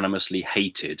unanimously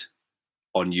hated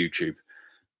on YouTube.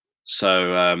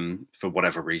 So for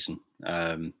whatever reason,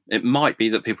 it might be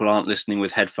that people aren't listening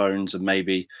with headphones, and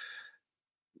maybe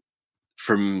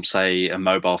from, say, a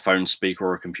mobile phone speaker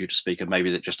or a computer speaker,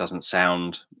 maybe that just doesn't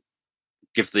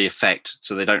give the effect,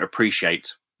 so they don't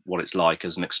appreciate what it's like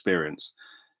as an experience.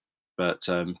 But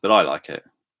I like it.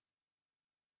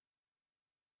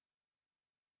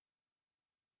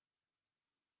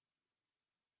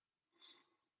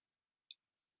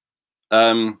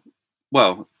 Um,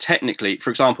 well, technically, for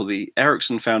example, the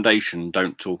Erickson Foundation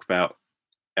don't talk about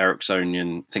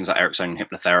Ericksonian things like Ericksonian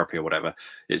hypnotherapy or whatever.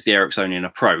 It's the Ericksonian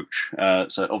approach.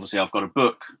 So obviously, I've got a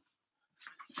book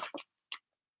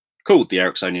called The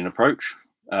Ericksonian Approach,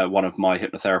 one of my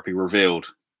Hypnotherapy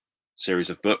Revealed series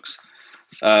of books.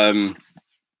 And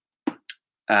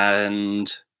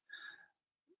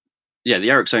yeah, the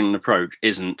Ericksonian approach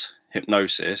isn't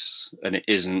hypnosis, and it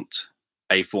isn't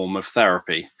a form of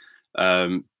therapy.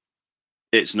 Um,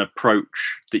 it's an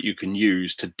approach that you can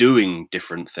use to doing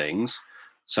different things.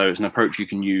 So it's an approach you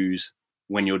can use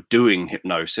when you're doing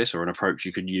hypnosis, or an approach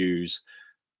you could use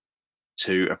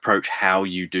to approach how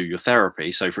you do your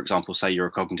therapy. So, for example, say you're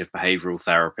a cognitive behavioral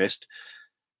therapist,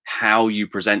 how you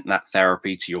present that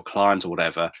therapy to your client or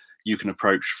whatever, you can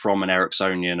approach from an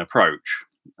Ericksonian approach.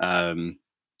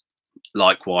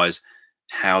 Likewise,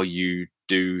 how you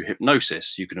do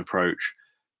hypnosis, you can approach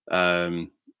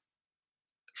from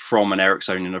an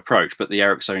Ericksonian approach, but the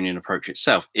Ericksonian approach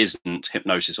itself isn't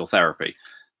hypnosis or therapy.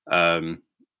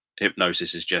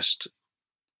 Hypnosis is just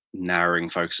narrowing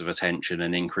focus of attention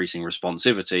and increasing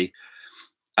responsivity.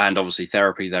 And obviously,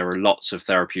 therapy, there are lots of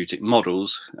therapeutic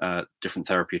models, different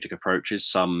therapeutic approaches,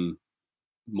 some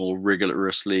more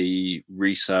rigorously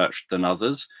researched than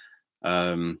others.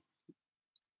 But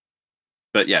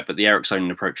yeah, but the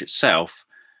Ericksonian approach itself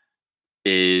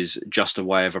is just a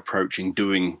way of approaching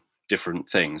doing different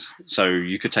things. So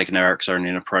you could take an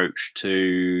Ericksonian approach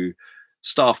to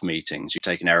staff meetings. You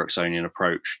take an Ericksonian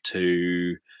approach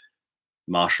to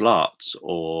martial arts,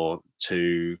 or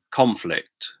to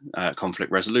conflict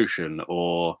resolution,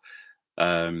 or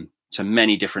to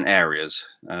many different areas.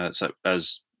 So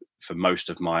as for most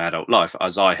of my adult life,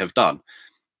 as I have done,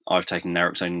 I've taken an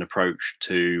Ericksonian approach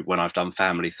to when I've done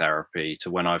family therapy,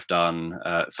 to when I've done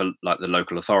for like the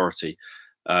local authority,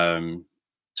 to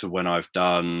when I've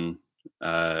done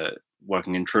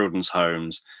working in children's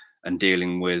homes and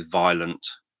dealing with violent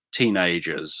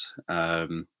teenagers,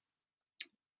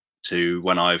 to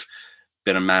when I've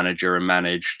been a manager and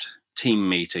managed team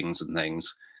meetings and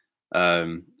things.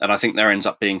 And I think there ends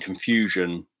up being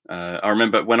confusion. I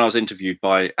remember when I was interviewed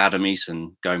by Adam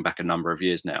Eason, going back a number of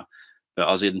years now, but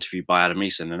I was interviewed by Adam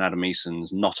Eason, and Adam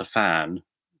Eason's not a fan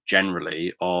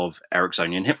generally of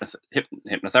Ericksonian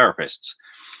hypnotherapists,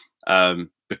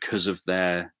 because of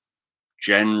their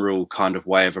general kind of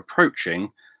way of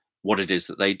approaching what it is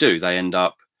that they do. They end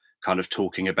up kind of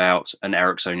talking about an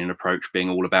Ericksonian approach being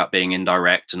all about being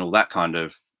indirect and all that kind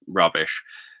of rubbish,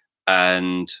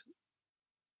 and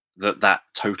that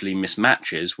totally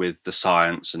mismatches with the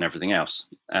science and everything else.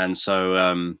 And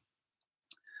so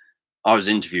I was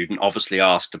interviewed and obviously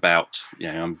asked about,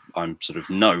 I'm sort of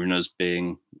known as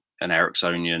being an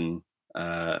Ericksonian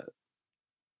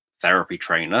therapy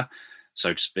trainer,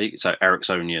 so to speak. So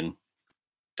Ericksonian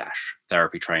dash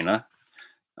therapy trainer.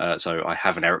 So I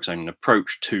have an Ericksonian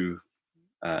approach to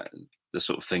the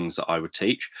sort of things that I would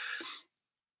teach.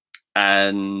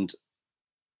 And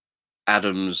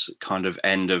Adam's kind of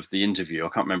end of the interview, I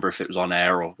can't remember if it was on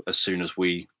air or as soon as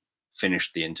we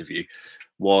finished the interview,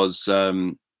 was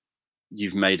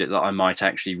you've made it that I might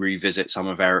actually revisit some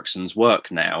of Erickson's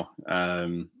work now,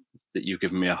 that you've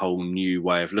given me a whole new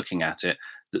way of looking at it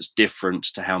that's different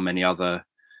to how many other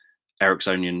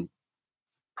Ericksonian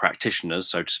practitioners,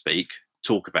 so to speak,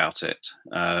 talk about it.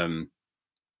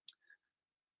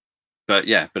 But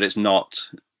it's not,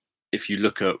 if you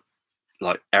look at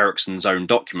like Erickson's own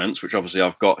documents, which obviously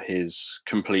I've got his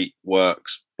complete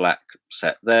works black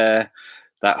set there,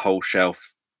 that whole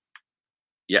shelf,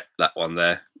 that one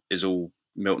there is all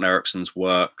Milton Erickson's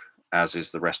work, as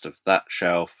is the rest of that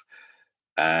shelf,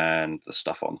 and the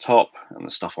stuff on top, and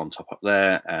the stuff on top up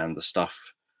there, and the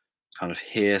stuff kind of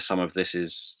here. Some of this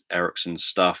is Erickson's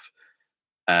stuff,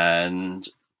 and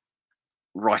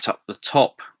right up the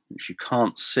top, which you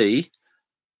can't see,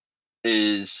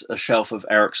 is a shelf of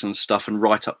Erickson's stuff, and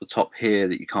right up the top here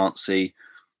that you can't see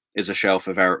is a shelf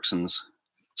of Erickson's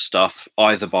stuff,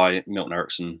 either by Milton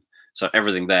Erickson. So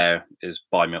everything there is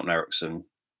by Milton Erickson,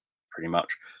 pretty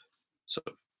much. So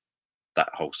that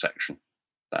whole section,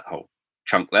 that whole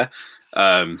chunk there,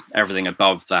 everything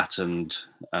above that and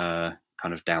kind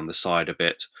of down the side a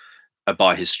bit are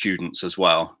by his students as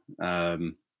well.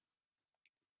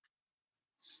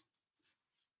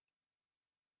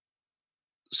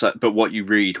 So, but what you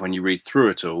read when you read through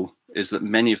it all is that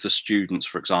many of the students,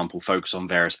 for example, focus on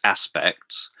various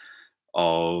aspects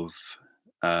of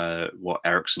what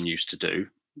Erickson used to do.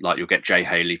 Like you'll get Jay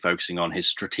Haley focusing on his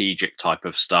strategic type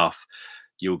of stuff.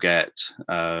 You'll get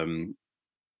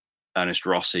Ernest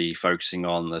Rossi focusing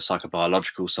on the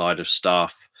psychobiological side of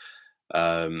stuff.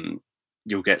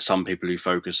 You'll get some people who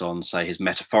focus on, say, his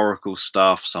metaphorical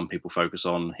stuff. Some people focus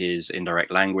on his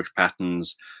indirect language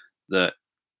patterns that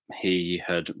he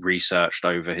had researched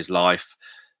over his life.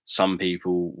 Some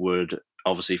people would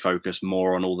obviously focus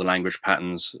more on all the language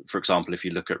patterns. For example, if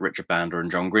you look at Richard Bandler and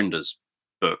John Grinder's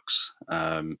books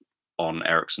on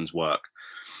Erickson's work.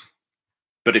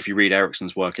 But if you read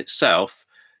Erickson's work itself,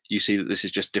 you see that this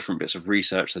is just different bits of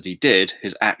research that he did.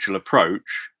 His actual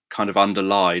approach kind of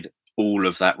underlied all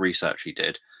of that research he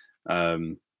did.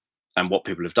 And what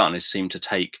people have done is seem to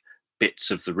take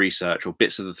bits of the research or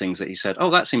bits of the things that he said, oh,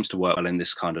 that seems to work well in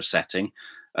this kind of setting.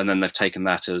 And then they've taken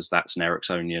that as that's an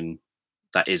Ericksonian,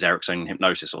 that is Ericksonian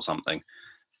hypnosis or something.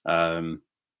 Yeah,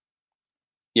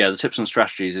 the tips and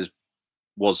strategies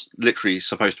was literally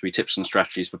supposed to be tips and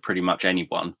strategies for pretty much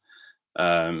anyone.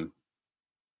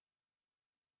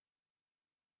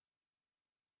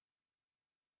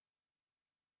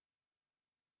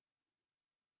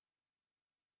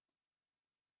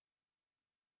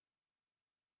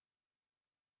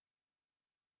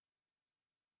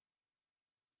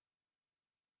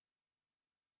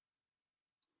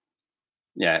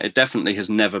 Yeah, it definitely has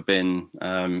never been.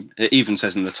 It even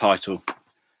says in the title,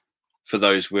 for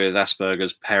those with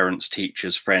Asperger's, parents,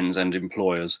 teachers, friends, and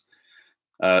employers.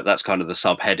 That's kind of the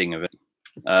subheading of it.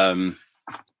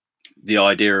 The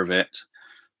idea of it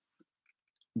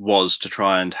was to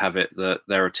try and have it that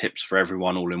there are tips for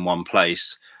everyone all in one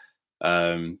place.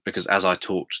 Because as I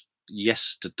talked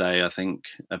yesterday, I think,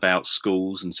 about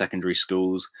schools and secondary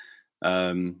schools,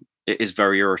 it is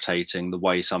very irritating the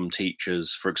way some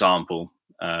teachers, for example,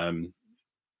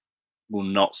 will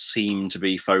not seem to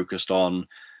be focused on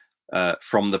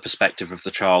from the perspective of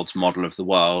the child's model of the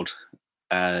world.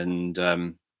 And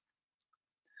that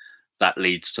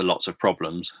leads to lots of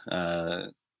problems. But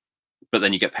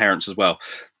then you get parents as well.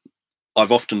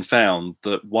 I've often found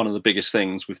that one of the biggest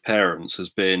things with parents has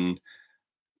been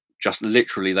just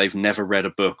literally they've never read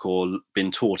a book or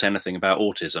been taught anything about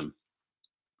autism.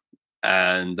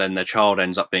 And then their child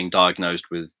ends up being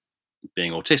diagnosed with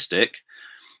being autistic.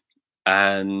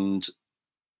 And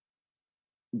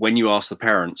when you ask the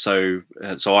parent, so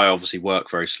I obviously work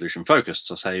very solution focused.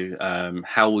 So I say,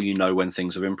 how will you know when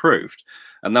things have improved?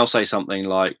 And they'll say something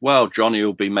like, well, Johnny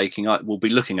will be looking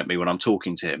at me when I'm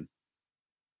talking to him.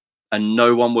 And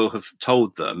no one will have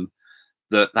told them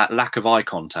that lack of eye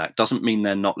contact doesn't mean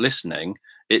they're not listening.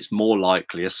 It's more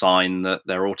likely a sign that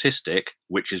they're autistic,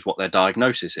 which is what their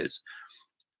diagnosis is.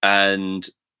 And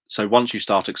so once you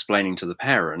start explaining to the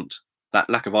parent that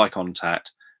lack of eye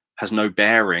contact has no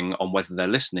bearing on whether they're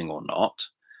listening or not,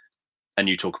 and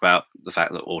you talk about the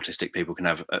fact that autistic people can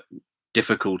have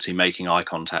difficulty making eye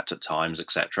contact at times,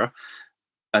 etc.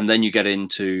 And then you get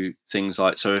into things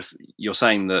like, so if you're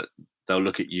saying that they'll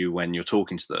look at you when you're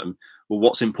talking to them, well,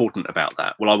 what's important about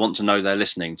that? Well, I want to know they're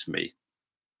listening to me.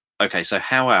 Okay, so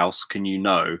how else can you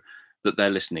know that they're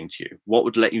listening to you? What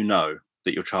would let you know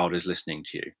that your child is listening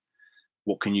to you?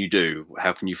 What can you do?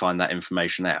 How can you find that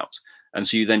information out? And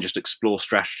so you then just explore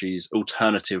strategies,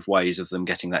 alternative ways of them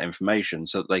getting that information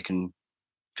so that they can,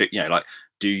 like,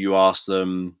 do you ask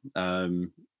them,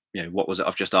 what was it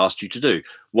I've just asked you to do?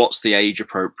 What's the age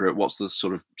appropriate? What's the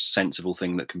sort of sensible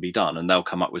thing that can be done? And they'll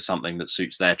come up with something that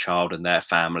suits their child and their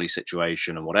family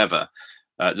situation and whatever,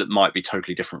 that might be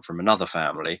totally different from another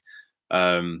family.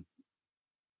 So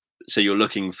you're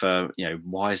looking for,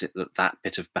 why is it that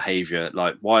bit of behavior,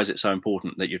 like, why is it so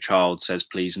important that your child says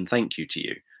please and thank you to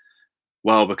you?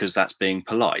 Well, because that's being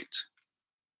polite.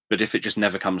 But if it just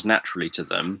never comes naturally to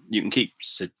them, you can keep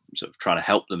sort of trying to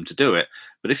help them to do it.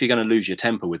 But if you're going to lose your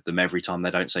temper with them every time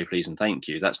they don't say please and thank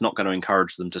you, that's not going to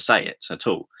encourage them to say it at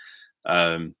all.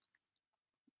 So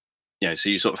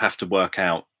you sort of have to work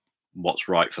out what's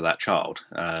right for that child.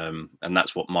 And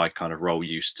that's what my kind of role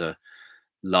used to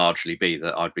largely be,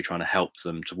 that I'd be trying to help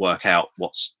them to work out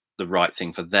what's the right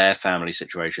thing for their family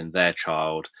situation, their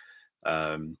child,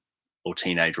 or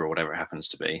teenager, or whatever it happens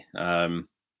to be.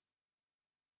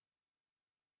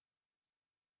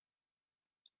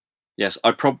 Yes,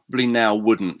 I probably now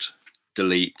wouldn't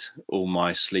delete all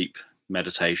my sleep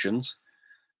meditations.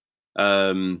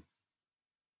 And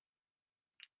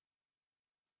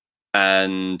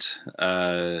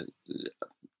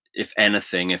if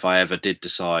anything, if I ever did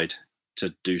decide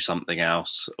to do something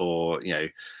else, or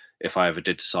if I ever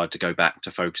did decide to go back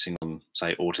to focusing on,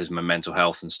 say, autism and mental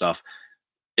health and stuff,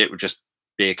 it would just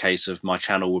be a case of my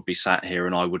channel would be sat here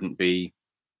and I wouldn't be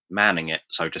manning it,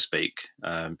 so to speak,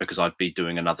 because I'd be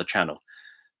doing another channel.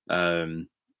 Um,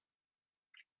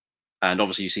 and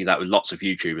obviously, you see that with lots of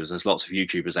YouTubers. There's lots of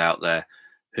YouTubers out there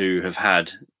who have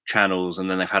had channels, and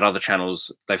then they've had other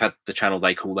channels. They've had the channel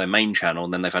they call their main channel,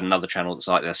 and then they've had another channel that's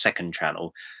like their second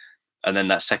channel. And then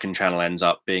that second channel ends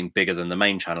up being bigger than the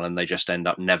main channel, and they just end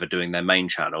up never doing their main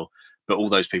channel. But all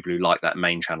those people who like that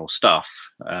main channel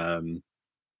stuff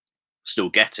still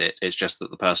get it. It's just that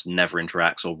the person never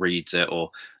interacts or reads it or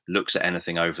looks at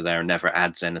anything over there and never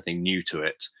adds anything new to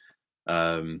it.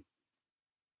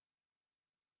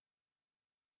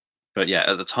 But yeah,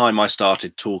 at the time I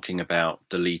started talking about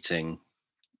deleting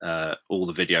all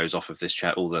the videos off of this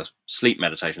channel, all the sleep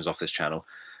meditations off this channel,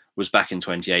 was back in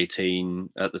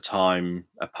 2018. At the time,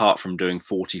 apart from doing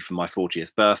 40 for my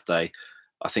 40th birthday,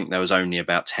 I think there was only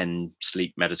about 10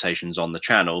 sleep meditations on the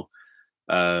channel.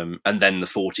 And then the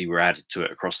 40 were added to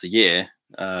it across the year,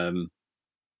 or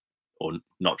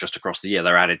not just across the year,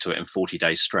 they're added to it in 40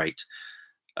 days straight.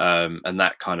 And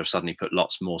that kind of suddenly put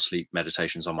lots more sleep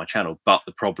meditations on my channel. But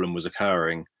the problem was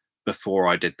occurring before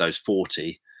I did those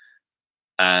 40.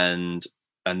 And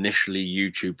initially,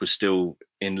 YouTube was still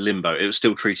in limbo. It was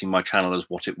still treating my channel as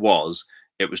what it was.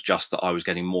 It was just that I was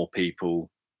getting more people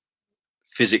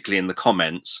physically in the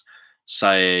comments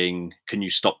saying, can you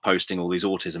stop posting all these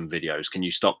autism videos? Can you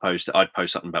stop posting? I'd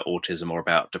post something about autism or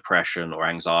about depression or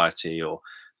anxiety or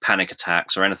panic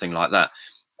attacks or anything like that.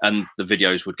 And the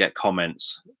videos would get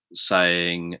comments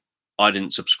saying, I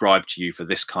didn't subscribe to you for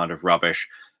this kind of rubbish.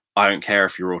 I don't care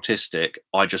if you're autistic.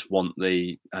 I just want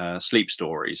the sleep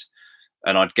stories.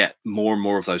 And I'd get more and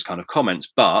more of those kind of comments,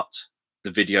 but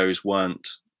the videos weren't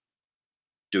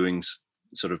doing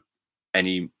sort of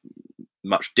any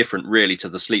much different really to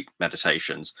the sleep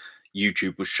meditations.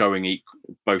 YouTube was showing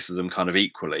both of them kind of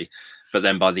equally. But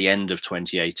then by the end of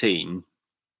 2018,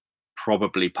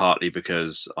 probably partly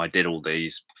because I did all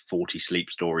these 40 sleep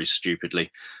stories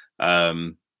stupidly,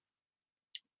 and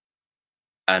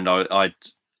I'd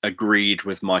agreed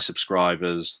with my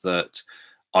subscribers that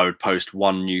I would post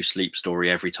one new sleep story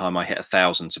every time I hit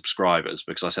 1,000 subscribers,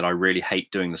 because I said I really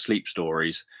hate doing the sleep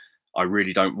stories. I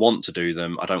really don't want to do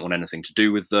them. I don't want anything to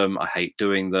do with them. I hate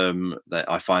doing them.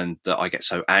 That I find that I get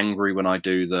so angry when I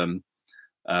do them.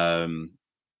 But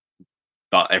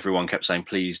everyone kept saying,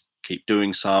 please keep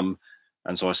doing some.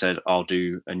 And so I said, I'll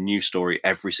do a new story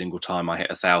every single time I hit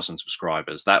 1,000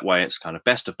 subscribers. That way it's kind of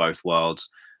best of both worlds.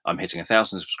 I'm hitting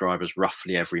 1,000 subscribers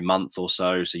roughly every month or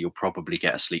so. So you'll probably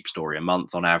get a sleep story a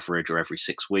month on average, or every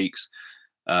 6 weeks.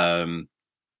 I'm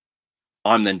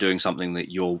then doing something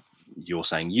that you're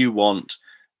saying you want,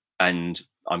 and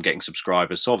I'm getting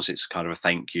subscribers. So obviously it's kind of a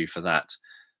thank you for that.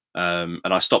 And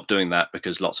I stopped doing that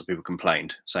because lots of people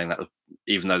complained, saying that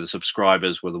even though the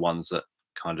subscribers were the ones that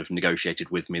kind of negotiated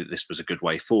with me that this was a good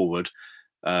way forward,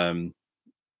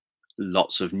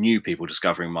 lots of new people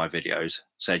discovering my videos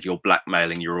said, you're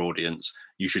blackmailing your audience.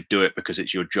 You should do it because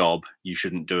it's your job. You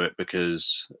shouldn't do it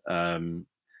because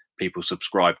people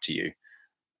subscribe to you.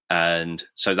 And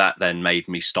so that then made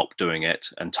me stop doing it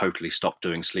and totally stop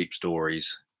doing sleep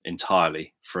stories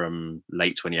entirely from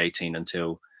late 2018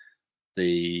 until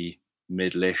the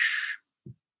middle-ish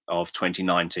of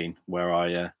 2019, where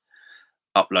I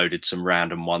uploaded some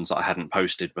random ones that I hadn't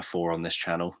posted before on this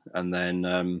channel, and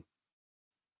then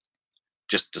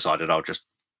just decided I'll just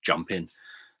jump in.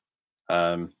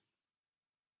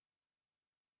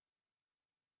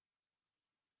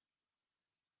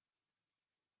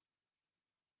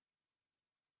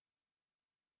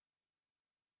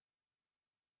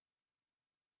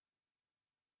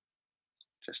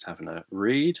 Just having a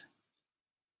read.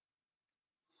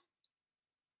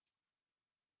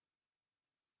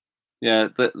 Yeah,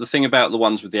 the thing about the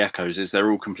ones with the echoes is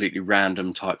they're all completely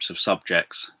random types of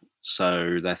subjects.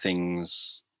 So they're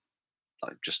things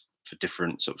like just for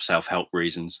different sort of self-help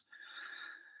reasons.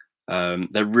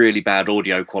 They're really bad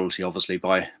audio quality, obviously,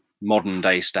 by modern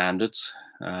day standards,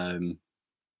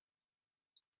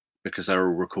 because they're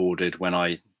all recorded when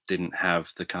I didn't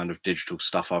have the kind of digital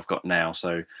stuff I've got now.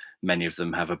 So many of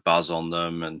them have a buzz on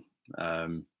them, and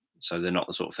so they're not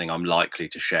the sort of thing I'm likely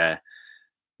to share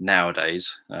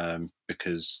nowadays,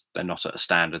 because they're not at a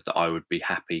standard that I would be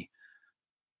happy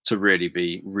to really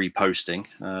be reposting.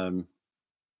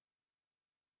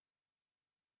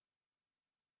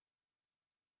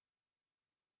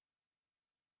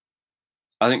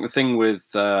 I think the thing with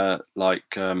like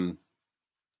Dave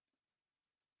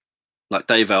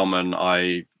Ellman,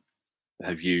 I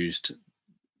have used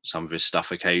some of his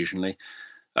stuff occasionally.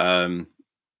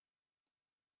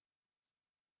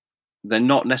 they're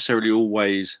not necessarily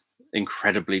always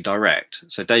incredibly direct.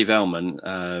 So Dave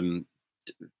Ellman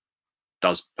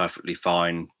does perfectly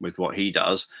fine with what he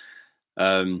does,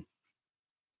 um,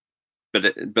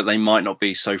 but they might not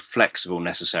be so flexible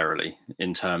necessarily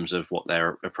in terms of what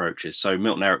their approach is. So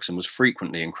Milton Erickson was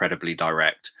frequently incredibly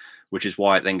direct, which is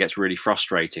why it then gets really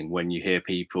frustrating when you hear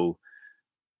people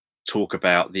talk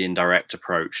about the indirect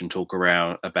approach and talk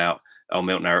around about, oh,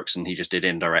 Milton Erickson, he just did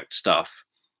indirect stuff,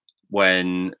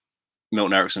 when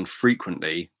Milton Erickson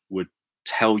frequently would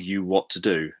tell you what to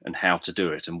do and how to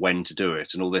do it and when to do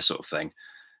it and all this sort of thing.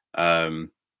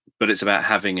 But it's about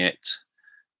having it.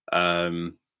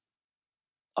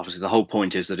 Obviously, the whole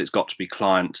point is that it's got to be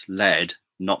client-led,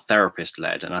 not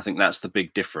therapist-led, and I think that's the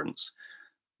big difference.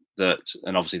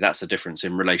 And obviously that's the difference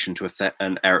in relation to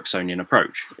an Ericksonian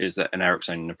approach, is that an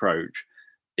Ericksonian approach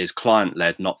is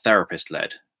client-led, not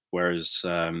therapist-led, whereas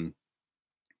there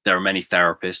are many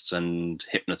therapists and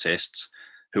hypnotists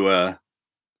who are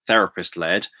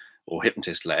therapist-led or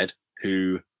hypnotist-led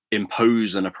who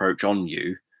impose an approach on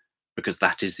you because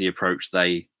that is the approach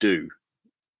they do.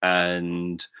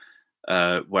 And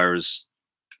whereas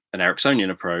an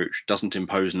Ericksonian approach doesn't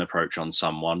impose an approach on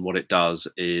someone. What it does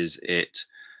is it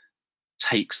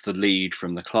takes the lead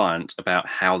from the client about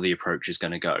how the approach is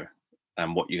going to go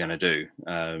and what you're going to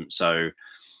do. So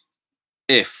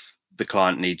if the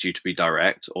client needs you to be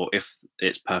direct, or if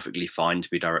it's perfectly fine to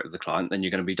be direct with the client, then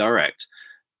you're going to be direct.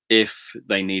 If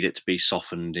they need it to be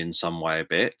softened in some way a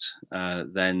bit,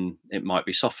 then it might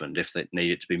be softened. If they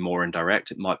need it to be more indirect,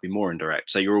 it might be more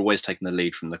indirect. So you're always taking the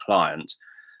lead from the client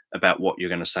about what you're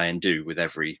going to say and do with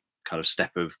every kind of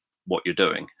step of what you're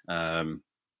doing.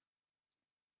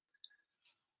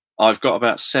 I've got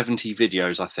about 70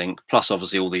 videos, I think, plus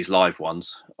obviously all these live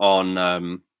ones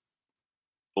on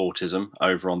autism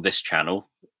over on this channel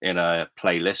in a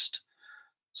playlist.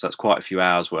 So that's quite a few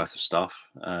hours worth of stuff,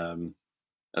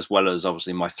 as well as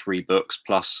obviously my 3 books,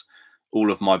 plus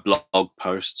all of my blog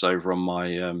posts over on my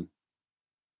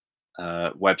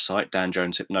website,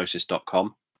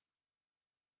 danjoneshypnosis.com.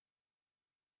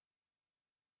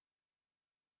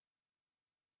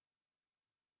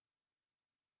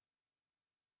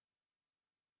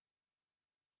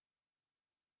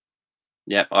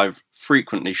 Yep, I've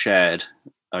frequently shared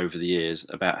over the years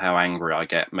about how angry I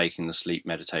get making the sleep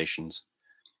meditations.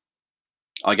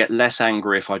 I get less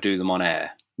angry if I do them on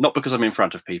air, not because I'm in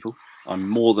front of people. I'm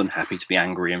more than happy to be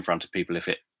angry in front of people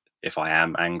if I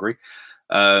am angry,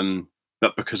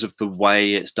 but because of the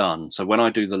way it's done. So when I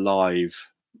do the live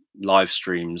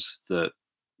streams that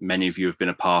many of you have been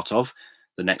a part of,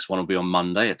 the next one will be on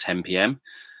Monday at 10 p.m.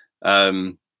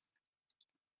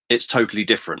 It's totally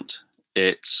different.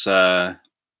 It's a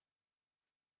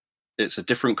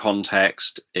different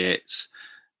context.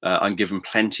 I'm given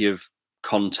plenty of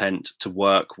content to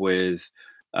work with.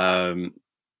 I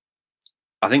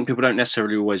think people don't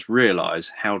necessarily always realize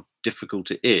how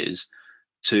difficult it is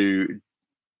to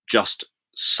just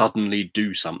suddenly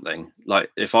do something.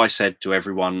 Like if I said to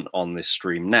everyone on this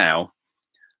stream now,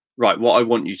 right, what I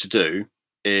want you to do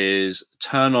is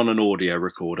turn on an audio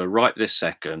recorder right this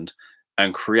second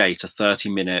and create a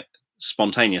 30-minute,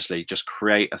 spontaneously, just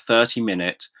create a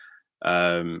 30-minute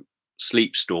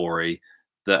sleep story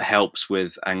that helps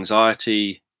with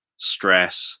anxiety,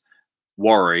 stress,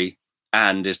 worry,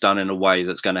 and is done in a way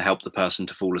that's going to help the person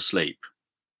to fall asleep.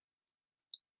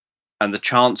 And the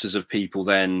chances of people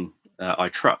then, I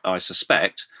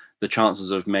suspect, the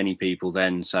chances of many people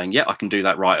then saying, yeah, I can do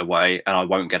that right away, and I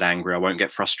won't get angry, I won't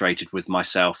get frustrated with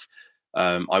myself,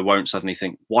 I won't suddenly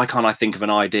think, why can't I think of an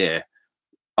idea?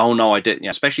 Oh no, I didn't.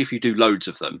 Especially if you do loads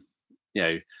of them,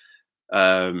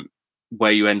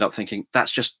 where you end up thinking,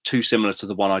 that's just too similar to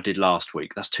the one I did last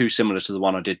week. That's too similar to the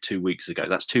one I did 2 weeks ago.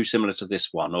 That's too similar to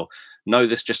this one. Or no,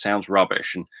 this just sounds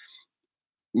rubbish. And,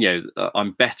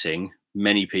 I'm betting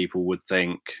many people would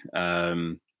think,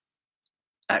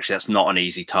 actually, that's not an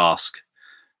easy task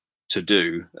to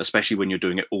do, especially when you're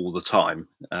doing it all the time.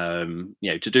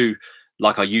 To do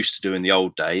like I used to do in the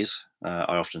old days.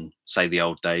 I often say the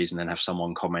old days and then have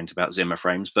someone comment about Zimmer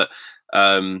frames. But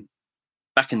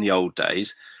back in the old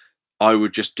days, I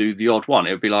would just do the odd one.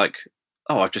 It would be like,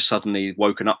 oh, I've just suddenly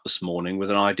woken up this morning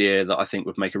with an idea that I think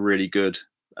would make a really good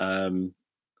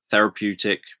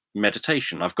therapeutic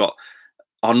meditation.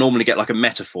 I'll normally get like a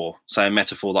metaphor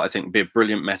that I think would be a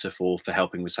brilliant metaphor for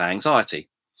helping with, say, anxiety.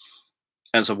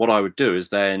 And so what I would do is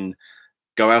then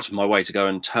go out of my way to go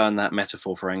and turn that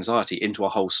metaphor for anxiety into a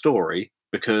whole story,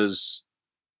 because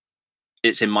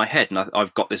it's in my head and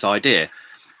I've got this idea.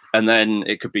 And then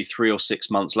it could be 3 or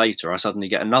 6 months later, I suddenly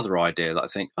get another idea that I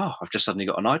think, oh, I've just suddenly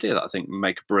got an idea that I think would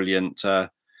make a brilliant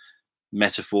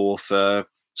metaphor for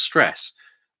stress,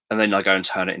 and then I go and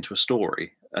turn it into a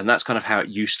story. And that's kind of how it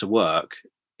used to work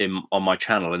on my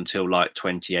channel until like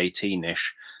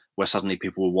 2018ish, where suddenly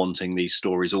people were wanting these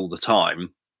stories all the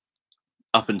time.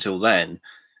 Up until then,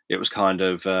 it was kind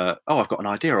of, oh, I've got an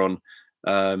idea on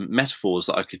metaphors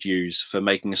that I could use for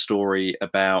making a story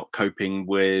about coping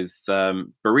with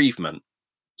bereavement.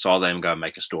 So I'll then go and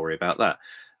make a story about that.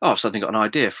 Oh, I've suddenly got an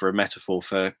idea for a metaphor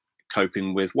for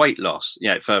coping with weight loss,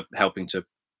 for helping to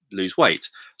lose weight.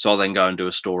 So I'll then go and do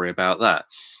a story about that.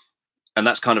 And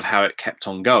that's kind of how it kept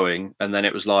on going. And then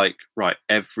it was like, right,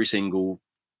 every single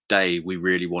day, we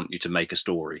really want you to make a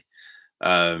story.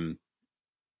 And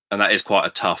that is quite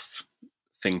a tough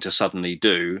thing to suddenly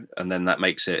do. And then that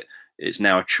makes it's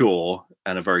now a chore,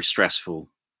 and a very stressful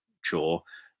chore,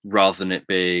 rather than it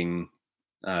being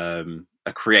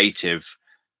a creative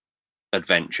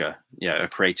adventure, a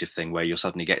creative thing where you're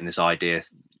suddenly getting this idea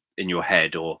in your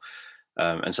head, or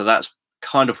and so that's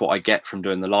kind of what I get from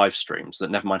doing the live streams, that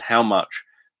never mind how much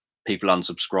people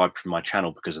unsubscribe from my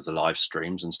channel because of the live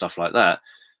streams and stuff like that,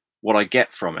 what I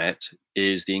get from it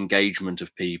is the engagement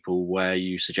of people, where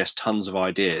you suggest tons of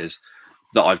ideas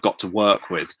that I've got to work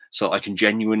with, so that I can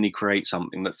genuinely create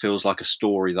something that feels like a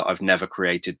story that I've never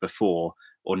created before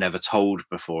or never told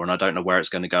before. And I don't know where it's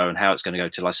going to go and how it's going to go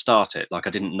till I start it. Like,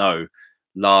 I didn't know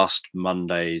last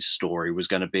Monday's story was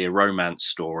going to be a romance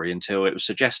story until it was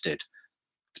suggested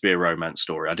to be a romance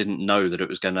story. I didn't know that it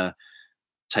was going to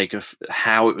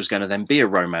how it was going to then be a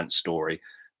romance story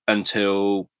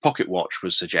until Pocket Watch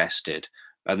was suggested.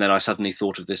 And then I suddenly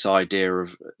thought of this idea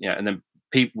of, and then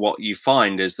what you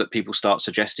find is that people start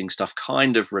suggesting stuff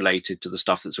kind of related to the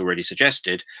stuff that's already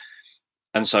suggested.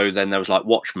 And so then there was like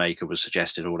Watchmaker was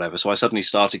suggested or whatever. So I suddenly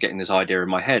started getting this idea in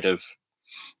my head of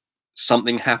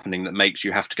something happening that makes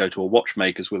you have to go to a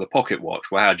watchmaker's with a pocket watch.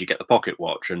 Well, how do you get the pocket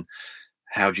watch? And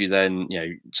how do you then,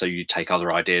 so you take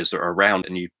other ideas that are around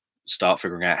and you start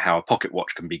figuring out how a pocket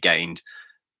watch can be gained.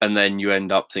 And then you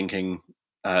end up thinking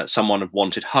someone had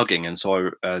wanted hugging. And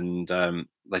so,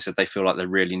 they said they feel like they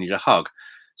really need a hug.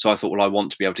 So I thought, well, I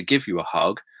want to be able to give you a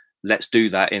hug. Let's do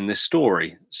that in this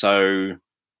story. So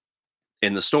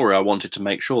in the story, I wanted to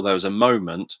make sure there was a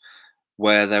moment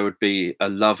where there would be a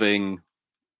loving,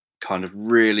 kind of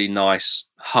really nice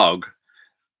hug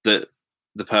that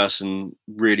the person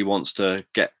really wants to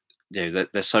get,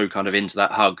 that they're so kind of into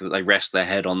that hug that they rest their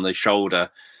head on the shoulder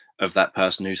of that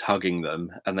person who's hugging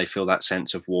them, and they feel that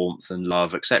sense of warmth and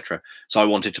love, etc. So I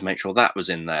wanted to make sure that was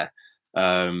in there.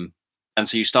 And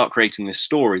so you start creating this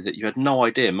story that you had no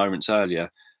idea moments earlier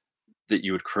that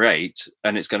you would create,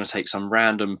 and it's going to take some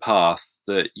random path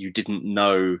that you didn't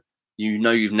know.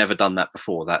 You've never done that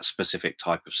before, that specific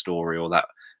type of story or that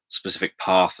specific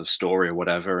path of story or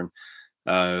whatever.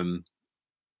 And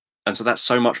so that's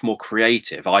so much more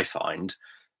creative, I find.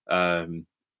 And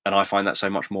I find that so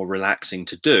much more relaxing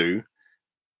to do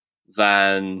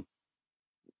than,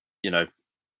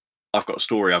 I've got a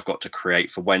story I've got to create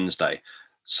for Wednesday.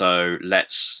 So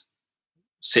let's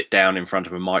sit down in front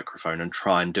of a microphone and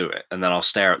try and do it. And then I'll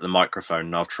stare at the microphone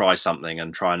and I'll try something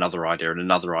and try another idea and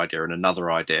another idea and another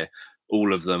idea.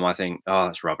 All of them, I think, oh,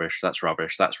 that's rubbish, that's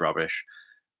rubbish, that's rubbish.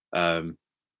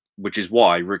 Which is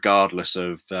why, regardless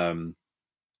of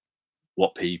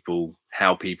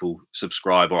how people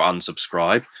subscribe or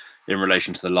unsubscribe in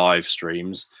relation to the live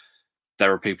streams,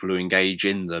 there are people who engage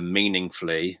in them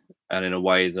meaningfully and in a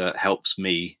way that helps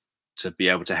me to be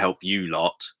able to help you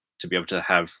lot to be able to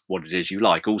have what it is you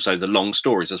like. Also, the long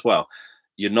stories as well.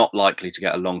 You're not likely to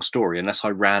get a long story unless I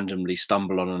randomly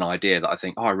stumble on an idea that I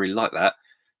think, oh, I really like that,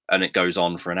 and it goes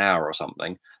on for an hour or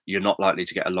something. You're not likely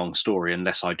to get a long story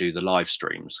unless I do the live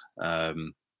streams,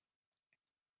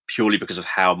 purely because of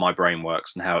how my brain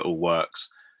works and how it all works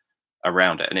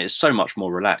around it. And it's so much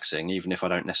more relaxing, even if I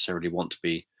don't necessarily want to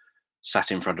be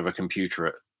sat in front of a computer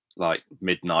at like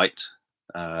midnight,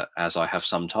 as I have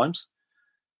sometimes,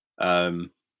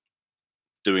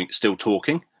 still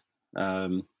talking.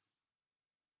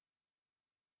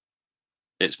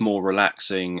 It's more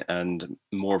relaxing and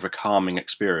more of a calming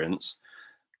experience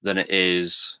than it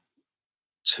is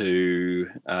to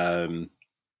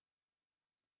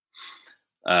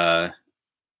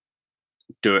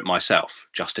do it myself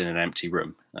just in an empty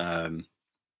room.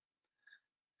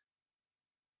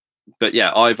 But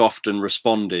yeah, I've often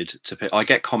responded to, I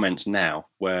get comments now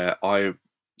where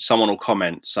someone will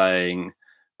comment saying,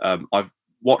 I've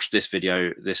watched this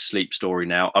video, this sleep story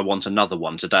now, I want another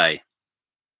one today.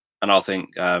 And I'll think,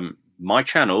 my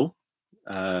channel,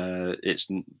 it's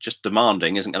just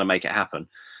demanding, isn't going to make it happen.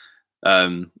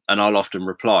 And I'll often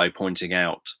reply pointing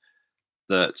out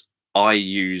that I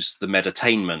use the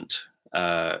meditainment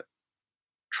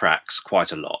tracks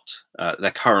quite a lot.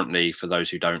 They're currently, for those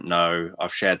who don't know,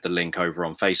 I've shared the link over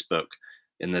on Facebook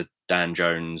in the Dan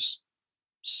Jones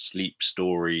Sleep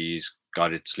Stories,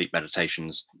 Guided Sleep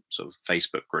Meditations sort of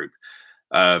Facebook group.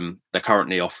 They're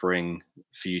currently offering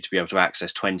for you to be able to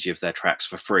access 20 of their tracks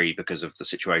for free because of the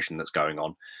situation that's going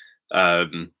on.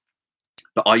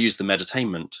 But I use the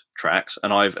meditainment tracks,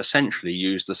 and I've essentially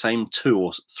used the same 2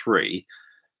 or 3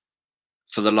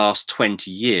 for the last 20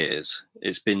 years.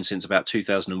 It's been since about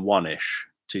 2001-ish,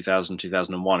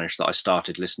 2001-ish that I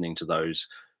started listening to those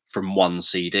from one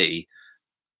CD,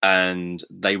 and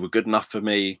they were good enough for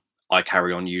me. I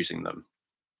carry on using them.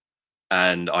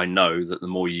 And I know that the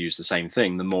more you use the same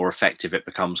thing, the more effective it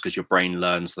becomes, because your brain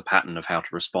learns the pattern of how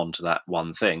to respond to that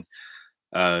one thing.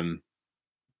 But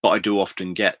I do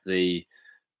often get the,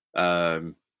 I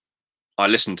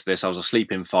listened to this, I was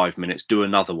asleep in 5 minutes, do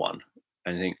another one.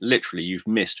 And I think, literally, you've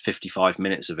missed 55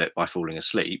 minutes of it by falling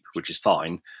asleep, which is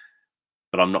fine,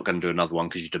 but I'm not going to do another one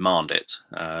because you demand it.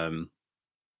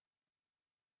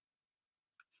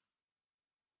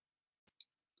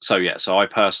 So yeah, so I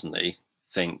personally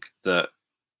think that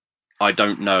I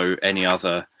don't know any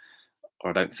other, or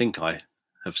I don't think I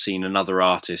have seen another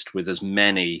artist with as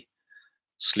many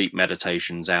sleep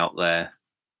meditations out there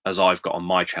as I've got on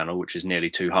my channel, which is nearly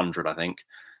 200, I think,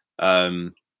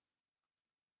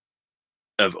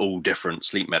 of all different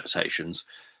sleep meditations.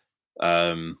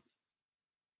 And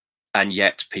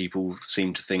yet people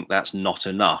seem to think that's not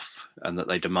enough, and that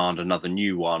they demand another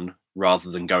new one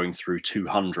rather than going through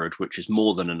 200, which is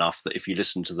more than enough. That if you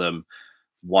listen to them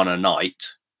one a night,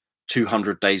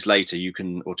 200 days later you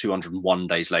can, or 201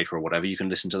 days later or whatever, you can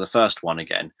listen to the first one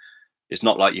again. It's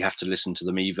not like you have to listen to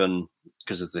them, even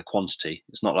because of the quantity,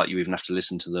 it's not like you even have to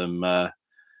listen to them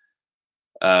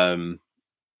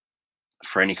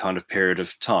for any kind of period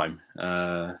of time.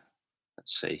 Let's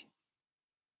see.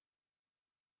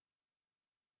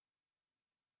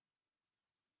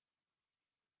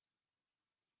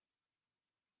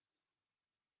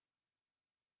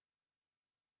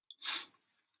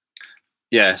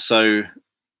 Yeah, so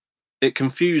it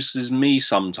confuses me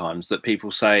sometimes that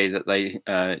people say that they,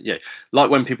 yeah, like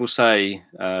when people say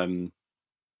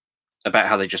about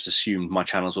how they just assumed my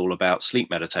channel's all about sleep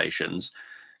meditations.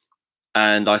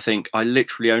 And I think I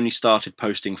literally only started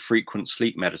posting frequent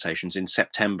sleep meditations in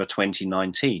September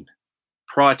 2019.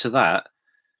 Prior to that,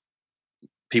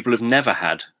 people have never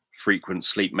had frequent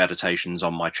sleep meditations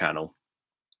on my channel,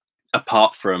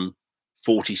 apart from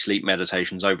 40 sleep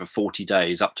meditations over 40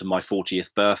 days up to my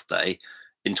 40th birthday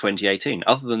in 2018.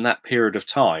 Other than that period of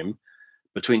time,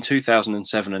 between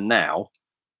 2007 and now,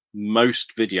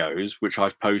 most videos which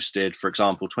I've posted, for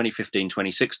example, 2015,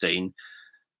 2016,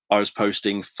 I was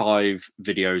posting 5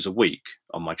 videos a week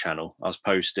on my channel. I was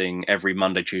posting every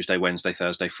Monday, Tuesday, Wednesday,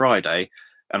 Thursday, Friday.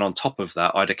 And on top of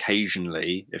that, I'd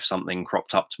occasionally, if something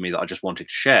cropped up to me that I just wanted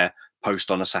to share,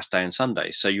 post on a Saturday and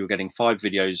Sunday. So you were getting 5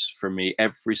 videos from me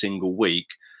every single week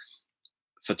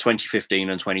for 2015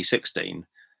 and 2016.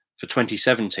 For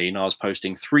 2017, I was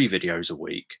posting 3 videos a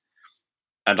week.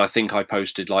 And I think I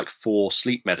posted like 4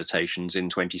 sleep meditations in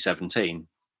 2017.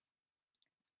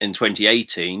 In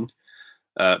 2018,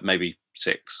 maybe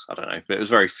 6, I don't know, but it was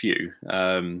very few.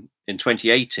 In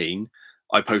 2018,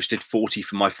 I posted 40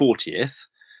 for my 40th,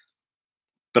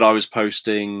 but I was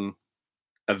posting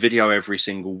a video every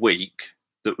single week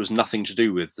that was nothing to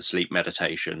do with the sleep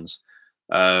meditations.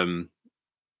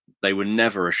 They were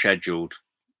never a scheduled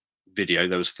video.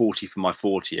 There was 40 for my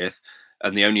 40th,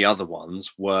 and the only other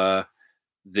ones were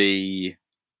the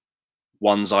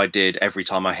ones I did every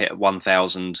time I hit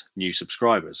 1,000 new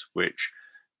subscribers, which,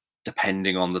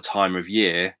 depending on the time of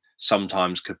year,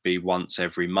 sometimes could be once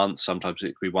every month, sometimes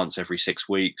it could be once every 6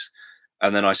 weeks.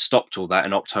 And then I stopped all that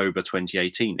in October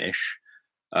 2018-ish,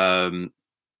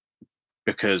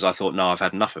 because I thought, no, I've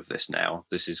had enough of this now.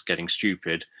 This is getting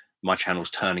stupid. My channel's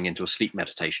turning into a sleep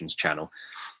meditations channel.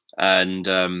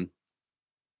 And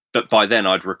but by then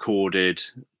I'd recorded,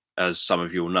 as some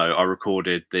of you will know, I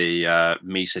recorded the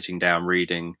me sitting down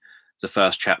reading the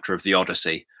first chapter of the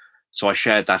Odyssey. So I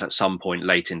shared that at some point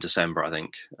late in December, I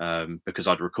think, because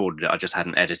I'd recorded it. I just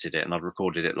hadn't edited it, and I'd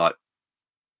recorded it like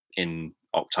in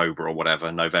October or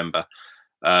whatever, November.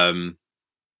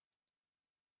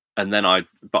 And then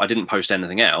but I didn't post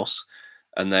anything else.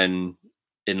 And then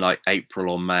in like April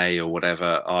or May or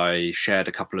whatever, I shared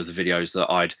a couple of the videos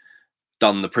that I'd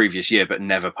done the previous year but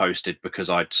never posted because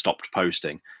I'd stopped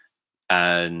posting.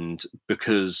 And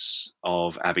because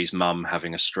of Abby's mum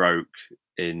having a stroke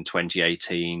in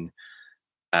 2018,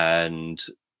 and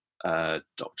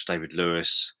Dr. David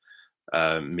Lewis,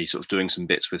 me sort of doing some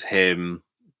bits with him,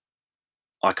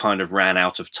 I kind of ran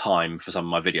out of time for some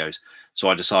of my videos. So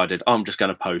I decided, oh, I'm just going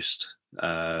to post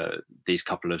these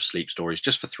couple of sleep stories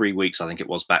just for 3 weeks. I think it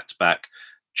was back to back,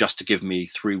 just to give me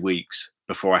 3 weeks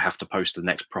before I have to post the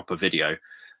next proper video.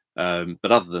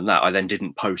 But other than that, I then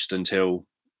didn't post until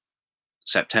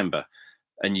September.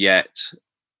 And yet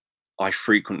I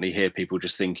frequently hear people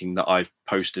just thinking that I've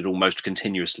posted almost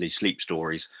continuously sleep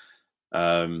stories.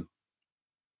 Um,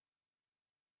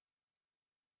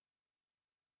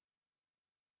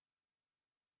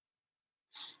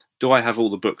 do I have all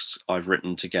the books I've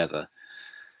written together?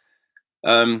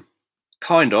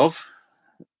 Kind of.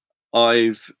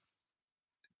 I've,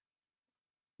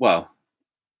 well,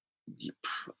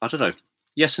 I don't know.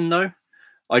 Yes and no.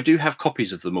 I do have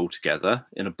copies of them all together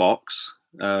in a box.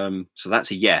 So that's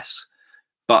a yes.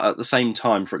 But at the same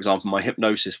time, for example, my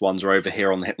hypnosis ones are over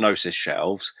here on the hypnosis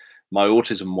shelves. My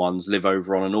autism ones live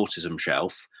over on an autism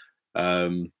shelf.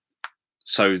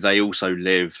 So they also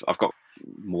live, I've got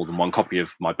more than one copy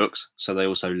of my books. So they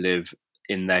also live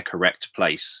in their correct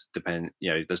place.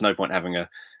 There's no point having a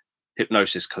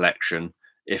hypnosis collection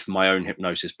if my own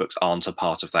hypnosis books aren't a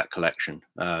part of that collection.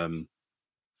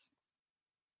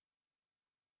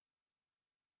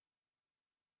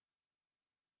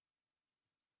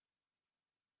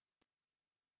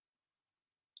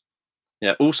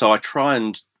 Yeah. Also, I try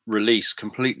and release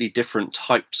completely different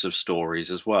types of stories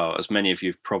as well, as many of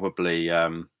you've probably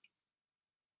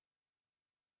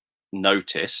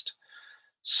noticed.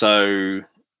 So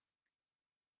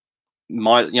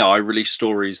I release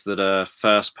stories that are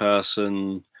first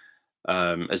person,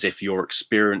 as if you're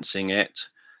experiencing it.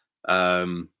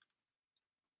 And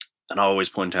I always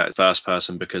point out first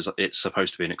person because it's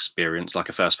supposed to be an experience, like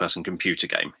a first person computer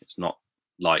game. It's not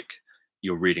like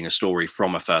you're reading a story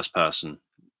from a first person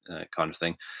kind of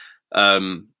thing,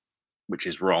 which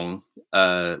is wrong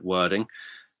wording.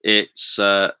 It's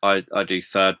I do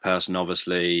third person,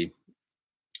 obviously.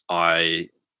 I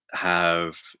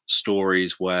have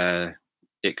stories where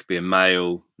it could be a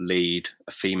male lead,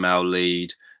 a female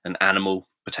lead, an animal,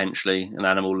 potentially an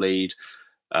animal lead.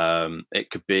 It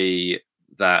could be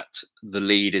that the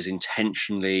lead is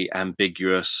intentionally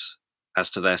ambiguous as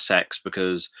to their sex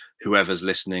because whoever's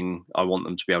listening, I want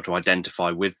them to be able to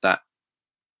identify with that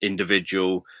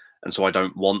individual. And so I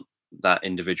don't want that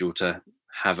individual to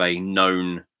have a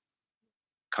known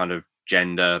kind of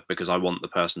gender because I want the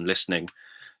person listening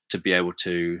to be able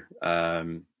to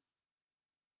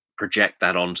project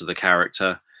that onto the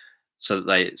character so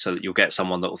that you'll get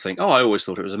someone that will think, oh, I always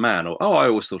thought it was a man, or oh, I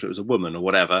always thought it was a woman, or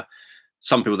whatever.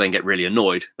 Some people then get really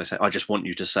annoyed. They say, I just want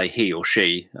you to say he or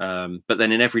she. But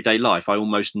then in everyday life, I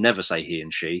almost never say he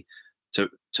and she to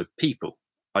people.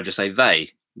 I just say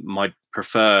they. My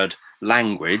preferred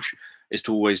language is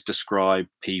to always describe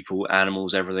people,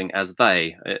 animals, everything as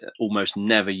they. I almost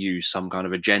never use some kind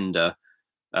of a gender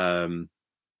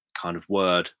kind of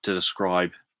word to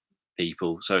describe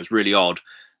people. So it's really odd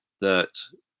that,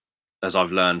 as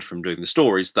I've learned from doing the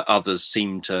stories, that others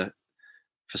seem to,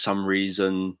 for some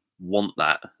reason, want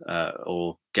that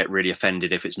or get really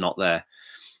offended if it's not there.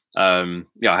 I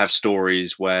have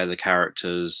stories where the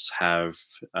characters have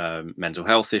mental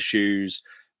health issues,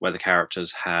 where the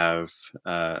characters have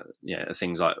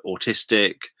things like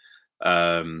autistic,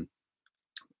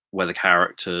 where the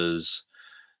characters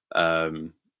have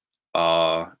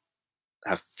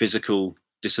physical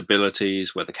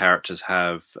disabilities, where the characters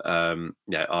have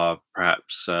are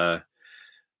perhaps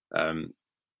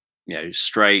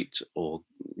straight or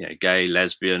gay,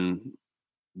 lesbian,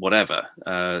 whatever.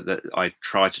 That I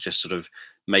try to just sort of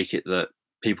make it that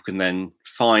people can then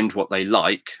find what they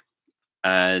like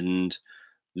and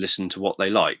listen to what they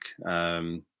like.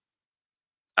 And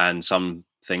some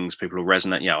things people will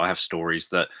resonate. I have stories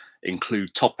that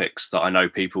include topics that I know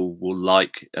people will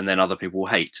like and then other people will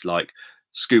hate, like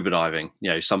scuba diving.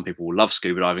 Some people will love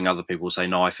scuba diving, other people will say,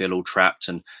 no, I feel all trapped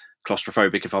and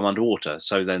claustrophobic if I'm underwater.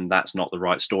 So then that's not the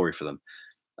right story for them.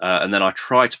 And then I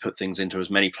try to put things into as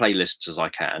many playlists as I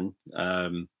can,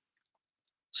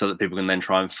 so that people can then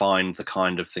try and find the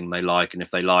kind of thing they like. And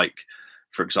if they like,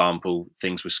 for example,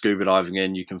 things with scuba diving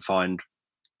in, you can find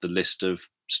the list of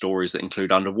stories that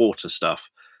include underwater stuff.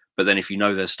 But then if you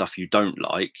know there's stuff you don't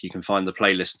like, you can find the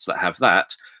playlists that have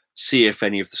that, see if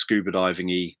any of the scuba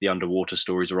diving-y, the underwater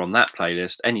stories are on that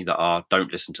playlist. Any that are,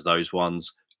 don't listen to those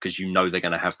ones because you know they're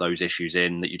going to have those issues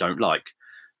in that you don't like.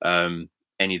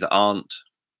 Any that aren't,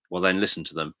 well, then listen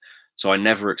to them. So I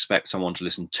never expect someone to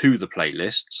listen to the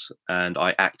playlists, and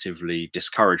I actively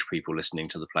discourage people listening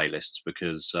to the playlists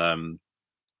because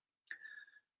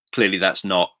clearly that's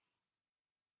not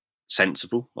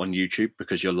sensible on YouTube,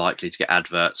 because you're likely to get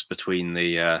adverts between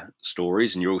the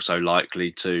stories, and you're also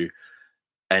likely to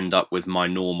end up with my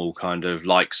normal kind of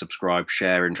like, subscribe,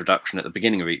 share introduction at the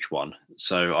beginning of each one.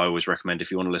 So I always recommend, if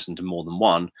you want to listen to more than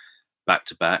one back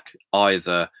to back,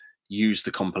 either use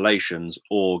the compilations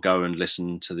or go and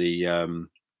listen to the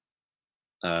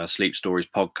Sleep Stories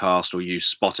podcast, or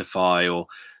use Spotify or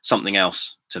something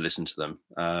else to listen to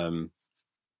them.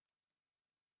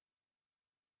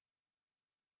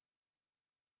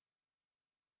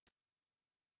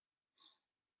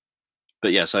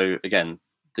 But yeah, so again,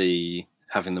 the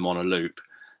having them on a loop,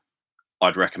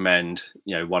 I'd recommend,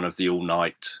 one of the all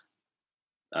night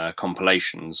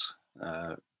compilations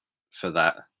for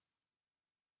that.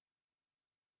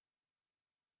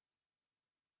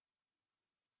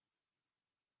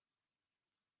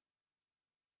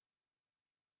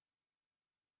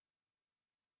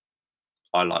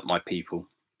 I like my people.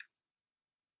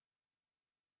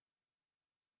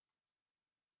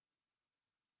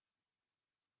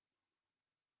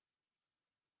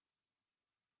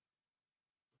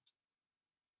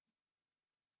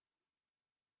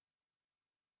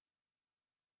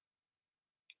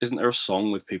 Isn't there a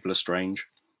song with People Are Strange?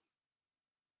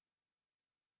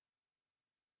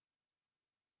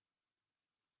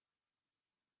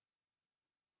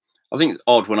 I think it's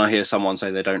odd when I hear someone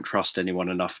say they don't trust anyone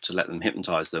enough to let them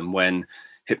hypnotize them, when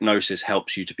hypnosis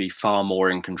helps you to be far more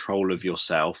in control of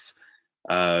yourself,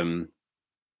 um,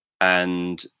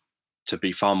 and to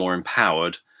be far more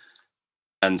empowered.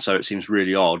 And so it seems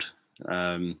really odd,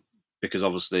 because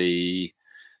obviously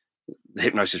the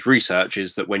hypnosis research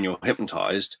is that when you're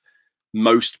hypnotized,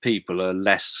 most people are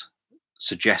less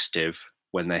suggestive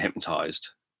when they're hypnotized.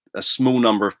 A small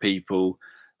number of people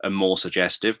are more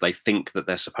suggestive. They think that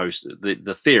they're supposed to,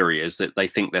 the theory is that they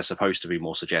think they're supposed to be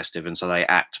more suggestive, and so they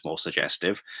act more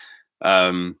suggestive.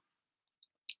 A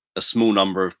small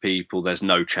number of people, there's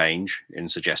no change in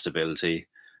suggestibility,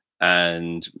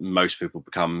 and most people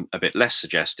become a bit less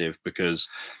suggestive because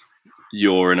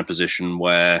you're in a position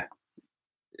where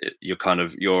you're kind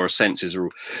of, your senses are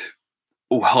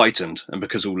all heightened, and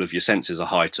because all of your senses are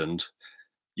heightened,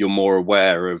 you're more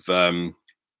aware of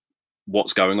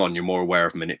what's going on. You're more aware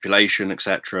of manipulation,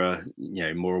 etc.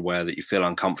 More aware that you feel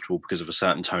uncomfortable because of a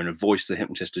certain tone of voice the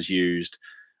hypnotist has used,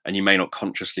 and you may not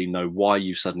consciously know why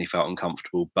you suddenly felt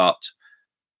uncomfortable, but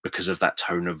because of that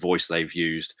tone of voice they've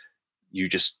used, you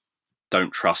just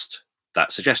don't trust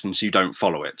that suggestion, so you don't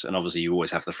follow it. And obviously you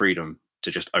always have the freedom to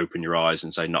just open your eyes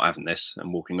and say, not having this,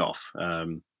 and walking off.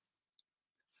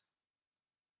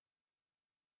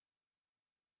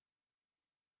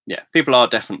 Yeah, people are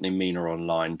definitely meaner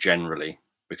online generally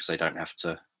because they don't have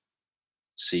to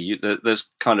see you. There's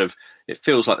kind of, it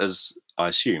feels like there's, I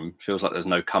assume, feels like there's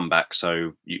no comeback,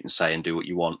 so you can say and do what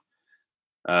you want.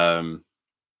 Um,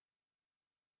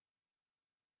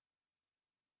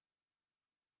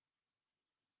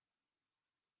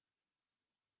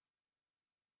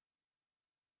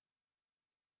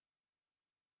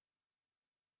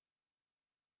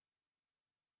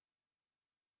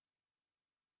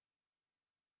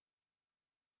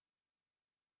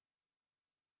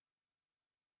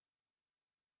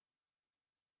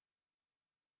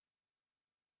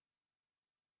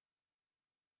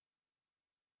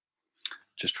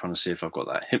 just trying to see if I've got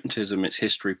that. Hypnotism, its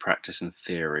history, practice, and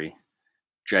theory.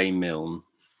 J. Milne.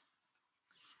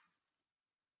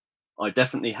 I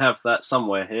definitely have that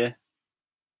somewhere here.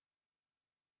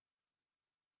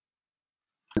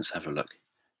 Let's have a look.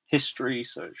 History,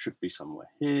 so it should be somewhere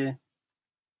here.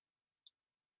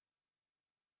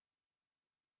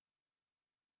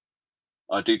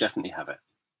 I do definitely have it.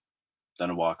 Don't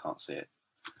know why I can't see it.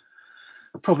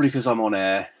 Probably because I'm on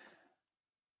air.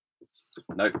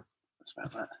 Nope, that's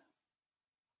about that.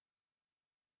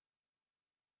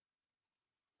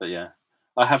 But yeah,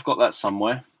 I have got that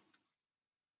somewhere.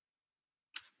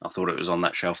 I thought it was on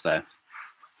that shelf there.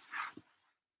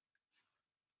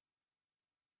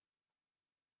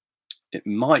 It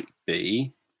might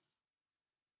be.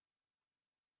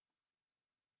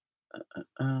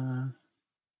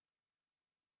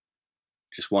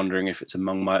 Just wondering if it's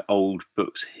among my old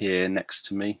books here next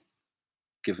to me,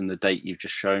 given the date you've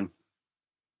just shown.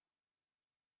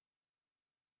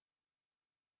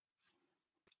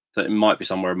 So it might be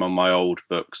somewhere among my old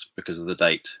books because of the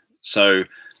date. So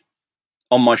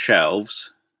on my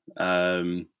shelves, let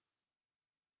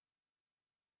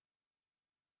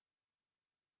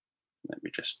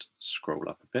me just scroll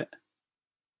up a bit.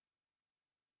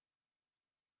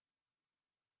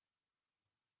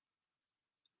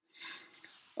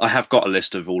 I have got a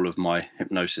list of all of my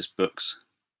hypnosis books.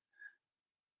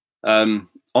 On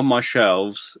my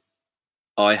shelves,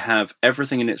 I have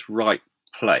everything in its right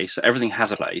place. Everything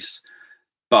has a place,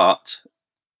 but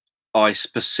I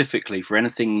specifically, for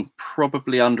anything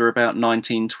probably under about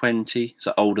 1920,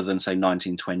 so older than say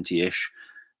 1920-ish,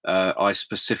 I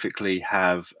specifically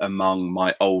have among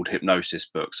my old hypnosis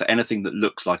books. So anything that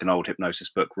looks like an old hypnosis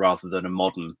book rather than a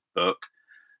modern book,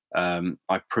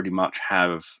 I pretty much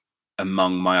have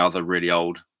among my other really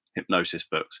old hypnosis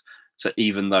books. So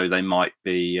even though they might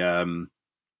be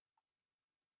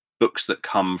books that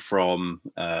come from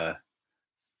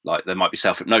like there might be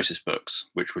self-hypnosis books,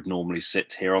 which would normally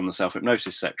sit here on the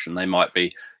self-hypnosis section. They might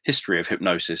be history of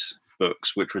hypnosis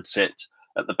books, which would sit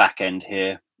at the back end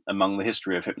here among the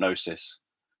history of hypnosis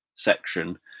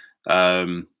section.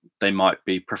 They might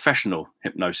be professional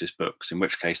hypnosis books, in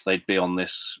which case they'd be on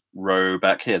this row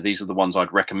back here. These are the ones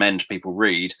I'd recommend people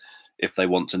read if they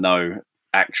want to know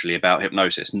actually about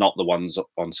hypnosis, not the ones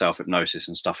on self-hypnosis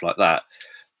and stuff like that.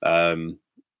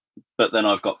 But then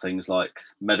I've got things like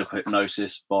medical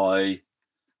hypnosis by,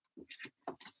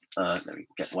 let me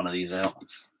get one of these out.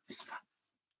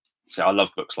 So I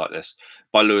love books like this,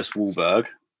 by Lewis Wahlberg.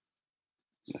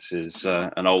 This is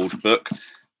an old book,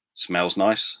 smells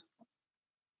nice.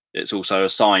 It's also a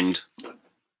signed,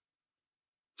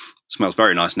 smells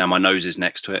very nice. Now my nose is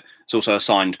next to it. It's also a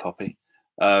signed copy,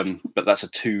 but that's a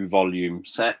 2-volume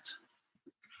set.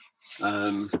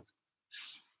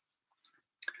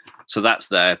 So that's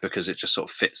there because it just sort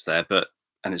of fits there,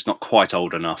 and it's not quite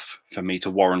old enough for me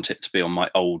to warrant it to be on my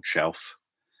old shelf.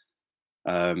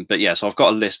 But yeah, so I've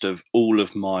got a list of all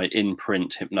of my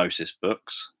in-print hypnosis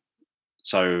books.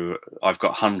 So I've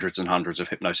got hundreds and hundreds of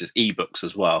hypnosis ebooks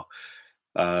as well.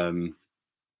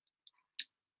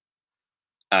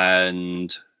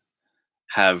 And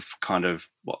have kind of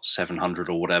 700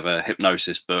 or whatever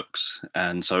hypnosis books.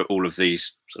 And so all of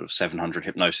these sort of 700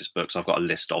 hypnosis books, I've got a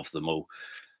list of them all.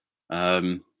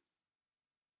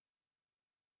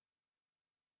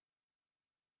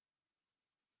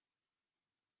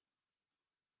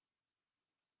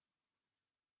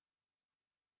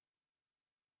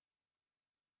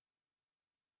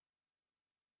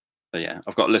 But yeah,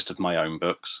 I've got a list of my own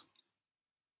books.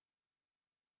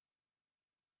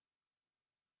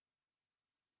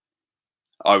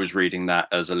 I was reading that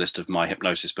as a list of my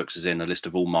hypnosis books, as in a list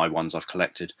of all my ones I've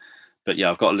collected. But yeah,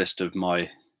 I've got a list of my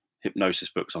hypnosis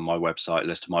books on my website, a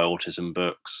list of my autism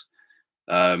books.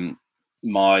 My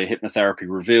Hypnotherapy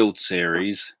Revealed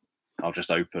series, I'll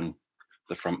just open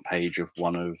the front page of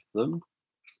one of them.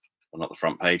 Well, not the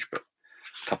front page, but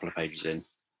a couple of pages in.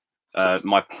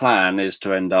 My plan is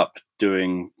to end up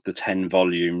doing the 10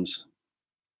 volumes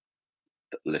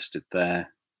that are listed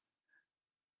there.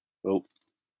 Oh,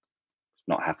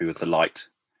 not happy with the light.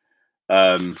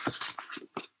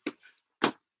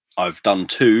 I've done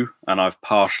 2 and I've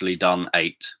partially done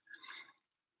 8.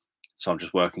 So I'm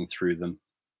just working through them.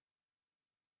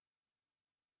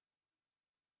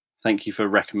 Thank you for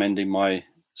recommending my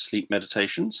sleep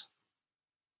meditations.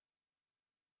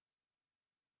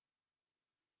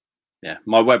 Yeah,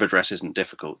 my web address isn't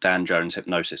difficult,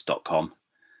 danjoneshypnosis.com.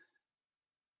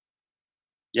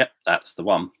 Yep, that's the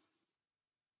one.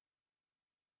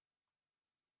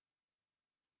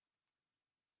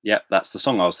 Yep, that's the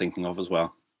song I was thinking of as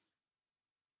well.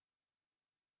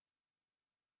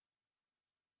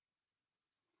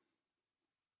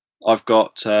 I've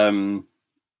got, I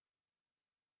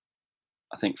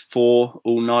think 4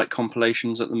 all-night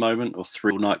compilations at the moment, or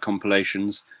 3 all-night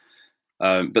compilations,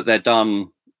 but they're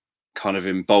done kind of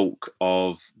in bulk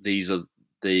of these are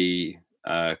the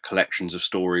collections of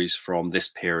stories from this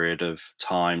period of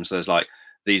time. So there's like,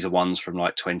 these are ones from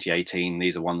like 2018,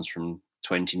 these are ones from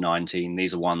 2019,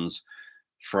 these are ones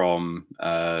from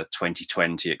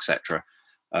 2020, etc.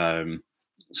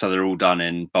 So they're all done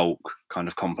in bulk kind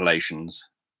of compilations.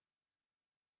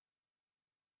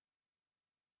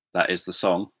 That is the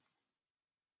song.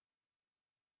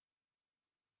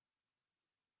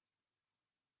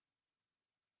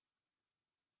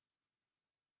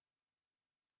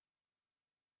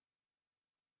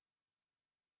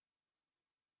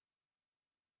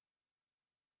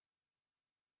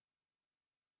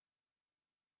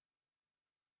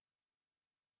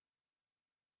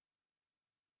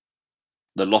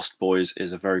 The Lost Boys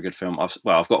is a very good film. I've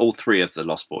got all 3 of the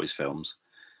Lost Boys films,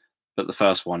 but the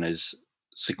first one is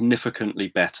significantly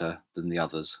better than the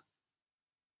others.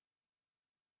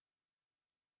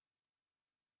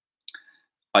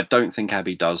 I don't think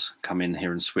Abby does come in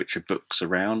here and switch her books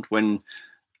around. When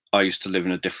I used to live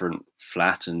in a different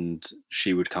flat and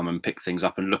she would come and pick things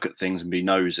up and look at things and be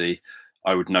nosy,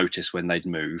 I would notice when they'd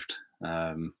moved.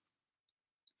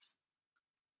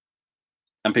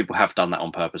 And people have done that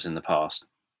on purpose in the past.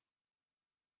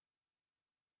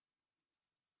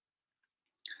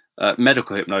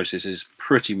 Medical hypnosis is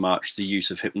pretty much the use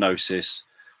of hypnosis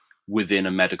within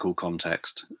a medical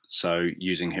context. So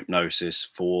using hypnosis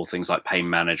for things like pain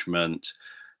management,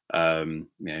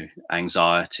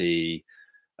 anxiety,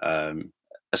 um,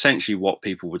 essentially what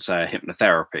people would say are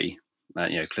hypnotherapy,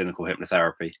 clinical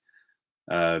hypnotherapy,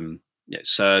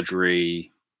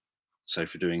 surgery. So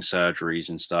for doing surgeries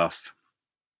and stuff.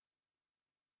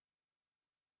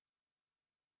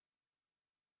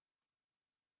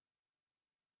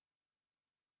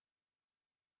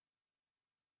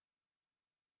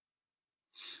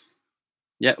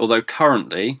 Yeah, although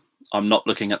currently I'm not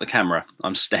looking at the camera,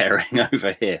 I'm staring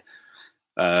over here.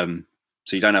 So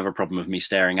you don't have a problem of me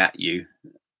staring at you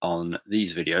on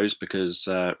these videos because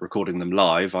recording them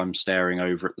live, I'm staring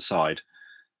over at the side.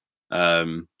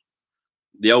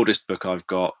 The oldest book I've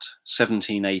got,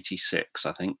 1786,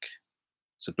 I think.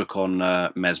 It's a book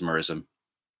on mesmerism.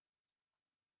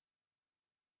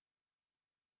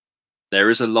 There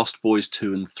is a Lost Boys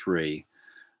 2 and 3.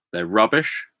 They're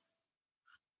rubbish,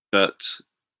 but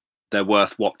they're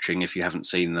worth watching if you haven't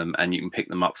seen them, and you can pick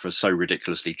them up for so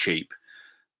ridiculously cheap.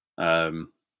 But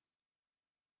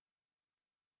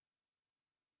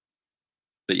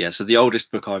yeah, so the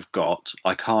oldest book I've got,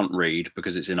 I can't read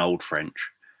because it's in Old French.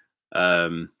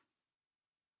 The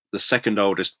second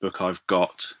oldest book I've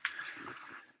got,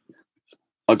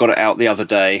 I got it out the other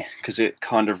day because it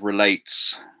kind of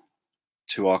relates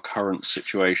to our current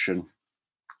situation.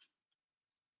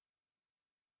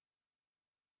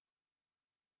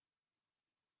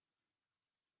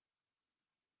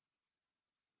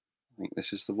 I think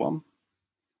this is the one.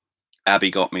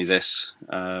 Abby got me this,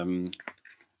 I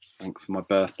think for my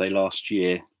birthday last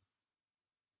year.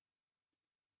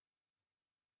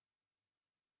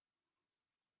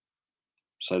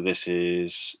 So this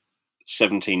is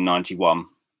 1791,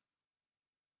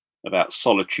 about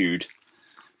solitude.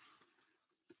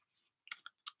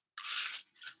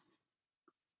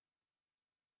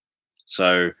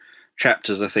 So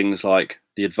chapters are things like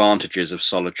the advantages of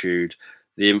solitude,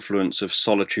 the influence of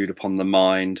solitude upon the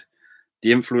mind,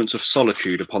 the influence of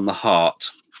solitude upon the heart.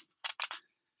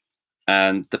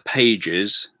 And the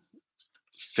pages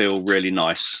feel really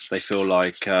nice. They feel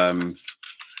like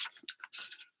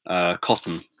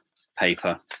cotton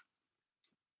paper,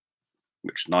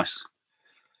 which is nice.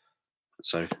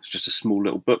 So it's just a small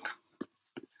little book.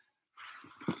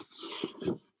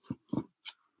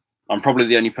 I'm probably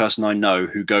the only person I know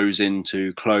who goes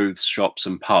into clothes shops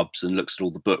and pubs and looks at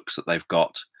all the books that they've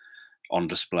got on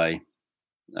display.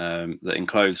 That in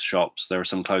clothes shops, there are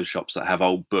some clothes shops that have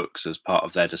old books as part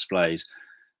of their displays,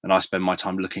 and I spend my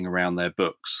time looking around their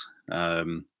books.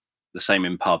 The same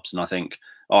in pubs, and I think,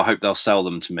 oh, I hope they'll sell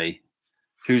them to me.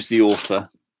 Who's the author?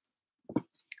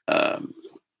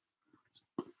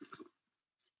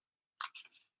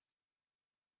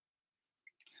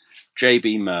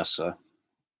 J.B. Mercer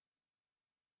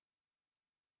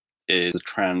is the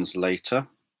translator.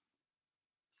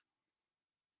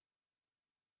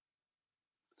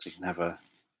 So you can have a,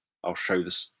 I'll show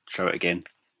it again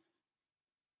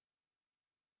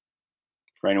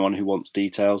for anyone who wants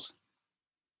details.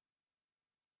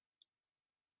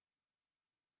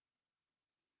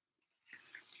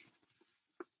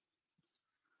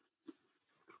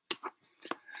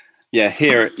 Yeah,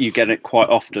 here you get it quite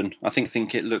often. I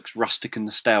think it looks rustic and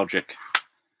nostalgic.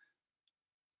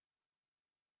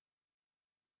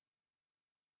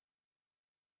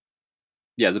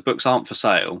 Yeah, the books aren't for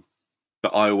sale,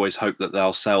 but I always hope that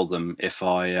they'll sell them if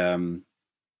I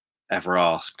ever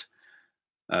asked.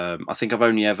 I think I've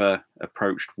only ever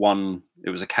approached one. It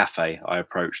was a cafe I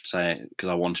approached, saying because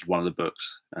I wanted one of the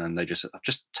books, and they just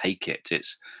take it.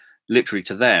 It's literally,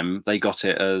 to them, they got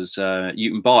it as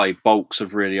you can buy bulks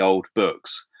of really old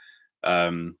books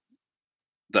that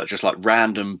are just like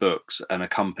random books, and a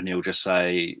company will just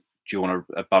say, "Do you want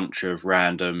a bunch of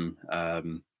random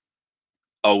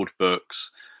old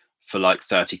books for like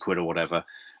 30 quid or whatever?"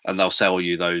 And they'll sell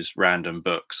you those random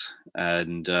books,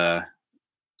 and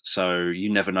so you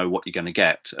never know what you're going to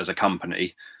get as a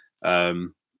company. But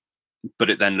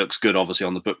it then looks good, obviously,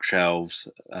 on the bookshelves.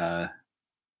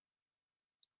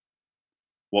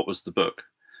 What was the book?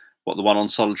 What, the one on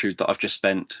solitude that I've just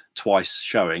spent twice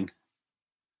showing?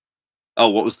 Oh,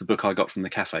 what was the book I got from the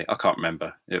cafe? I can't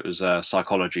remember. It was a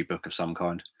psychology book of some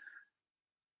kind.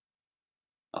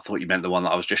 I thought you meant the one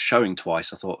that I was just showing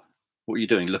twice. I thought, what are you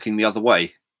doing? Looking the other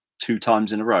way 2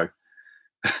 times in a row?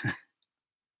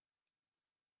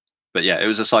 But yeah, it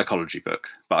was a psychology book,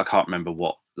 but I can't remember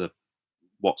what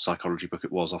psychology book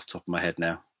it was off the top of my head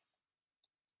now.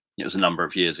 It was a number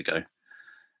of years ago.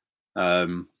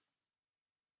 And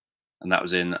that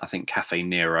was in, I think, Cafe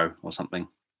Nero or something.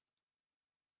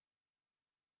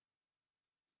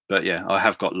 But yeah, I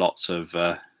have got lots of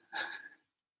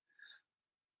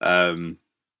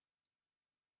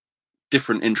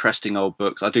different interesting old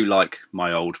books. I do like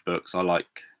my old books. I like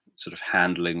sort of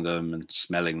handling them and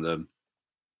smelling them,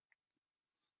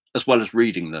 as well as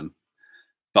reading them.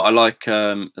 But I like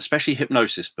especially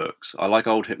hypnosis books. I like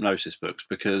old hypnosis books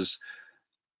because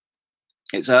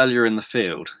it's earlier in the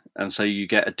field, and so you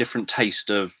get a different taste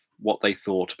of what they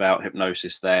thought about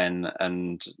hypnosis then,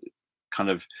 and kind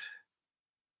of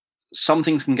some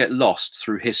things can get lost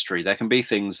through history. There can be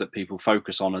things that people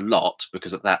focus on a lot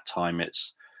because at that time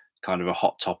it's kind of a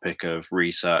hot topic of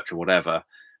research or whatever,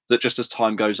 that just as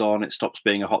time goes on it stops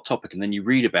being a hot topic, and then you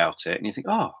read about it and you think,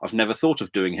 oh, I've never thought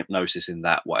of doing hypnosis in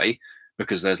that way,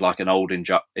 because there's like an old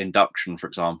induction, for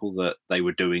example, that they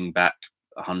were doing back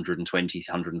 120,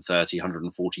 130,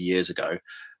 140 years ago,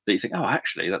 that you think, oh,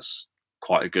 actually that's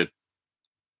quite a good,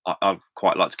 I'd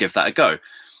quite like to give that a go.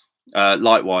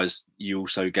 Likewise, you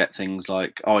also get things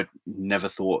like, oh, I never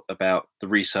thought about the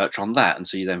research on that, and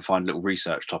so you then find little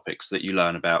research topics that you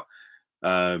learn about.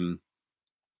 But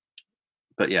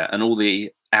yeah, and all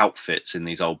the outfits in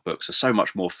these old books are so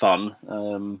much more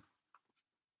fun.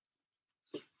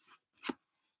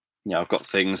 Yeah, I've got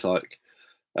things like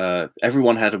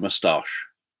everyone had a moustache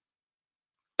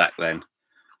back then,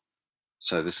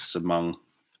 so this is among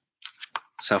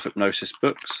self-hypnosis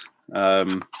books.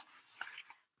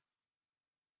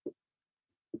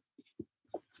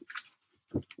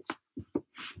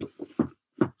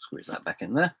 Squeeze that back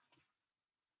in there.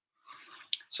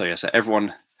 So yeah, so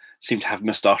everyone seemed to have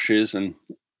moustaches, and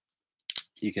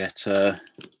you get trying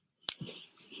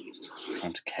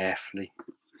to carefully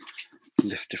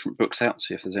lift different books out,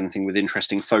 see if there's anything with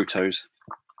interesting photos.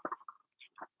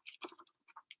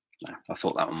 No, I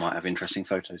thought that one might have interesting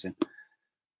photos in,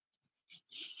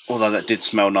 although that did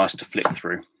smell nice to flick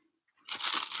through.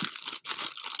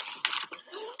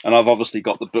 And I've obviously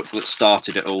got the book that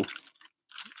started it all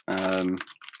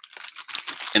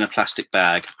in a plastic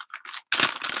bag.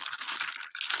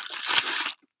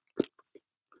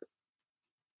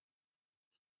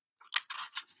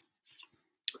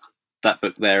 That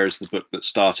book there is the book that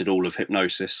started all of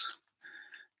hypnosis,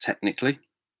 technically.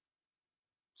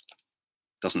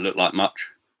 Doesn't look like much.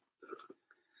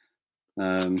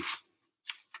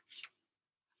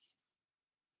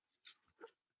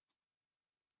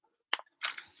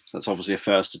 That's obviously a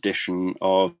first edition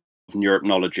of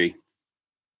Neuropnology.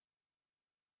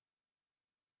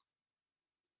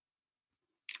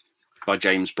 By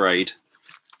James Braid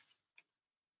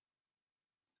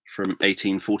from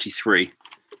 1843.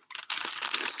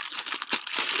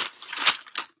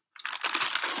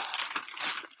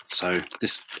 So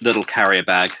this little carrier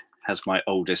bag has my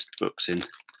oldest books in,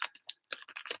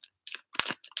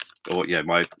 or yeah,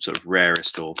 my sort of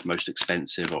rarest or most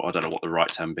expensive, or I don't know what the right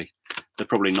term be. They're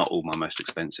probably not all my most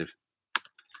expensive.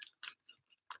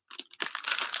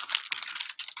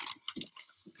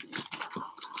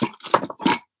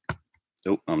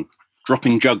 Oh, I'm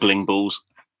dropping juggling balls.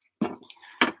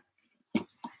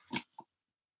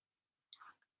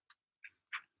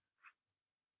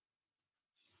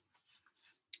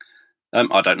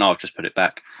 I don't know, I've just put it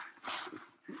back.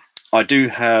 I do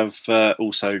have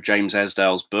also James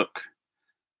Esdale's book,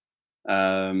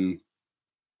 the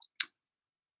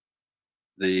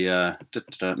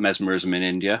Mesmerism in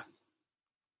India.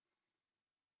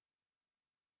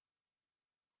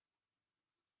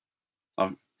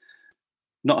 I've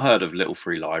not heard of little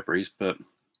free libraries, but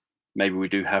maybe we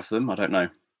do have them, I don't know.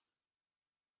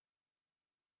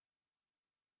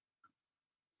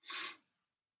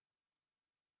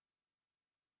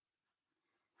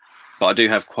 But I do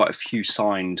have quite a few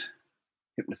signed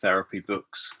hypnotherapy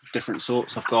books, different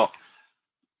sorts. I've got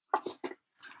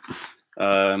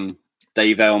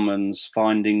Dave Ellman's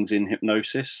Findings in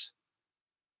Hypnosis,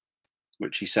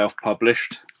 which he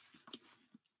self-published.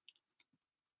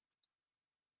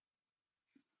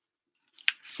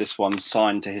 This one's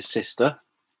signed to his sister.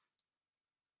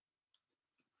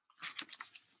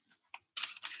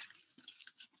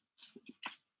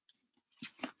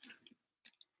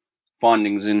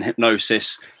 Findings in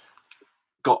Hypnosis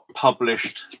got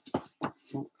published,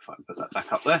 if I can put that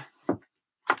back up there,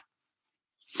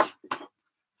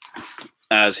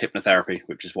 as hypnotherapy,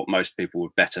 which is what most people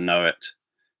would better know it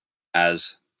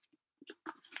as.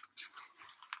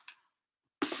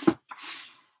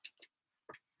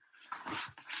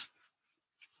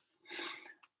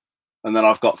 And then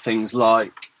I've got things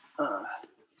like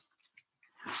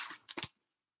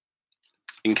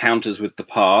Encounters with the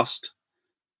Past,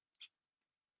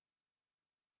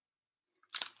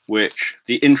 which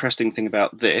the interesting thing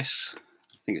about this,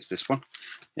 I think it's this one,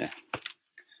 yeah,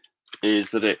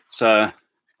 is that it's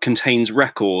contains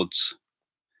records,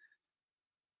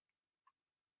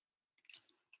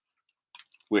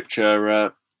 which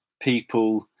are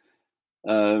people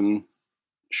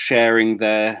sharing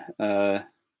their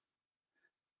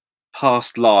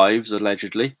past lives,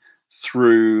 allegedly,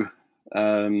 through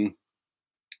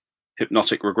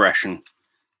hypnotic regression.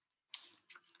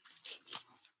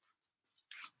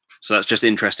 So that's just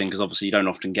interesting, because obviously you don't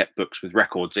often get books with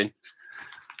records in.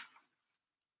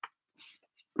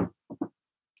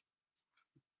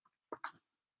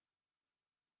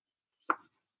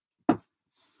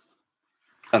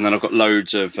 And then I've got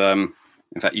loads of, in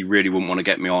fact, you really wouldn't want to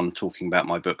get me on talking about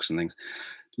my books and things.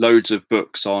 Loads of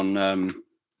books on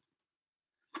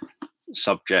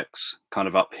subjects kind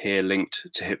of up here linked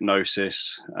to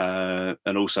hypnosis,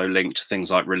 and also linked to things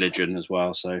like religion as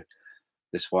well. So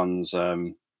this one's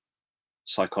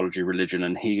psychology, religion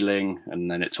and healing, and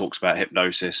then it talks about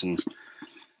hypnosis and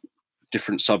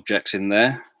different subjects in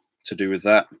there to do with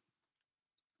that.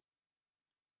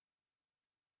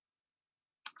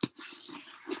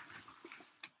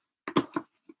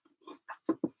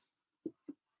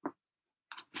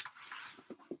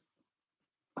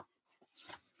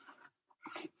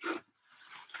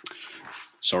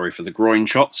 Sorry for the groin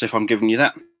shots if I'm giving you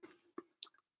that.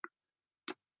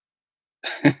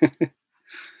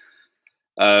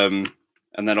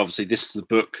 And then obviously this is the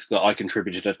book that I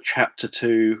contributed a chapter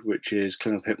to, which is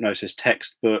Clinical Hypnosis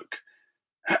Textbook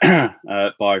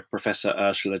by Professor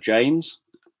Ursula James.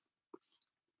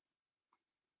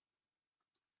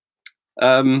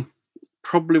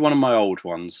 Probably one of my old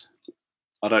ones.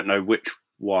 I don't know which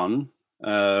one.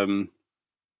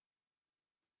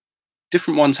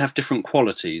 Different ones have different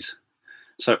qualities.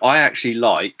 So I actually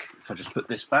like, if I just put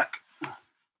this back,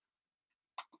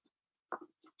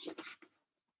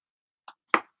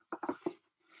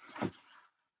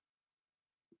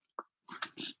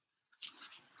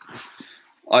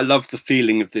 I love the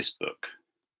feeling of this book,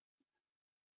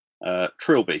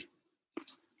 Trilby,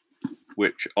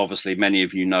 which obviously many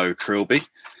of you know Trilby.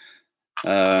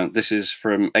 This is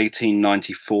from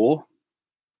 1894.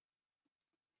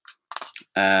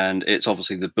 And it's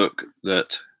obviously the book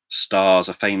that stars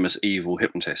a famous evil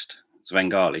hypnotist,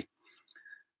 Svengali.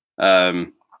 As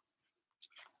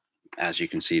you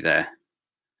can see there.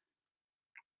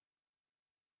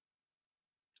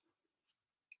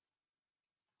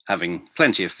 Having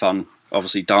plenty of fun,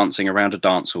 obviously dancing around a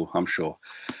dance hall, I'm sure.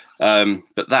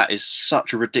 But that is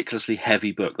such a ridiculously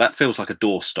heavy book. That feels like a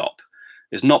doorstop.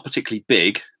 It's not particularly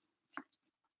big,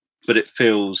 but it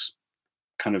feels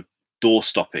kind of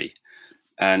doorstoppy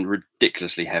and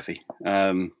ridiculously heavy.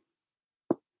 And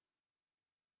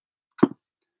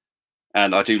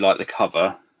I do like the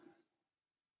cover.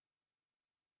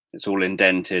 It's all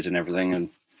indented and everything. And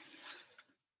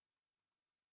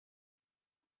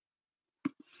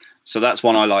so that's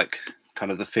one I like,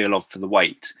 kind of the feel of for the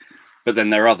weight. But then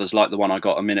there are others, like the one I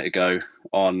got a minute ago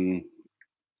on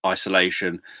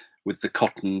isolation, with the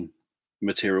cotton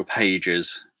material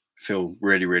pages, feel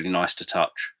really, really nice to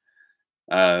touch.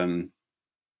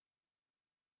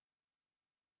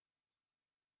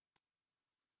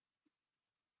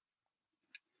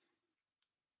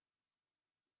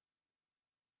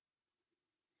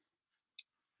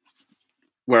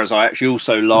 Whereas I actually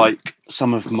also like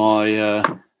some of my,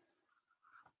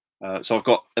 so I've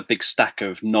got a big stack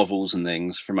of novels and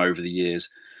things from over the years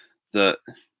that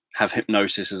have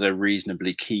hypnosis as a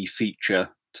reasonably key feature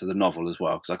to the novel as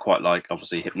well, because I quite like,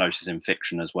 obviously, hypnosis in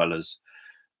fiction, as well as,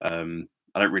 I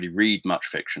don't really read much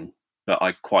fiction, but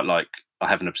I quite like, I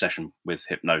have an obsession with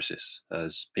hypnosis,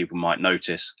 as people might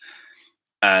notice.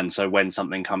 And so when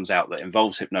something comes out that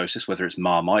involves hypnosis, whether it's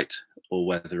Marmite or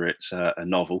whether it's a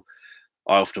novel,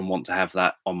 I often want to have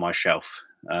that on my shelf.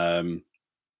 I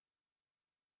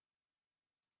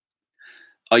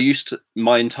used to,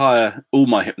 all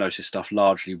my hypnosis stuff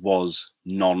largely was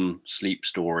non-sleep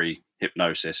story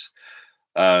hypnosis.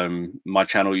 My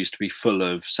channel used to be full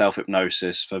of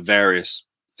self-hypnosis for various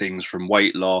things, from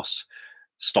weight loss,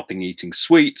 stopping eating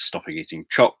sweets, stopping eating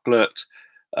chocolate,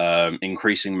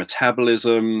 increasing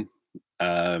metabolism,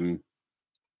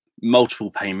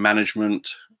 multiple pain management,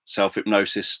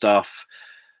 self-hypnosis stuff.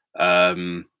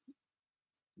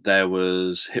 There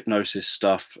was hypnosis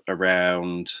stuff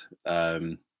around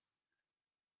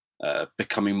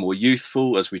becoming more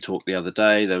youthful, as we talked the other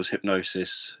day. There was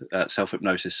hypnosis,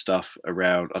 self-hypnosis stuff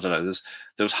around, I don't know,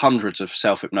 there was hundreds of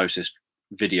self-hypnosis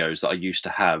videos that I used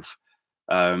to have.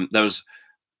 There was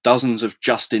dozens of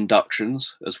just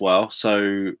inductions as well.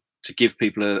 So to give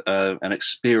people an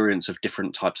experience of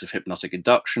different types of hypnotic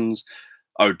inductions,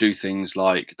 I would do things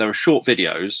like, there were short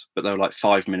videos, but they were like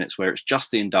 5 minutes, where it's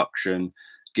just the induction,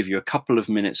 give you a couple of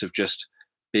minutes of just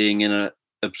being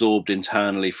absorbed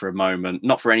internally for a moment,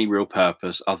 not for any real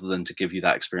purpose other than to give you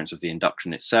that experience of the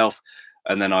induction itself.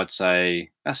 And then I'd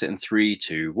say, that's it, in 3,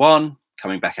 2, 1,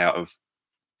 coming back out of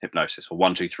hypnosis, or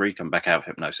 1, 2, 3, coming back out of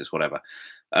hypnosis, whatever.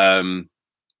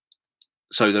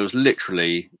 So there was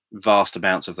literally vast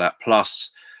amounts of that.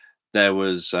 Plus there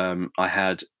was, I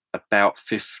had about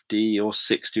 50 or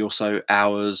 60 or so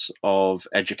hours of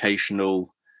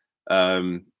educational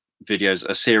videos,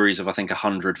 a series of, I think,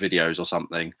 100 videos or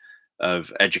something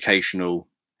of educational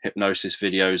hypnosis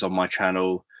videos on my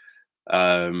channel,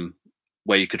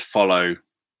 where you could follow,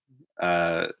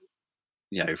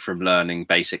 you know, from learning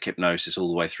basic hypnosis all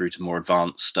the way through to more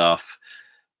advanced stuff.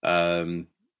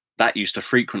 That used to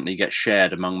frequently get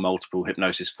shared among multiple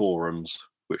hypnosis forums,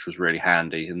 which was really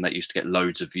handy, and that used to get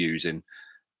loads of views in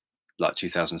like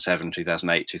 2007,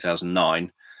 2008,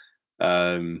 2009.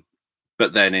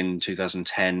 But then in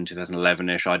 2010,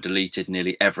 2011-ish, I deleted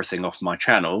nearly everything off my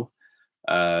channel,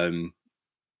 and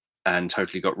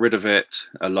totally got rid of it,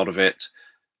 a lot of it,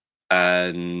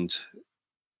 and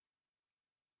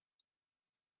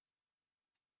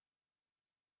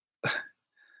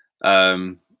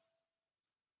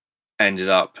ended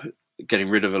up getting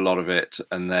rid of a lot of it,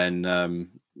 and then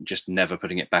just never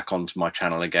putting it back onto my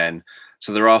channel again.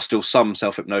 So there are still some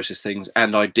self-hypnosis things,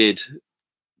 and I did,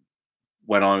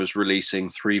 when I was releasing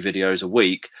 3 videos a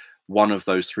week, one of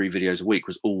those 3 videos a week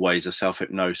was always a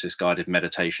self-hypnosis guided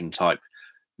meditation type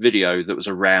video that was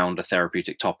around a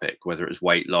therapeutic topic, whether it was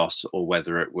weight loss or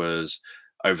whether it was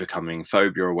overcoming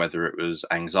phobia or whether it was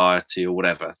anxiety or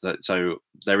whatever. So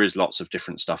there is lots of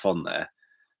different stuff on there.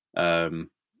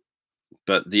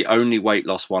 But the only weight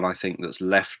loss one I think that's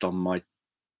left on my,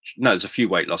 no, there's a few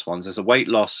weight loss ones. There's a weight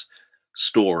loss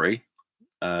story.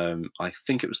 I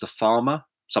think it was The Farmer,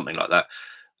 something like that.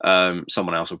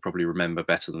 Someone else will probably remember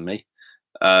better than me.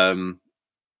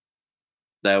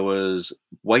 There was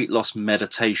weight loss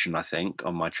meditation, I think,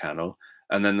 on my channel.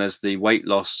 And then there's the weight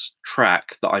loss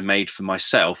track that I made for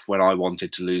myself when I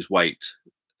wanted to lose weight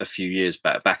a few years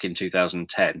back in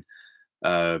 2010.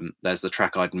 There's the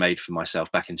track I'd made for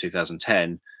myself back in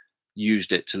 2010,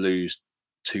 used it to lose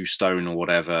 2 stone or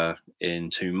whatever in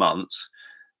 2 months.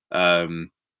 And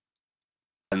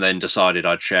then decided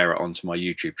I'd share it onto my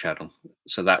YouTube channel.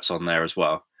 So that's on there as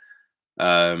well.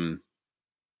 I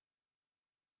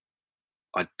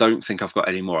don't think I've got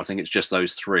any more. I think it's just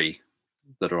those 3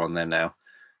 that are on there now.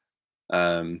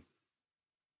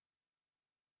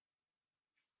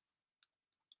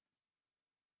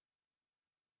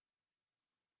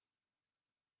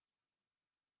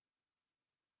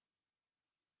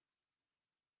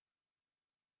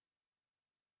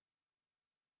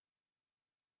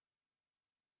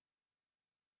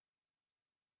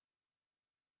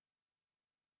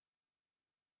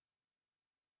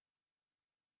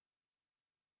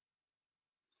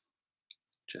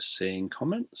 Just seeing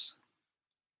comments.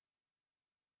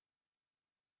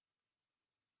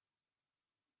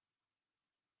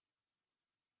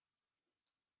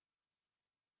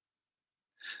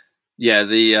 Yeah,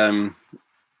 the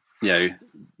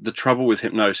the trouble with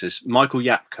hypnosis. Michael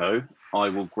Yapko, I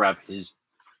will grab his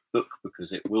book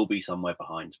because it will be somewhere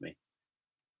behind me.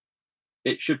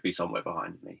 It should be somewhere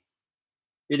behind me.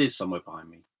 It is somewhere behind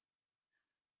me.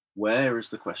 Where is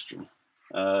the question?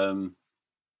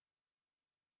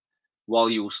 While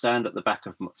you will stand at the back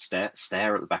of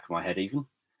stare at the back of my head, even.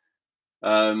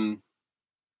 Oh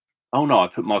no, I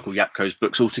put Michael Yapko's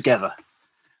books all together.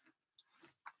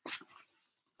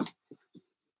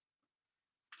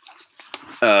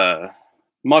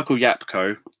 Michael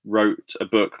Yapko wrote a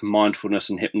book, Mindfulness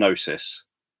and Hypnosis.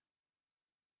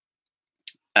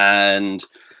 And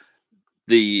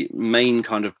the main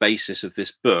kind of basis of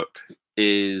this book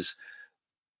is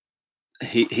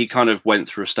he kind of went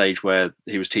through a stage where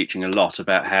he was teaching a lot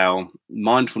about how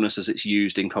mindfulness, as it's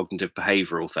used in cognitive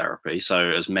behavioral therapy.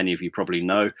 So as many of you probably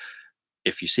know,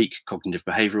 if you seek cognitive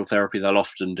behavioral therapy, they'll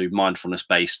often do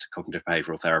mindfulness-based cognitive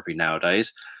behavioral therapy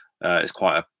nowadays. It's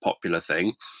quite a popular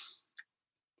thing.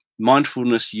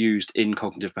 Mindfulness used in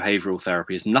cognitive behavioral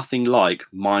therapy is nothing like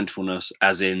mindfulness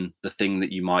as in the thing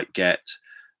that you might get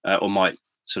or might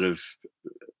sort of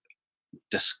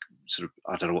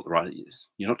I don't know what the right,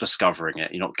 you're not discovering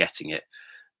it, you're not getting it.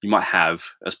 You might have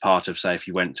as part of, say, if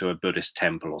you went to a Buddhist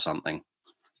temple or something.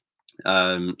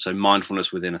 So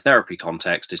mindfulness within a therapy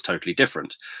context is totally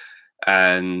different.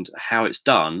 And how it's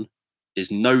done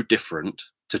is no different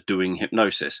to doing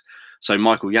hypnosis. So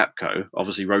Michael Yapko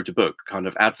obviously wrote a book kind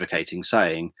of advocating,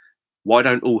 saying, why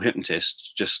don't all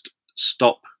hypnotists just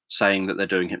stop saying that they're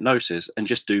doing hypnosis and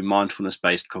just do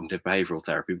mindfulness-based cognitive behavioral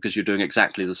therapy, because you're doing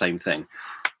exactly the same thing.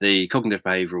 The cognitive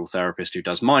behavioral therapist who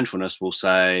does mindfulness will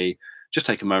say, just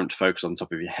take a moment to focus on the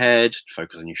top of your head,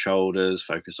 focus on your shoulders,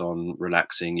 focus on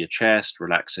relaxing your chest,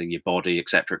 relaxing your body,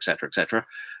 etc., etc., etc.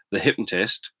 The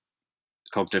hypnotist,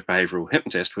 cognitive behavioral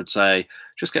hypnotist, would say,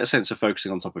 just get a sense of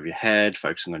focusing on top of your head,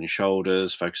 focusing on your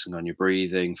shoulders, focusing on your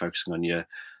breathing, focusing on your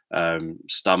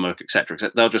stomach, etc.,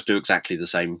 etc. They'll just do exactly the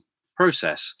same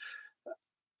process.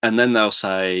 And then they'll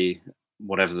say,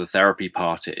 whatever the therapy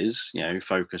part is,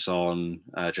 focus on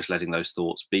just letting those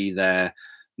thoughts be there,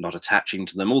 not attaching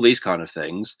to them, all these kind of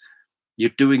things. You're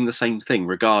doing the same thing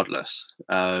regardless.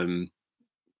 And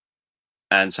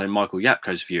so Michael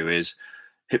Yapko's view is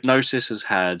hypnosis has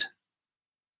had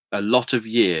a lot of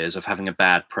years of having a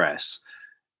bad press.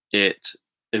 It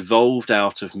evolved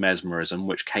out of mesmerism,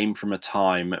 which came from a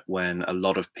time when a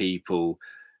lot of people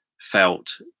felt,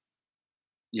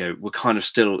 were kind of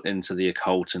still into the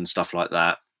occult and stuff like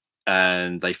that.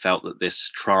 And they felt that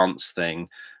this trance thing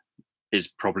is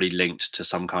probably linked to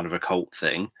some kind of occult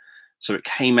thing. So it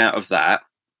came out of that,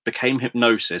 became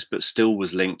hypnosis, but still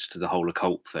was linked to the whole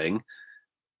occult thing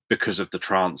because of the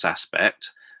trance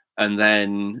aspect. And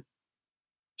then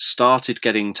started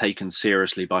getting taken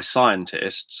seriously by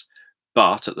scientists.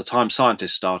 But at the time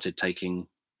scientists started taking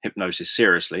hypnosis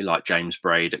seriously, like James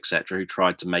Braid, etc., who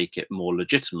tried to make it more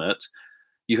legitimate,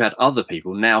 you had other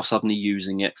people now suddenly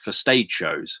using it for stage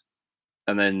shows,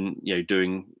 and then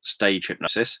doing stage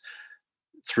hypnosis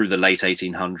through the late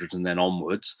 1800s and then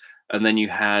onwards. And then you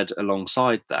had,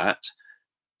 alongside that,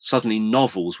 suddenly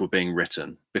novels were being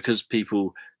written because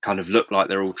people kind of look like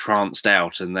they're all tranced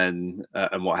out, and then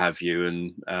and what have you,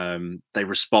 and they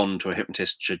respond to a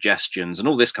hypnotist's suggestions and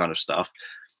all this kind of stuff.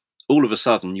 All of a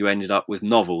sudden you ended up with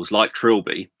novels like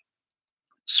Trilby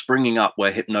springing up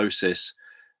where hypnosis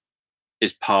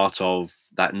is part of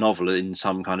that novel in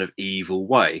some kind of evil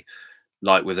way,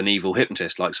 like with an evil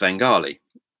hypnotist like Svengali.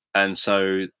 And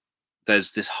so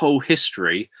there's this whole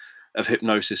history of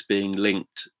hypnosis being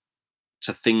linked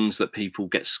to things that people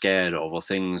get scared of, or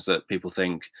things that people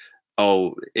think,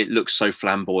 oh, it looks so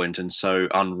flamboyant and so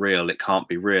unreal, it can't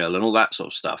be real, and all that sort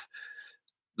of stuff.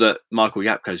 That Michael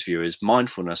Yapko's view is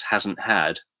mindfulness hasn't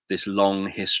had this long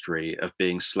history of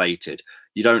being slated.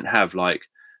 You don't have like,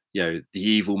 the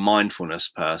evil mindfulness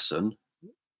person,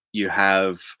 you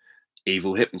have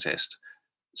evil hypnotist.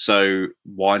 So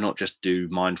why not just do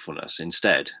mindfulness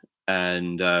instead?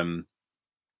 And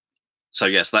so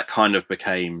yes, that kind of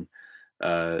became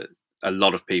a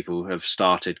lot of people have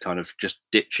started kind of just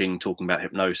ditching talking about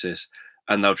hypnosis,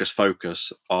 and they'll just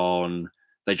focus on,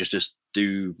 they just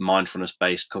do mindfulness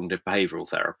based cognitive behavioral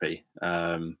therapy.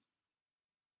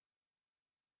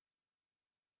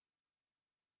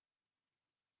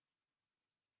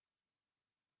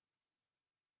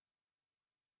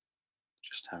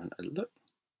 Just having a look.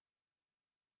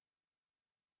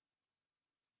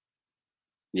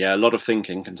 Yeah, a lot of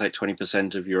thinking can take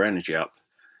 20% of your energy up.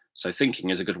 So thinking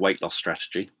is a good weight loss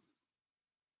strategy.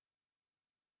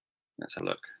 Let's have a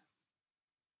look.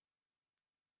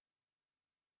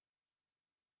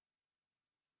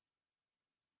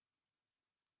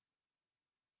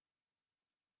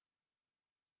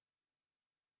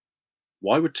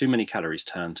 Why would too many calories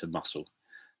turn to muscle?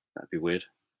 That'd be weird.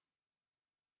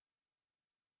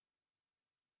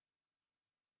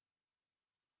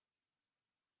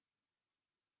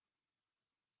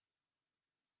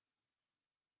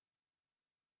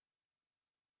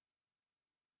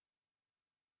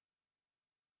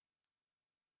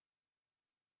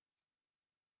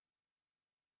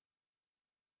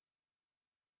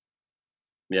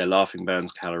 Yeah, laughing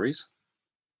burns calories.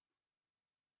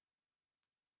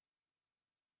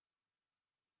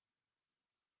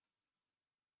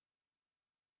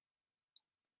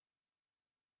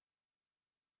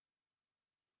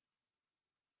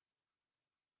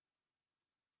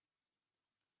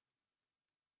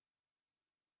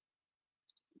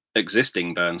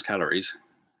 Existing burns calories.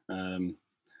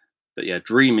 But yeah,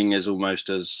 dreaming is almost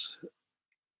as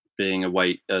being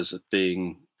awake, as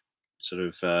being sort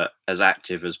of as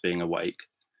active as being awake.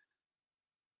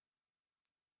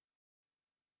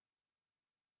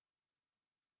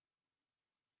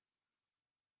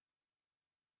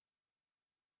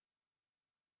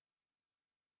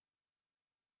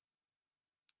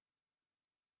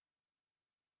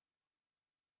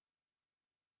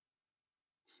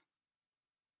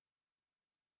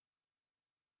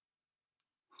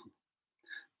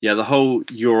 Yeah, the whole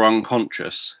you're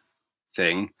unconscious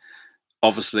thing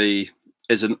obviously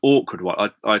is an awkward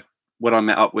one. I when I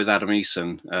met up with Adam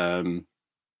Eason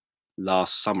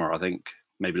last summer, I think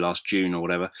maybe last June or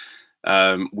whatever,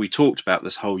 we talked about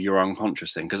this whole you're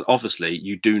unconscious thing, because obviously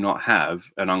you do not have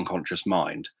an unconscious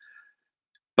mind.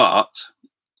 but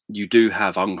you do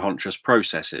have unconscious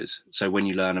processes. So when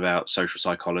you learn about social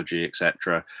psychology,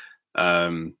 etc.,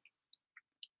 um,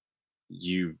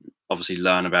 you obviously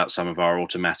learn about some of our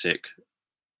automatic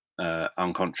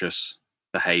unconscious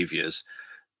behaviors,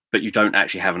 but you don't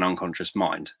actually have an unconscious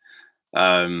mind.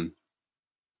 Um,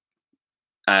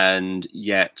 and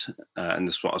yet, and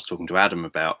this is what I was talking to Adam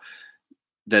about,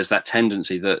 there's that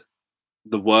tendency that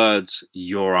the words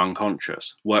 "you're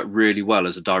unconscious" work really well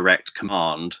as a direct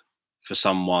command for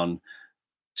someone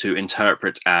to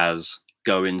interpret as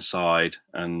go inside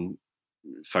and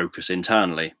focus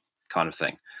internally, kind of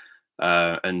thing,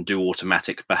 and do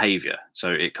automatic behavior.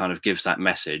 So it kind of gives that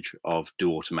message of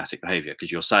do automatic behavior,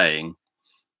 because you're saying,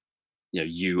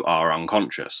 you are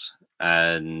unconscious,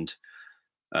 and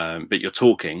but you're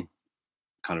talking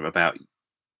kind of about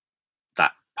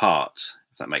that part,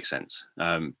 if that makes sense.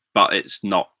 But it's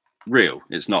not real.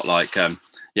 It's not like, yeah,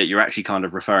 you're actually kind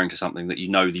of referring to something that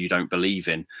you don't believe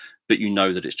in, but you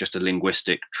know that it's just a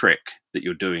linguistic trick that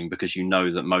you're doing, because you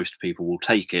know that most people will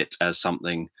take it as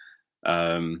something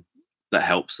that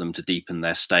helps them to deepen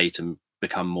their state and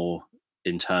become more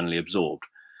internally absorbed.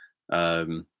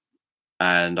 Um,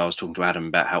 and I was talking to Adam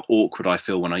about how awkward I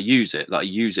feel when I use it. That I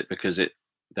use it because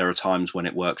there are times when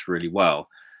it works really well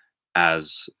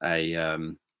as a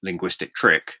linguistic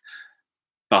trick,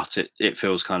 but it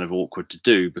feels kind of awkward to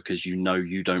do, because you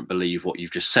don't believe what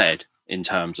you've just said in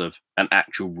terms of an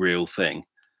actual real thing.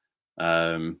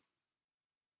 Um,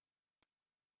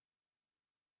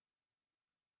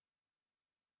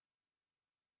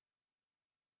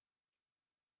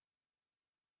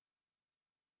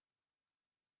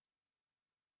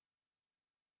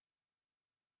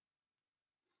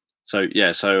 so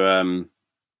yeah,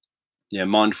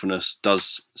 mindfulness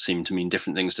does seem to mean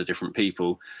different things to different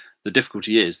people. The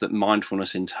difficulty is that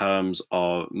mindfulness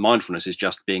is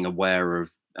just being aware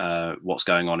of what's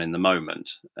going on in the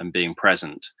moment and being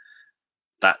present.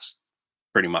 That's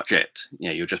pretty much it.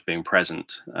 You're just being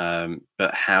present.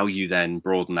 But how you then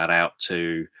broaden that out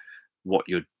to what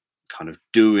you're kind of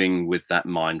doing with that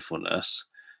mindfulness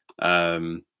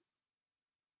um,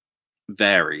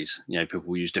 varies.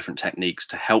 People use different techniques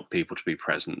to help people to be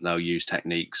present. They'll use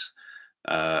techniques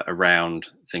around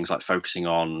things like focusing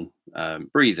on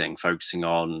breathing, focusing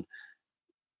on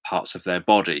parts of their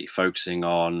body, focusing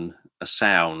on a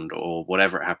sound or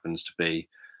whatever it happens to be.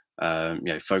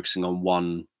 Focusing on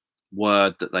one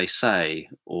word that they say,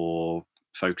 or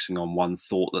focusing on one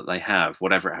thought that they have,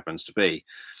 whatever it happens to be,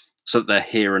 so that they're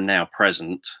here and now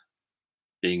present,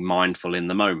 being mindful in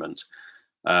the moment.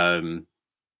 Um,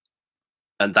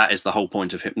 and that is the whole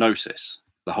point of hypnosis.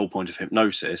 The whole point of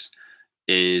hypnosis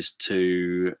is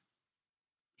to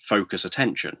focus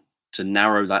attention, to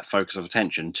narrow that focus of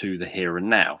attention to the here and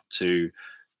now, to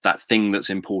that thing that's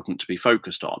important to be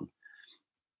focused on.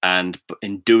 And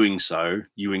in doing so,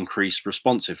 you increase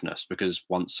responsiveness, because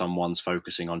once someone's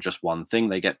focusing on just one thing,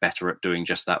 they get better at doing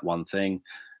just that one thing.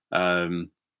 Kind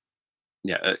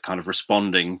of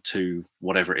responding to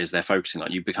whatever it is they're focusing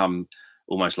on. You become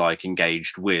almost like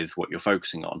engaged with what you're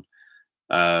focusing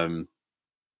on.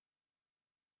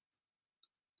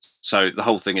 So the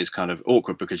whole thing is kind of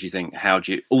awkward, because you think,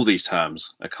 all these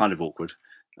terms are kind of awkward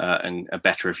and are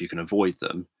better if you can avoid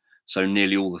them. So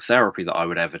nearly all the therapy that I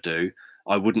would ever do,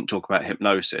 I wouldn't talk about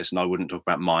hypnosis and I wouldn't talk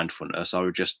about mindfulness. I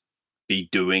would just be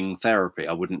doing therapy.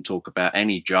 I wouldn't talk about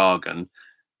any jargon,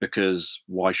 because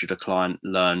why should a client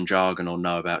learn jargon or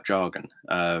know about jargon?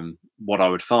 What I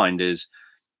would find is,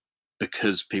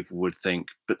 because people would think,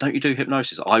 but don't you do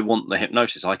hypnosis? I want the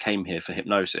hypnosis. I came here for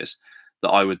hypnosis.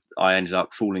 That I ended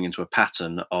up falling into a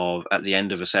pattern of, at the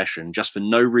end of a session, just for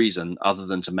no reason other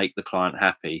than to make the client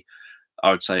happy,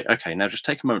 I would say, okay, now just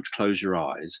take a moment to close your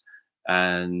eyes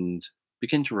and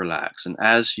begin to relax. And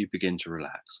as you begin to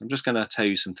relax, I'm just going to tell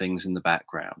you some things in the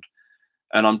background.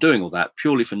 And I'm doing all that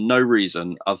purely for no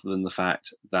reason other than the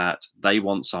fact that they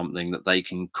want something that they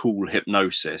can call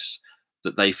hypnosis,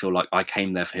 that they feel like, I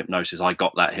came there for hypnosis, I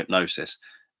got that hypnosis,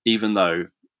 even though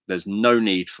there's no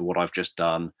need for what I've just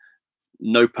done,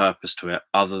 no purpose to it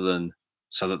other than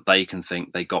so that they can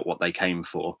think they got what they came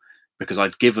for, because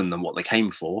I'd given them what they came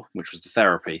for, which was the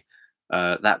therapy.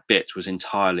 That bit was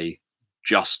entirely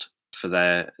just for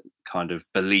their kind of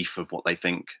belief of what they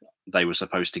think they were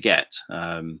supposed to get.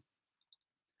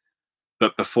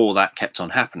 But before that kept on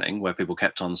happening, where people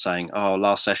kept on saying, oh,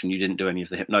 last session you didn't do any of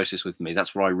the hypnosis with me.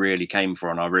 That's what I really came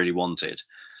for and I really wanted.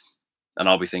 And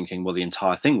I'll be thinking, well, the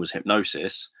entire thing was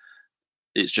hypnosis.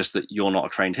 It's just that you're not a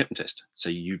trained hypnotist. So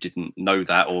you didn't know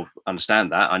that or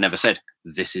understand that. I never said,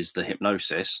 this is the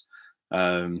hypnosis.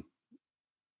 So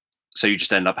you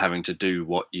just end up having to do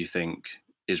what you think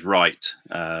is right.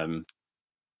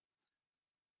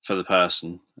 for the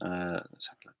person. Let's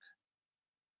have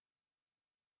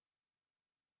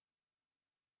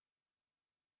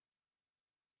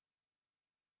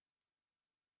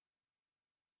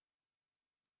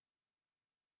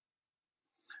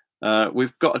a look.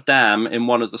 We've got a dam in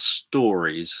one of the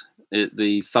stories.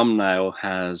 The thumbnail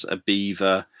has a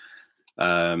beaver,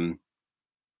 um,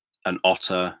 an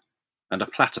otter, and a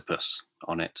platypus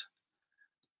on it.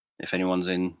 If anyone's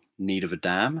in need of a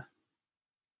dam.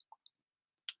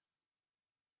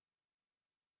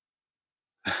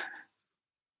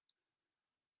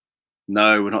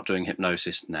 No, we're not doing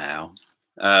hypnosis now.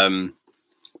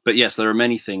 But yes, there are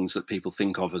many things that people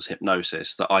think of as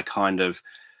hypnosis that I kind of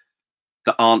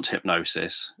that aren't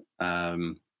hypnosis.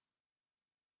 They're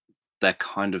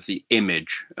kind of the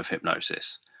image of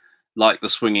hypnosis, like the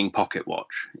swinging pocket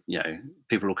watch.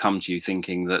 People will come to you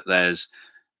thinking that there's,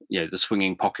 the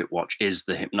swinging pocket watch is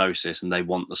the hypnosis, and they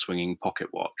want the swinging pocket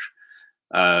watch.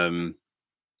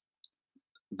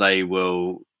 They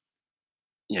will,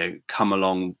 come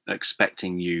along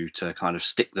expecting you to kind of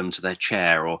stick them to their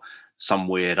chair or some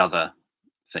weird other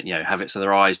thing, have it so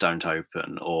their eyes don't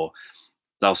open, or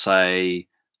they'll say,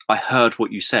 I heard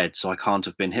what you said, so I can't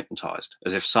have been hypnotized,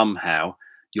 as if somehow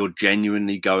you're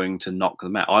genuinely going to knock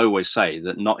them out. I always say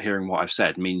that not hearing what I've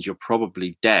said means you're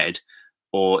probably dead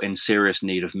or in serious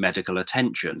need of medical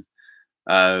attention.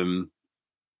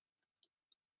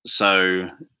 So,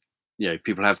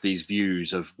 people have these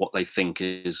views of what they think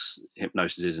is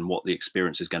hypnosis is and what the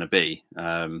experience is going to be.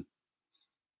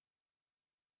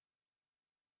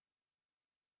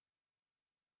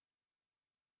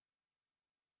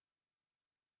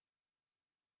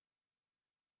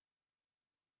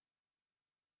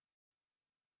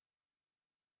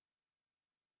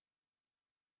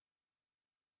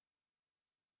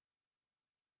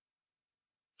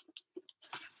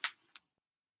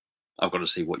 I've got to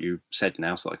see what you said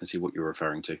now so I can see what you're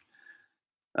referring to.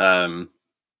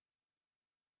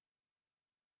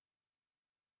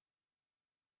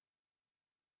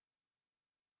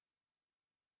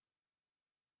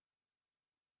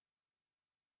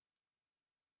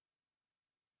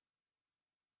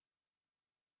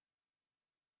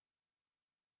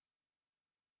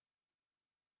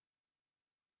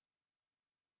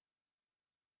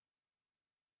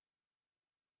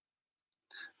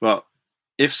 Well,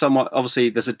 if someone, obviously,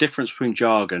 there's a difference between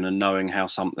jargon and knowing how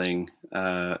something,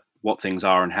 what things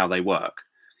are and how they work.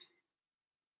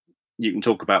 You can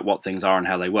talk about what things are and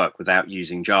how they work without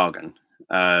using jargon.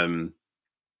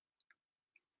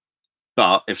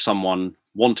 But if someone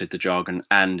wanted the jargon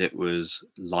and it was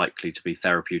likely to be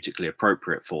therapeutically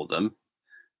appropriate for them,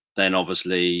 then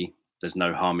obviously there's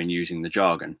no harm in using the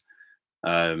jargon.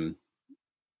 My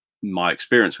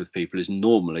experience with people is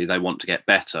normally they want to get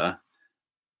better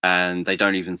and they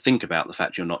don't even think about the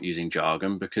fact you're not using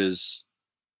jargon because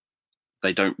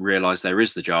they don't realize there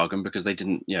is the jargon because they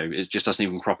didn't, it just doesn't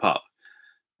even crop up.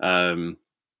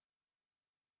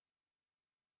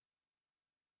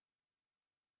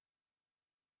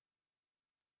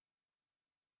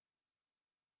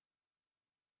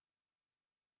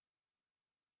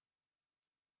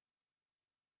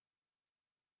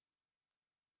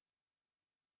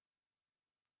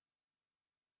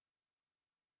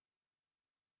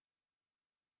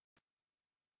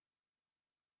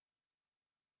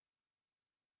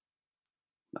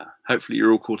 Hopefully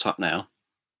you're all caught up now.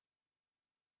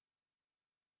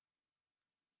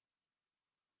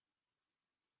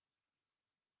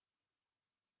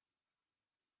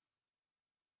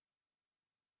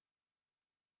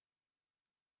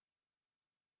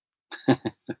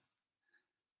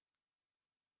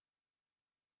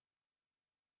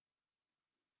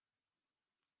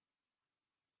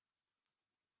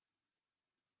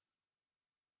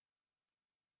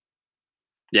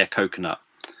 Yeah, coconut.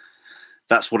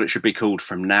 That's what it should be called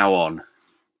from now on.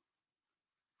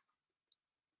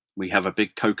 We have a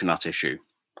big coconut issue.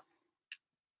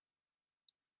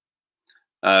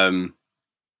 But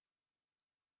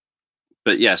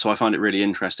yeah, so I find it really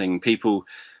interesting.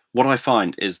 What I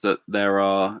find is that there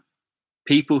are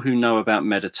people who know about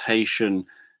meditation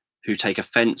who take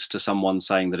offense to someone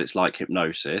saying that it's like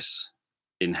hypnosis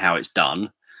in how it's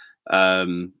done,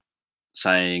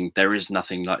 saying there is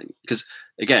nothing like, because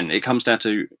again, it comes down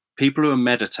to people who are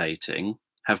meditating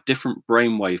have different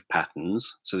brainwave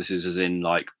patterns. So this is as in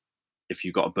like if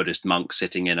you've got a Buddhist monk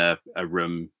sitting in a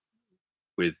room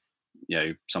with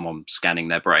someone scanning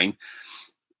their brain,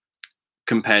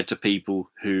 compared to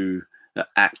people who are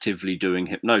actively doing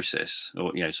hypnosis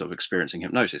or sort of experiencing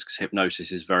hypnosis, because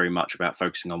hypnosis is very much about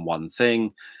focusing on one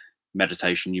thing.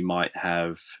 Meditation, you might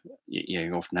have,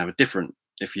 you often have a different,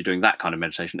 if you're doing that kind of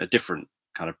meditation, a different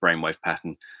kind of brainwave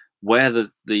pattern. Where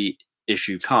the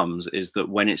issue comes is that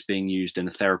when it's being used in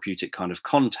a therapeutic kind of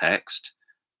context,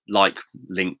 like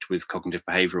linked with cognitive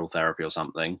behavioral therapy or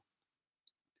something,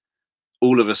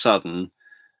 all of a sudden,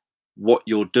 what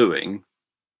you're doing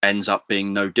ends up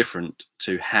being no different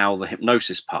to how the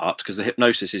hypnosis part, because the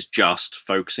hypnosis is just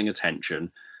focusing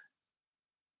attention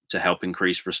to help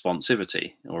increase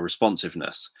responsivity or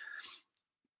responsiveness.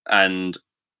 And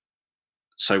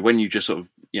so when you just sort of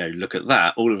look at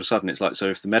that, all of a sudden it's like, so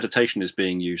if the meditation is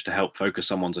being used to help focus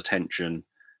someone's attention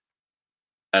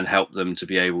and help them to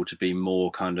be able to be more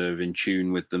kind of in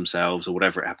tune with themselves or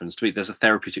whatever it happens to be, there's a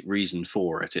therapeutic reason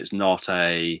for it. It's not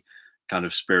a kind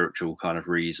of spiritual kind of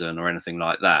reason or anything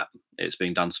like that. It's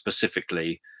being done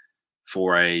specifically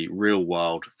for a real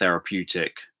world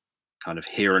therapeutic kind of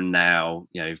here and now,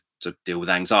 to deal with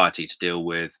anxiety, to deal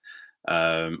with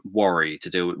worry, to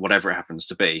deal with whatever it happens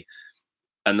to be.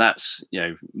 And that's,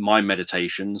 my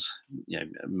meditations,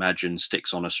 imagine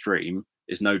sticks on a stream,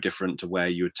 is no different to where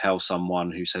you would tell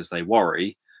someone who says they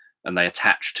worry and they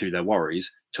attach to their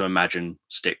worries to imagine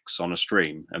sticks on a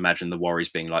stream. Imagine the worries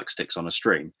being like sticks on a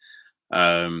stream.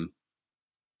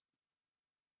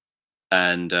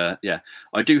 Yeah,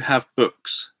 I do have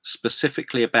books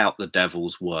specifically about the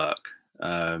devil's work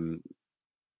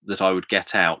that I would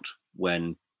get out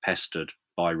when pestered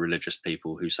by religious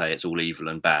people who say it's all evil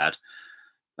and bad.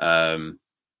 I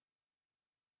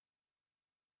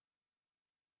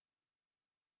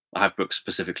have books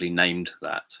specifically named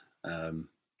that.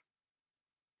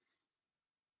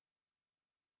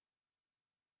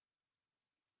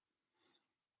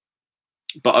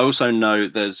 But I also know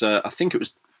there's, I think it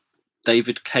was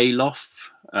David Kaloff.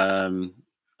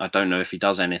 I don't know if he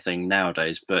does anything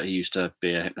nowadays, but he used to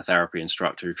be a hypnotherapy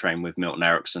instructor who trained with Milton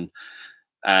Erickson.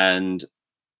 And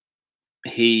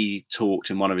he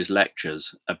talked in one of his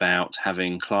lectures about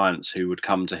having clients who would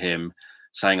come to him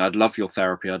saying, I'd love your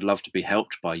therapy, I'd love to be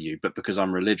helped by you, but because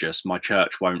I'm religious, my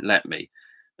church won't let me.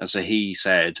 And so he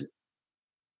said,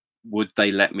 would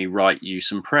they let me write you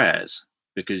some prayers?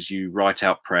 Because you write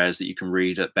out prayers that you can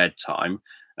read at bedtime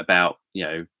about,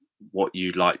 what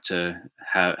you'd like to,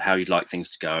 how you'd like things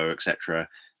to go, etc.,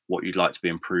 what you'd like to be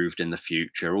improved in the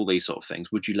future, all these sort of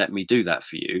things. Would you let me do that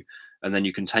for you? And then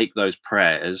you can take those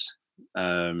prayers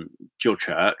to your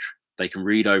church. They can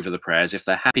read over the prayers. If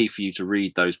they're happy for you to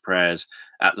read those prayers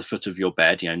at the foot of your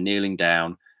bed, kneeling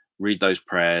down, read those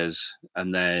prayers,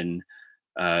 and then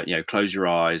close your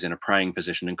eyes in a praying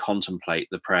position and contemplate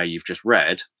the prayer you've just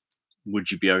read,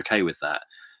 would you be okay with that?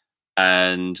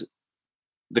 And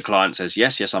the client says,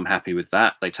 yes, I'm happy with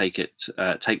that. They take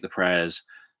the prayers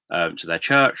to their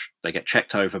church. They get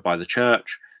checked over by the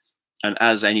church. And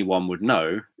as anyone would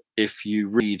know, if you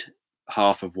read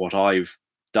half of what I've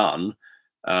done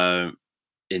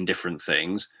in different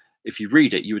things, if you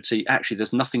read it, you would see, actually,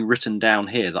 there's nothing written down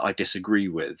here that I disagree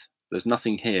with. There's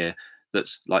nothing here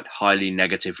that's like highly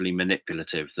negatively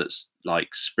manipulative, that's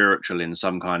like spiritual in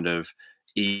some kind of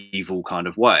evil kind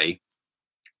of way.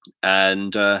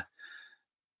 And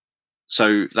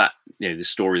so that, the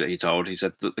story that he told, he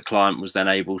said that the client was then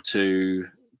able to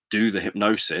do the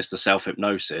hypnosis, the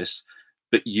self-hypnosis,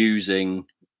 but using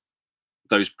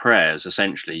those prayers.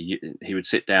 Essentially, he would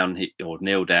sit down or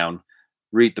kneel down,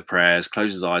 read the prayers,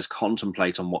 close his eyes,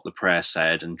 contemplate on what the prayer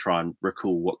said, and try and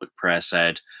recall what the prayer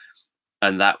said.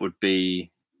 And that would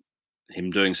be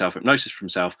him doing self-hypnosis for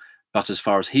himself. But as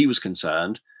far as he was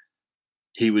concerned,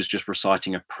 he was just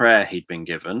reciting a prayer he'd been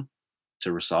given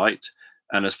to recite.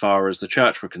 And as far as the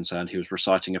church were concerned, he was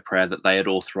reciting a prayer that they had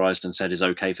authorized and said is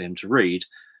okay for him to read,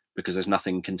 because there's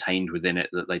nothing contained within it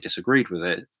that they disagreed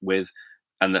with,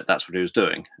 and that's what he was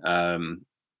doing. And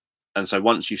so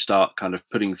once you start kind of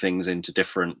putting things into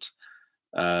different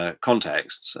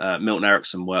contexts, Milton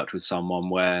Erickson worked with someone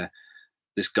where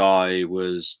this guy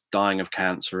was dying of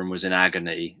cancer and was in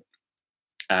agony.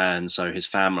 And so his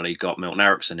family got Milton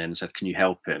Erickson in and said, can you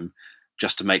help him,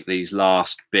 just to make these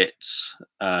last bits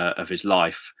of his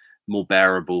life more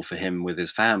bearable for him with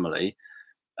his family?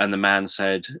 And the man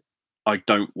said, I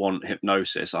don't want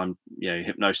hypnosis.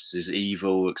 Hypnosis is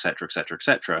evil, etc., etc.,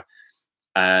 etc.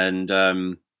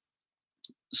 And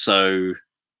so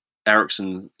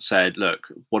Erickson said, look,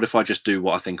 what if I just do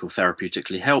what I think will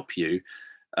therapeutically help you?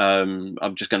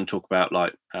 I'm just going to talk about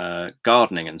like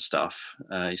gardening and stuff.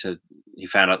 He said he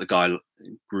found out the guy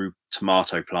grew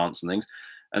tomato plants and things.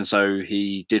 And so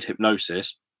he did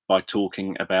hypnosis by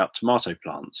talking about tomato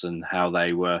plants and how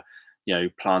they were,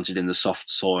 planted in the soft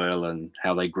soil and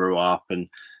how they grew up. And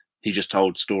he just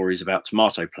told stories about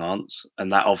tomato plants.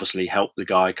 And that obviously helped the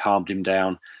guy, calmed him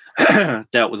down,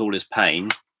 dealt with all his pain.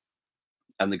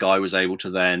 And the guy was able to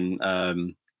then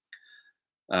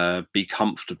be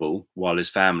comfortable while his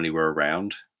family were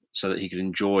around, so that he could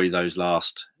enjoy those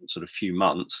last sort of few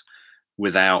months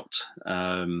without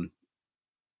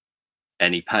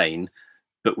any pain,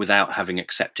 but without having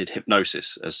accepted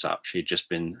hypnosis as such. He'd just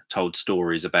been told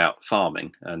stories about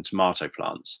farming and tomato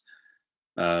plants.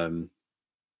 Um,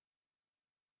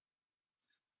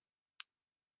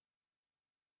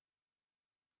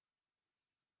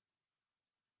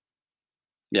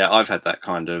 yeah, I've had that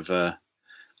kind of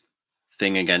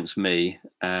thing against me,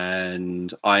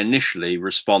 and I initially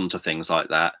respond to things like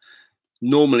that,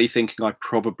 normally thinking I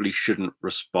probably shouldn't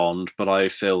respond, but I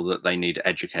feel that they need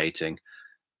educating.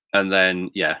 And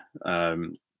then, yeah,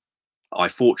 I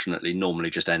fortunately normally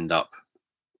just end up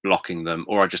blocking them,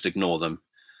 or I just ignore them.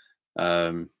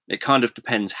 It kind of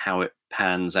depends how it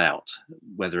pans out,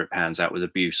 whether it pans out with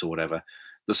abuse or whatever.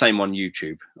 The same on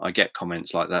YouTube. I get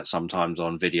comments like that sometimes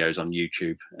on videos on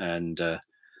YouTube, and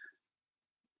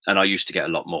I used to get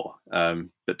a lot more.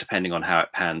 But depending on how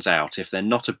it pans out, if they're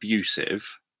not abusive,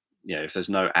 if there's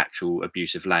no actual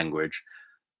abusive language,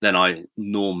 then I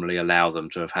normally allow them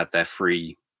to have had their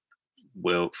free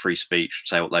will, free speech,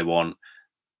 say what they want.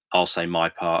 I'll say my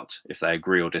part. If they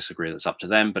agree or disagree, that's up to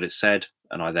them, but it's said,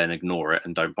 and I then ignore it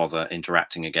and don't bother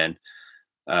interacting again.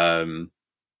 I've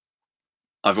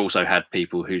also had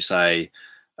people who say,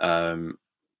 don't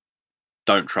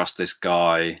trust this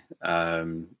guy.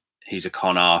 He's a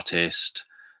con artist.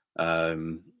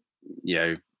 Go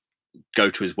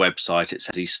to his website. It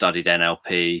says he studied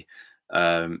NLP.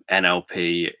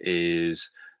 NLP is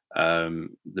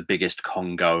the biggest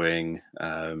con going.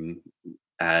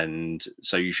 And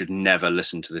so you should never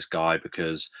listen to this guy,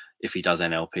 because if he does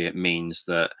NLP, it means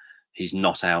that he's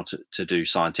not out to do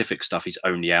scientific stuff. He's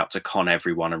only out to con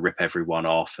everyone and rip everyone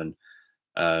off.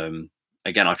 And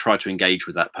again, I tried to engage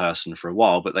with that person for a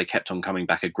while, but they kept on coming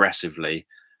back aggressively.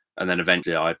 And then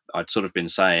eventually I'd sort of been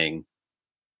saying,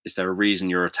 is there a reason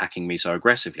you're attacking me so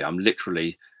aggressively? I'm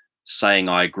literally saying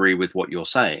I agree with what you're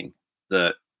saying,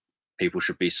 that people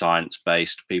should be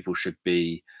science-based, people should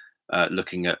be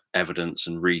looking at evidence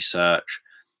and research.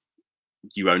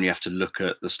 You only have to look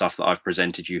at the stuff that I've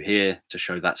presented you here to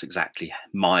show that's exactly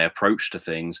my approach to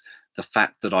things. The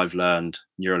fact that I've learned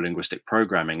neurolinguistic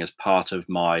programming as part of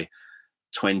my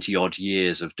 20 odd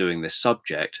years of doing this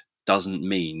subject doesn't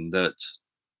mean that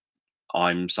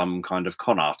I'm some kind of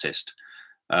con artist.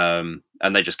 And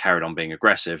they just carried on being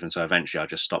aggressive. And so eventually I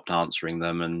just stopped answering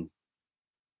them, and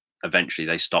eventually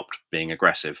they stopped being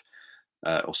aggressive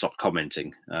or stopped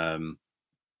commenting. But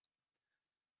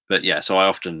yeah, so I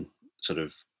often sort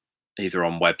of either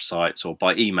on websites or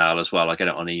by email as well. I get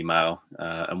it on email.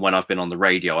 And when I've been on the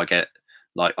radio, I get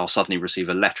I'll suddenly receive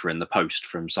a letter in the post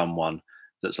from someone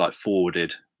that's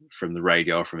forwarded from the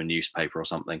radio or from a newspaper or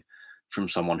something, from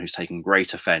someone who's taken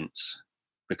great offense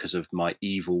because of my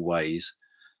evil ways.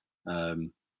 But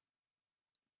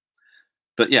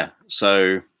yeah,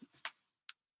 so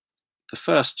the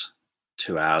first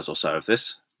 2 hours or so of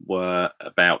this were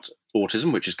about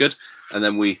autism, which is good. And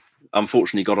then we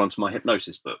unfortunately got onto my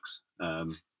hypnosis books.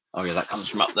 Oh yeah, that comes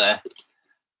from up there.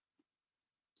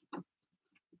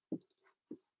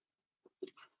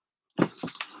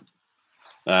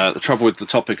 The trouble with the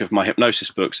topic of my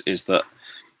hypnosis books is that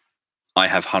I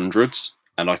have hundreds,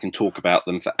 and I can talk about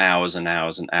them for hours and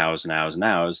hours and hours and hours and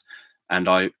hours. And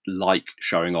I like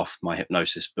showing off my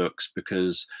hypnosis books,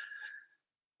 because,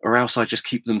 or else I just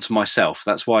keep them to myself.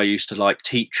 That's why I used to like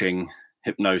teaching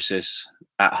hypnosis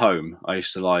at home. I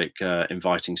used to like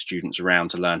inviting students around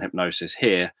to learn hypnosis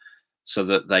here, so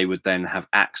that they would then have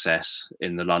access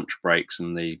in the lunch breaks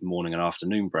and the morning and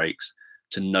afternoon breaks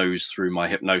to nose through my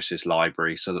hypnosis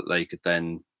library, so that they could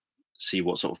then see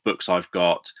what sort of books I've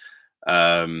got,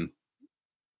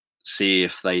 see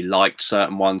if they liked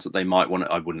certain ones that they might want.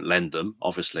 I wouldn't lend them,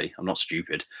 obviously, I'm not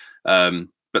stupid,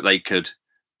 but they could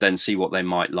then see what they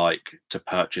might like to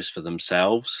purchase for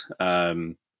themselves.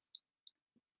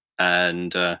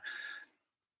 And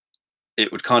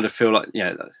it would kind of feel like,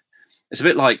 it's a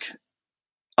bit like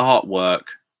artwork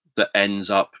that ends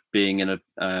up being in a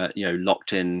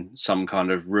locked in some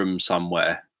kind of room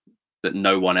somewhere that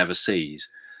no one ever sees.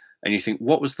 And you think,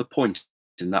 what was the point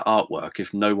in that artwork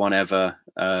if no one ever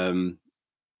got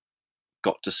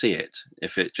to see it,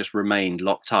 if it just remained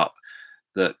locked up,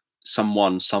 that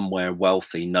someone somewhere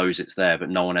wealthy knows it's there but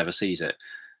no one ever sees it?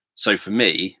 So for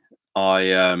me,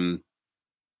 I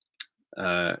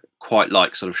quite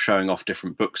like sort of showing off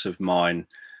different books of mine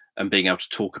and being able to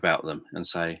talk about them and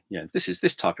say, this is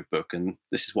this type of book and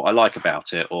this is what I like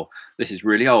about it, or this is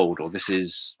really old, or this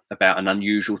is about an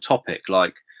unusual topic.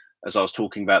 Like, as I was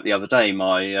talking about the other day,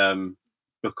 my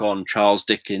book on Charles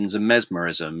Dickens and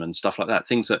mesmerism and stuff like that,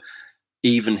 things that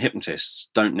even hypnotists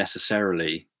don't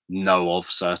necessarily know of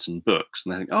certain books,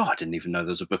 and they think, "Oh, I didn't even know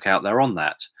there's a book out there on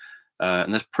that."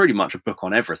 And there's pretty much a book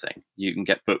on everything. You can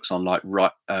get books on like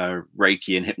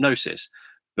Reiki and hypnosis,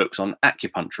 books on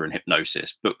acupuncture and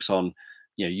hypnosis, books on,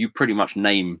 you pretty much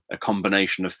name a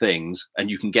combination of things and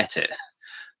you can get it.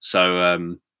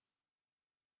 So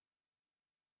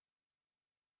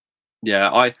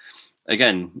yeah,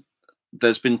 again,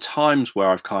 there's been times where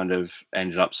I've kind of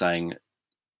ended up saying,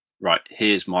 right,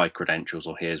 here's my credentials,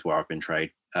 or here's where I've been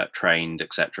trained,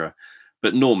 etc.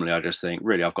 But normally I just think,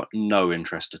 really, I've got no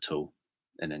interest at all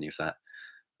in any of that.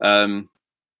 Um,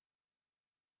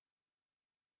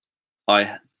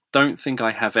 I don't think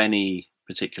I have any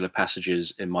particular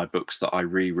passages in my books that I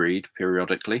reread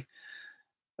periodically.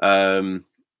 Um,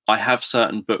 I have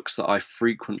certain books that I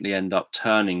frequently end up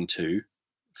turning to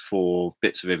for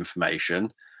bits of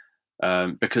information,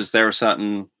 because there are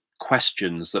certain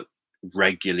questions that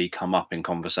regularly come up in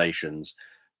conversations.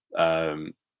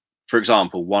 Um, for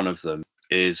example, one of them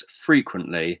is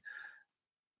frequently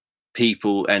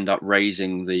people end up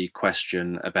raising the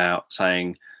question about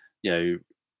saying, you know,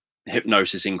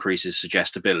 hypnosis increases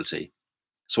suggestibility.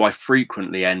 So I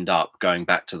frequently end up going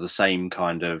back to the same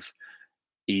kind of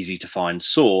easy to find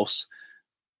source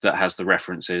that has the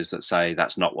references that say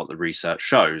that's not what the research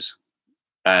shows.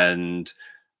 And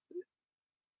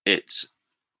it's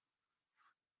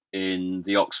in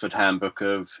the Oxford Handbook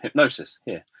of Hypnosis.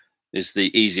 Here is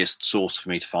the easiest source for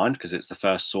me to find because it's the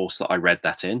first source that I read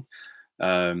that in.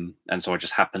 And so I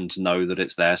just happen to know that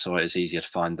it's there. So it's easier to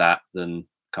find that than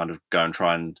kind of go and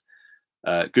try and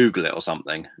Google it or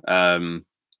something.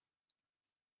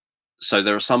 So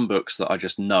there are some books that I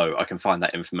just know I can find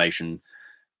that information.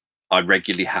 I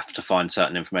regularly have to find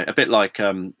certain information. A bit like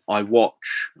I don't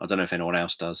know if anyone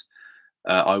else does.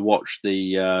 I watch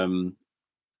the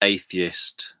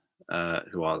atheist.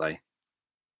 Who are they?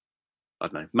 I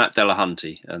don't know. Matt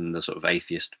Delahunty and the sort of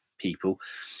atheist people.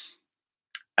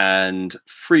 And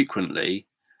frequently,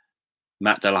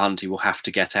 Matt Delahunty will have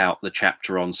to get out the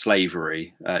chapter on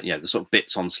slavery, the sort of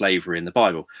bits on slavery in the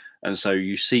Bible. And so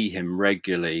you see him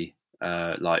regularly,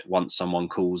 like once someone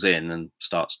calls in and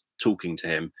starts talking to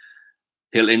him,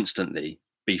 he'll instantly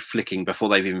be flicking before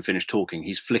they've even finished talking.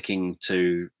 He's flicking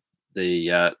to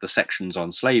the sections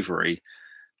on slavery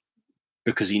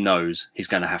because he knows he's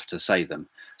going to have to say them.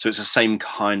 So it's the same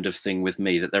kind of thing with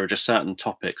me, that there are just certain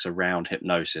topics around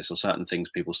hypnosis or certain things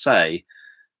people say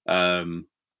that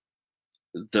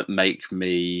make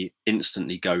me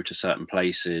instantly go to certain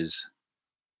places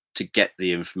to get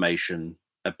the information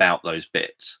about those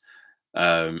bits.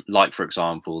 Like, for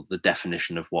example, the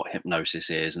definition of what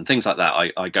hypnosis is and things like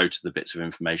that. I go to the bits of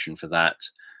information for that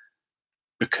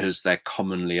because they're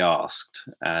commonly asked,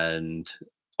 and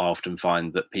I often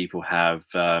find that people have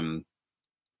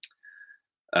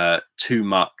too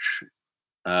much.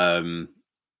 I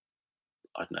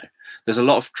don't know. There's a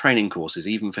lot of training courses,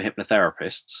 even for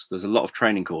hypnotherapists. There's a lot of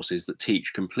training courses that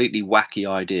teach completely wacky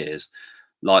ideas.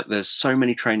 Like, there's so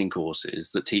many training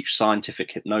courses that teach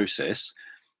scientific hypnosis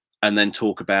and then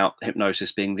talk about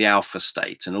hypnosis being the alpha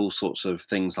state and all sorts of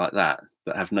things like that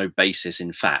that have no basis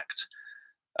in fact.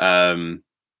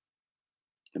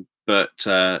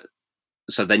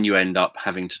 So then you end up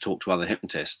having to talk to other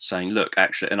hypnotists saying, look,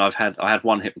 actually, and I had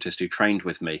one hypnotist who trained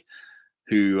with me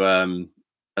who,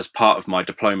 as part of my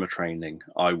diploma training,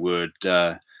 I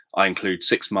include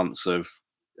 6 months of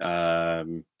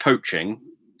coaching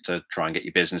to try and get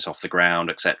your business off the ground,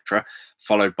 etc.,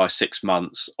 followed by 6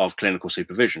 months of clinical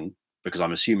supervision, because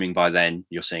I'm assuming by then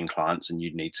you're seeing clients and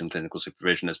you need some clinical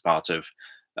supervision as part of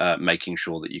making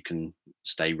sure that you can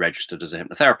stay registered as a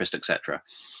hypnotherapist, etc.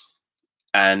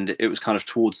 And it was kind of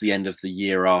towards the end of the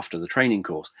year after the training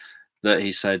course that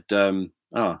he said, a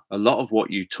lot of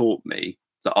what you taught me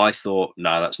that I thought,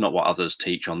 no, that's not what others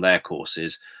teach on their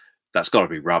courses, that's got to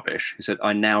be rubbish. He said,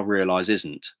 I now realize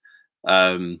isn't.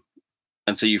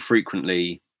 And so you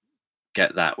frequently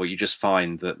get that, where you just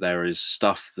find that there is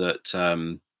stuff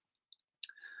that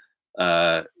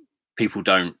people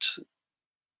don't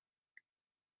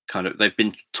they've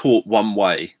been taught one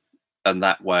way, and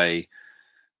that way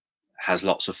has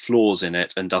lots of flaws in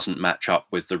it and doesn't match up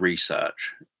with the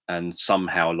research. And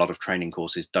somehow a lot of training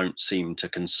courses don't seem to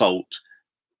consult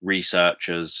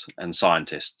researchers and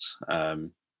scientists.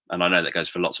 And I know that goes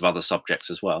for lots of other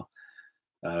subjects as well.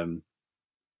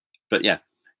 But yeah,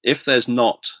 if there's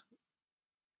not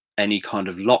any kind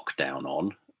of lockdown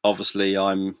on, obviously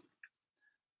I'm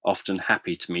often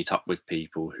happy to meet up with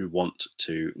people who want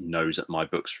to nose at my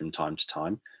books from time to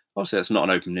time. Obviously, that's not an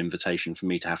open invitation for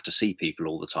me to have to see people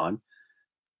all the time.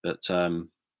 But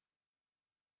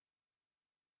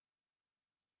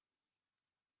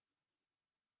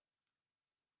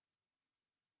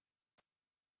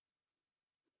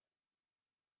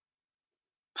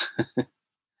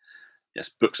Yes,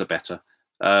 books are better.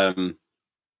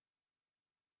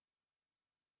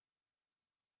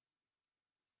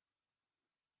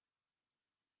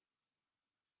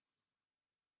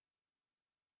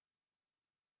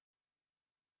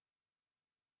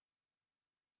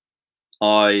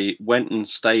 I went and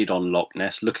stayed on Loch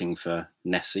Ness looking for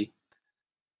Nessie.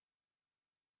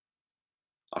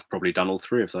 I've probably done all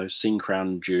three of those. Seen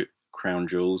crown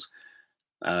jewels,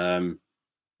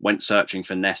 went searching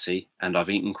for Nessie, and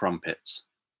I've eaten crumpets.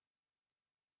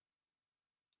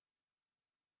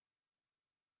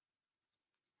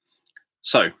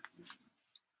 So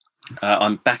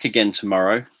I'm back again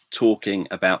tomorrow talking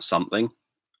about something.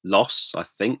 Loss, I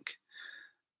think.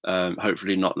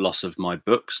 Hopefully not loss of my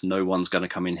books. No one's going to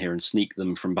come in here and sneak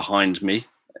them from behind me.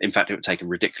 In fact, it would take a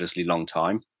ridiculously long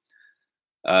time.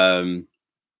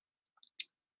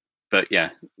 But yeah,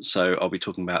 so I'll be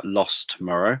talking about loss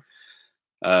tomorrow.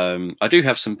 I do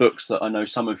have some books that I know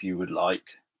some of you would like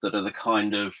that are the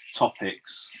kind of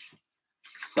topics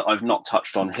that I've not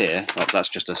touched on here. Oh, that's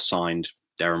just a signed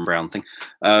Darren Brown thing.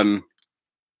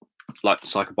 Like the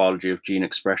psychobiology of gene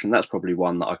expression. That's probably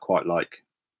one that I quite like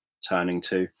turning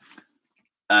to.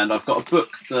 And I've got a book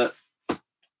that,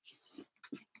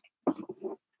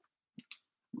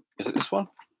 is it this one?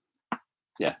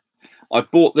 Yeah. I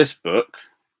bought this book,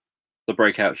 The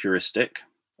Breakout Heuristic.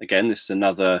 Again, this is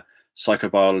another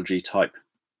psychobiology type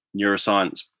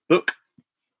neuroscience book.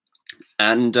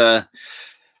 And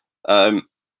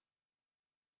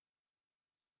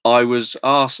I was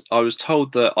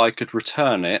told that I could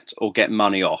return it or get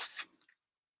money off.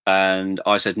 And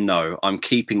I said, no, I'm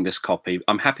keeping this copy.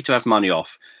 I'm happy to have money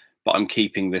off, but I'm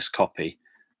keeping this copy.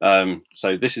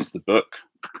 So this is the book.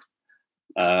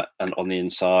 And on the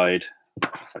inside, if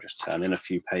I just turn in a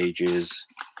few pages,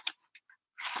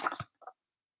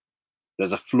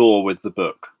 there's a flaw with the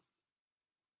book.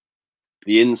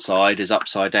 The inside is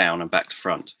upside down and back to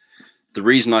front. The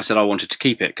reason I said I wanted to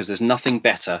keep it, because there's nothing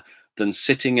better than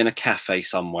sitting in a cafe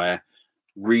somewhere,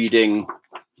 reading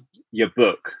your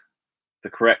book the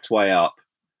correct way up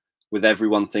with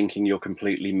everyone thinking you're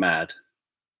completely mad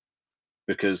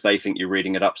because they think you're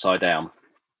reading it upside down.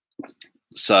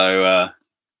 So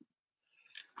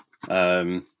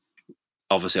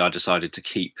obviously I decided to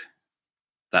keep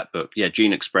that book. Yeah,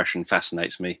 gene expression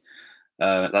fascinates me.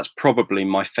 That's probably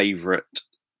my favorite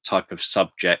type of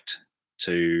subject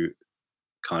to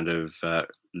kind of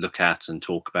look at and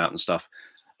talk about and stuff.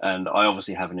 And I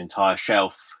obviously have an entire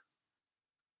shelf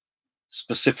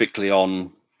specifically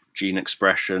on gene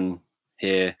expression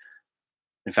here.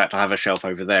 In fact, I have a shelf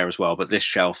over there as well, but this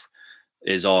shelf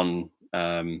is on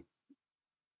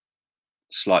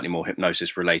slightly more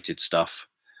hypnosis related stuff.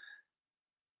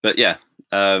 But yeah,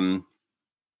 I'm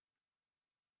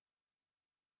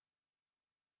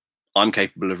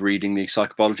capable of reading the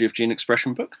Psychobiology of Gene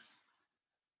Expression book.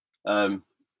 But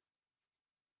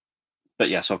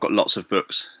yeah, so I've got lots of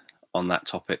books on that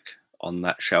topic on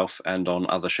that shelf and on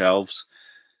other shelves.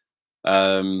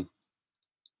 But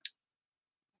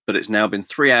it's now been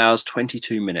 3 hours,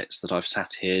 22 minutes that I've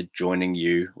sat here joining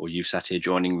you, or you've sat here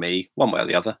joining me, one way or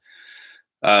the other.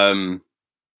 And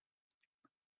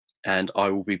I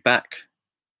will be back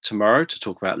tomorrow to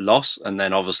talk about loss, and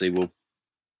then obviously we'll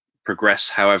progress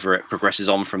however it progresses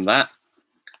on from that.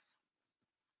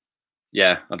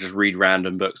 Yeah, I'll just read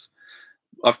random books.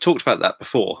 I've talked about that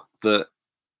before, that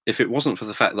if it wasn't for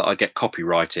the fact that I get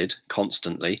copyrighted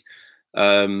constantly,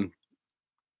 I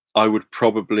would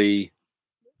probably,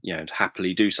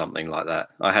 happily do something like that.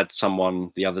 I had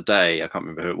someone the other day, I can't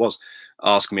remember who it was,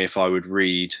 ask me if I would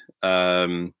read,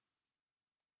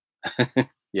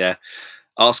 yeah,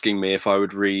 asking me if I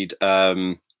would read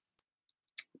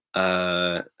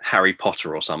Harry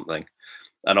Potter or something.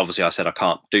 And obviously I said I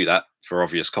can't do that for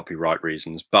obvious copyright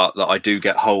reasons, but that I do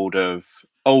get hold of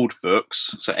old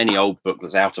books. So any old book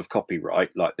that's out of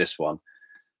copyright, like this one,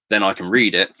 then I can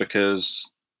read it, because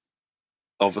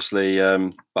obviously,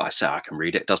 but I say I can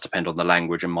read it. It does depend on the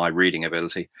language and my reading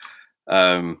ability.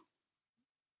 It's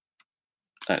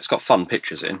got fun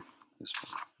pictures in.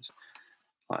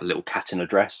 Like a little cat in a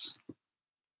dress.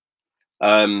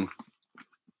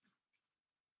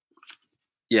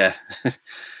 Yeah.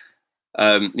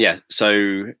 Yeah,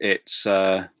 so it's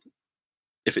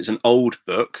if it's an old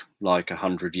book, like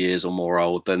 100 years or more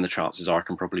old, then the chances are I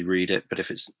can probably read it. But if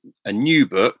it's a new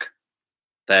book,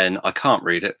 then I can't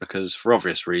read it, because for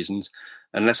obvious reasons,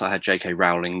 unless I had J.K.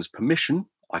 Rowling's permission,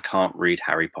 I can't read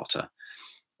Harry Potter.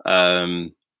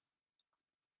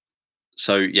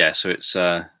 So yeah, so it's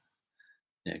kind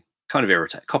of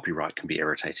irritating. Copyright can be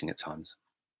irritating at times,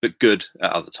 but good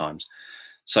at other times.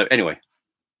 So anyway,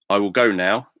 I will go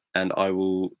now. and I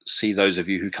will see those of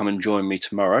you who come and join me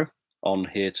tomorrow on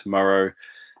here tomorrow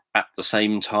at the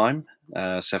same time,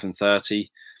 7:30.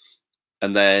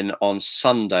 And then on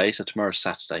Sunday, so tomorrow's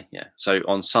Saturday, yeah. So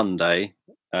on Sunday,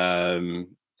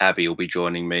 Abby will be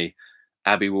joining me.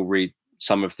 Abby will read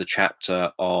some of the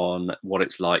chapter on what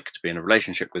it's like to be in a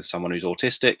relationship with someone who's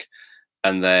autistic,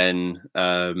 and then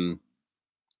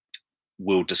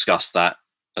we'll discuss that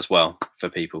as well for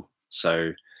people.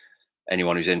 So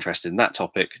anyone who's interested in that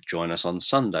topic, join us on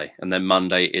Sunday. And then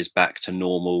Monday is back to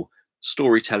normal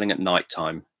storytelling at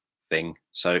nighttime thing.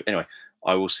 So anyway,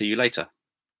 I will see you later.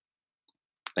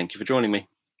 Thank you for joining me.